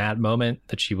very Nat moment,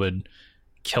 that she would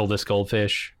kill this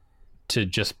goldfish to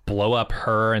just blow up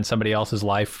her and somebody else's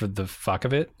life for the fuck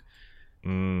of it.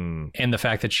 And the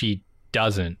fact that she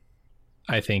doesn't,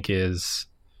 I think, is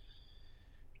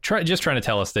just trying to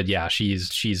tell us that, yeah,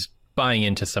 she's buying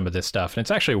into some of this stuff and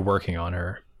it's actually working on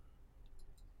her.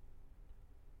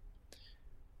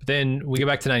 But then we go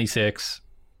back to 96.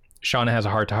 Shauna has a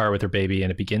heart-to-heart with her baby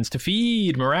and it begins to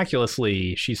feed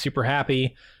miraculously. She's super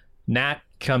happy. Nat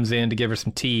comes in to give her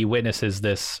some tea, witnesses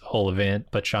this whole event,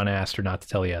 but Shauna asked her not to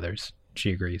tell the others.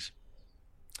 She agrees.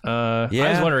 I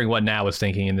was wondering what Nat was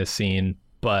thinking in this scene,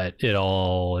 but it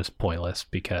all is pointless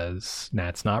because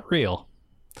Nat's not real.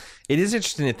 It is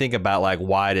interesting to think about, like,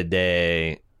 why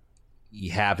today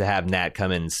you have to have Nat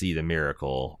come in and see the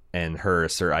miracle and her,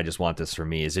 sir, I just want this for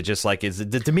me. Is it just like,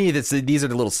 to me, these are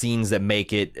the little scenes that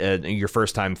make it your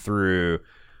first time through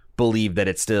believe that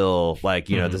it's still like,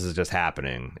 you know, this is just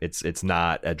happening. It's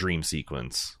not a dream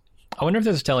sequence. I wonder if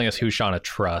this is telling us who Shauna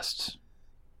trusts.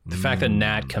 The fact that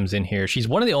Nat comes in here, she's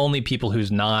one of the only people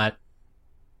who's not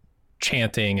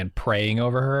chanting and praying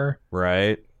over her.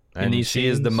 Right. And she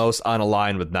is the most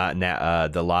unaligned with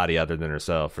the Lottie other than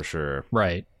herself, for sure.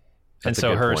 Right. That's and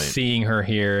so her point. Seeing her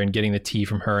here and getting the tea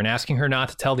from her and asking her not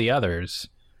to tell the others,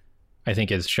 I think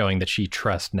is showing that she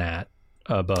trusts Nat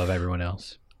above everyone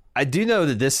else. I do know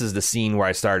that this is the scene where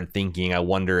I started thinking, I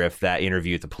wonder if that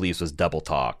interview with the police was double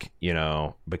talk, you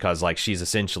know, because like she's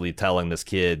essentially telling this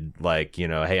kid, like, you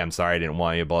know, hey, I'm sorry I didn't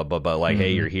want you, blah, blah, blah. Like,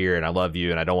 hey, you're here and I love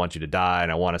you and I don't want you to die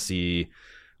and I want to see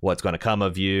what's going to come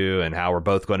of you and how we're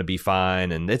both going to be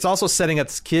fine. And it's also setting up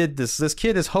this kid. This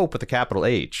kid is Hope with a capital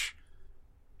H,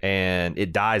 and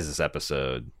it dies this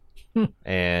episode.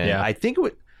 And I think it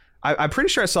would. I'm pretty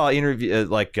sure I saw an interview,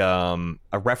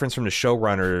 a reference from the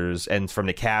showrunners and from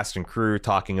the cast and crew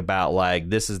talking about, like,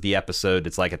 this is the episode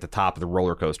that's like at the top of the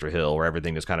roller coaster hill where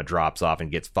everything just kind of drops off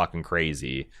and gets fucking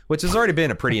crazy, which has already been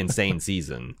a pretty insane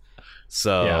season.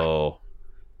 So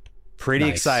pretty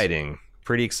exciting.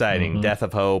 Pretty exciting. Death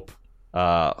of Hope,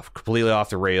 completely off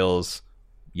the rails.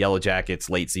 Yellow Jackets,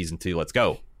 late season 2. Let's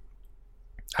go.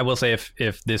 I will say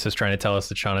if this is trying to tell us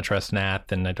that Shauna trusts Nat,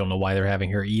 then I don't know why they're having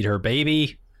her eat her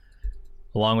baby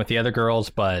along with the other girls,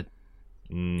 but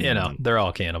you know, they're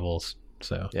all cannibals.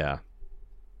 So yeah.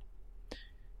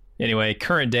 Anyway,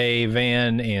 current day,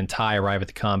 Van and Ty arrive at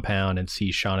the compound and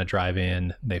see Shauna drive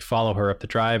in. They follow her up the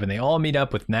drive and they all meet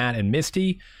up with Nat and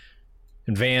Misty.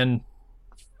 And Van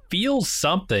feels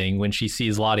something when she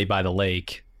sees Lottie by the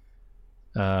lake.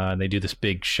 They do this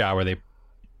big shot where they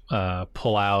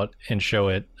pull out and show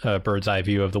it a bird's eye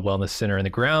view of the wellness center, and the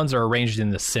grounds are arranged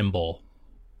in the symbol.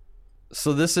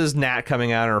 So this is Nat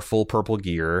coming out in her full purple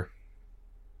gear.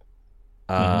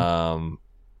 I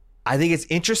think it's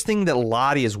interesting that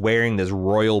Lottie is wearing this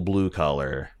royal blue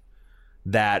color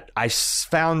that I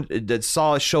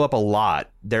saw show up a lot.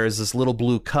 There's this little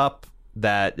blue cup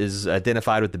that is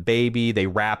identified with the baby. They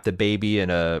wrap the baby in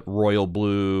a royal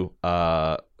blue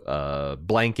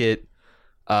blanket.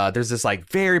 There's this like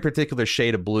very particular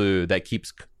shade of blue that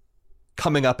keeps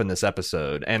coming up in this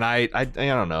episode, and I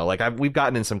don't know, like we've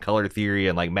gotten in some color theory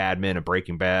and like Mad Men and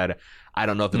Breaking Bad. I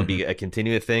don't know if it'll be a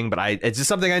continuous thing, but it's just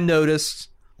something I noticed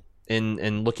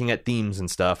in looking at themes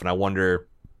and stuff, and I wonder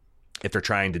if they're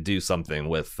trying to do something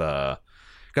with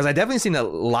because I definitely seen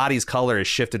that Lottie's color has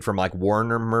shifted from like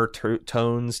warmer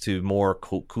tones to more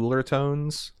cooler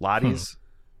tones. Lottie's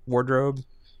wardrobe.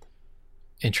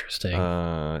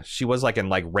 Interesting. She was like in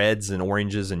like reds and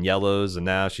oranges and yellows, and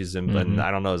now she's in I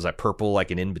don't know, is that purple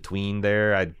like an in between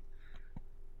there?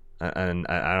 and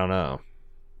I don't know.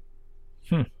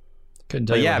 Couldn't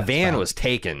tell But you yeah, what that's Van about. was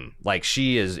taken. Like,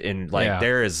 she is in, like, Yeah.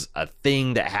 there is a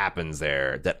thing that happens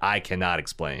there that I cannot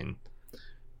explain.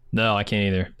 No, I can't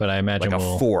either. But I imagine Like a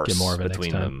we'll force get more of it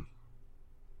between next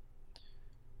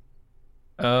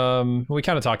time. We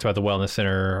kind of talked about the wellness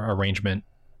center arrangement,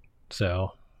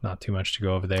 so not too much to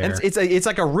go over there. And it's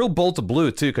like a real bolt of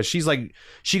blue too, because she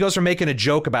goes from making a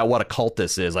joke about what a cult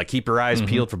this is, like keep your eyes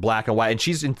peeled for black and white, and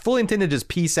she's fully intended to just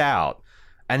peace out.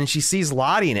 And then she sees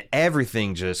Lottie, and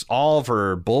everything just, all of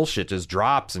her bullshit just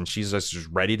drops, and she's just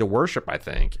ready to worship, I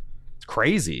think. It's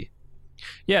crazy.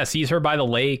 Yeah, sees her by the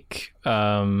lake.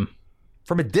 From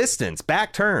a distance,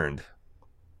 back turned.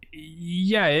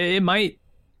 Yeah, it might.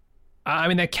 I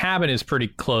mean, that cabin is pretty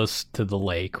close to the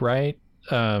lake, right?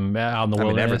 Out in the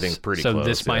wilderness. Everything's pretty so close.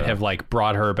 This might have like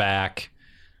brought her back,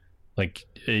 like,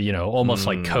 almost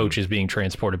like Coach is being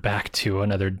transported back to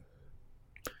another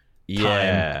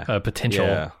time, a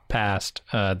potential past.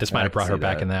 This might have brought her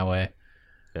back in that way.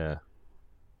 Yeah.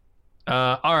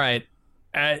 All right.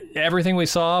 Everything we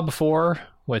saw before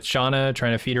with Shauna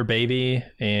trying to feed her baby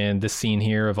and this scene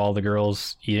here of all the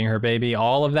girls eating her baby,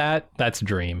 all of that's a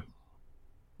dream.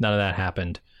 None of that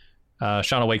happened.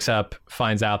 Shauna wakes up,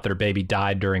 finds out that her baby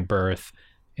died during birth,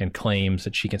 and claims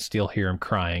that she can still hear him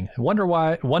crying.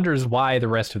 Wonders why the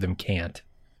rest of them can't.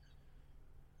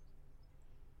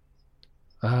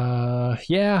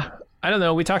 Yeah, I don't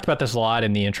know. We talked about this a lot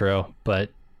in the intro,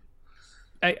 but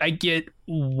I get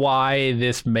why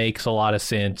this makes a lot of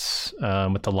sense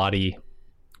with the Lottie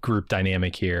group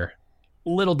dynamic here.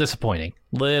 Little disappointing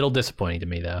to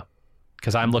me though,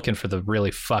 because I'm looking for the really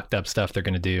fucked up stuff they're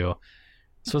going to do.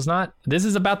 So this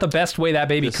is about the best way that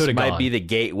baby could have gone. This might be the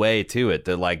gateway to it,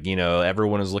 that like,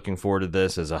 everyone is looking forward to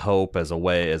this as a hope, as a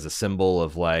way, as a symbol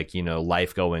of like,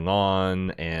 life going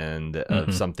on and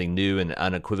of something new and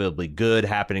unequivocally good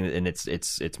happening. And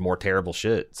it's more terrible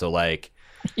shit. So like,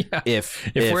 yeah. if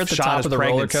we're at the top Shauna's of the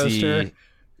roller coaster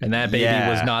and that baby Yeah.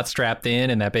 was not strapped in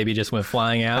and that baby just went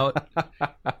flying out,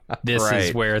 this is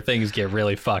Right. where things get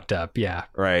really fucked up. Yeah.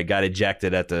 Right, got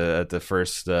ejected at the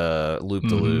first loop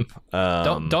to loop.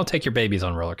 Don't take your babies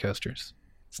on roller coasters.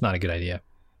 It's not a good idea.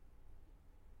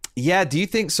 Yeah, do you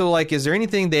think so? Like, is there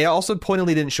anything they also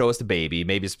pointedly didn't show us the baby?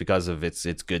 Maybe it's because of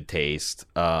its good taste.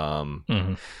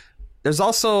 There's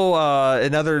also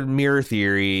another mirror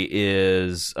theory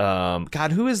is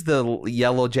God, who is the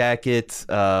yellow jacket?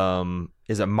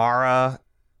 Is it Mara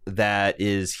that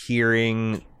is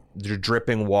hearing the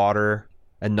dripping water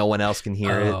and no one else can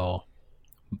hear it? Oh,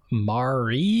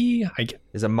 Mari?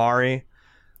 Is it Mari?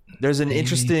 There's an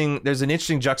interesting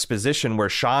juxtaposition where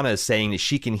Shauna is saying that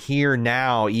she can hear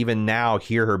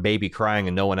her baby crying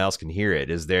and no one else can hear it.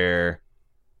 Is there?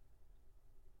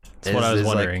 That's what I was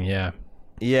wondering. Yeah.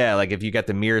 Yeah, like if you got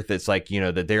the mirror that's like,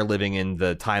 that they're living in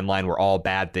the timeline where all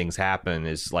bad things happen,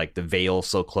 is like the veil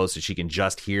so close that she can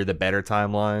just hear the better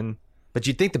timeline. But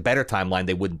you'd think the better timeline,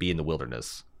 they wouldn't be in the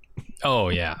wilderness. Oh,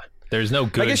 yeah. There's no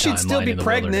good I guess she'd still timeline be in the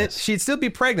pregnant. wilderness. She'd still be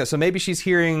pregnant. So maybe she's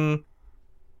hearing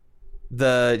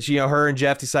her and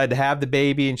Jeff decide to have the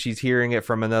baby and she's hearing it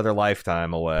from another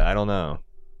lifetime away. I don't know.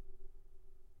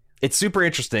 It's super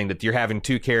interesting that you're having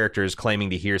two characters claiming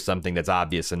to hear something that's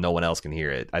obvious and no one else can hear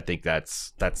it. I think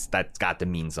that's got to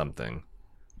mean something.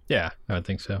 Yeah, I would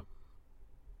think so.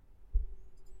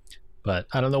 But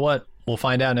I don't know what. We'll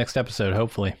find out next episode,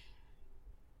 hopefully.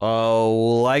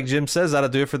 Oh, like Jim says, that'll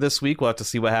do it for this week. We'll have to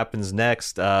see what happens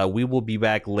next. We will be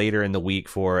back later in the week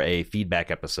for a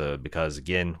feedback episode because,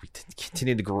 again, we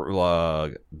continue to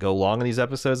go long in these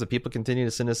episodes and people continue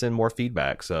to send us in more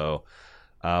feedback. So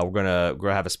we're gonna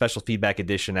have a special feedback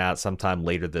edition out sometime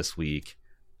later this week.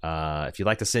 If you'd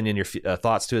like to send in your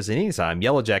thoughts to us at any time,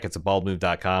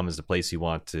 yellowjackets@baldmove.com is the place you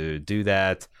want to do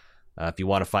that. If you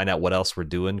want to find out what else we're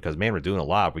doing, because, man, we're doing a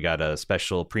lot. We got a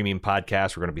special premium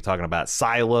podcast. We're going to be talking about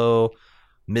Silo,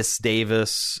 Miss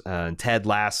Davis, and Ted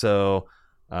Lasso.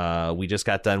 We just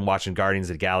got done watching Guardians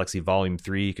of the Galaxy Volume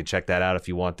 3. You can check that out if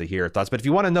you want to hear our thoughts. But if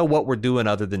you want to know what we're doing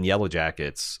other than Yellow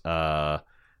Jackets,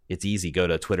 it's easy. Go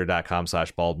to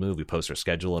twitter.com/baldmove. We post our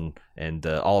schedule and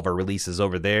all of our releases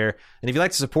over there. And if you'd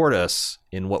like to support us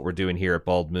in what we're doing here at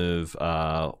Bald Move,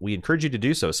 we encourage you to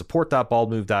do so.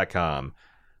 Support.baldmove.com.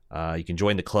 You can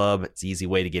join the club. It's an easy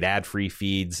way to get ad-free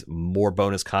feeds, more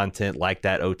bonus content like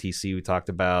that OTC we talked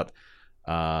about.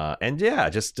 And yeah,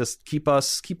 just keep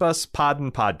us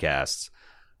podding podcasts.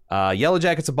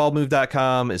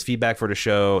 Yellowjackets@baldmove.com is feedback for the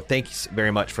show. Thank you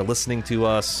very much for listening to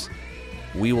us.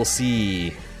 We will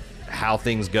see how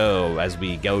things go as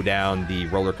we go down the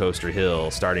roller coaster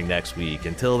hill starting next week.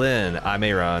 Until then, I'm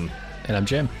Aaron. And I'm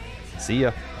Jim. See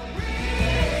ya.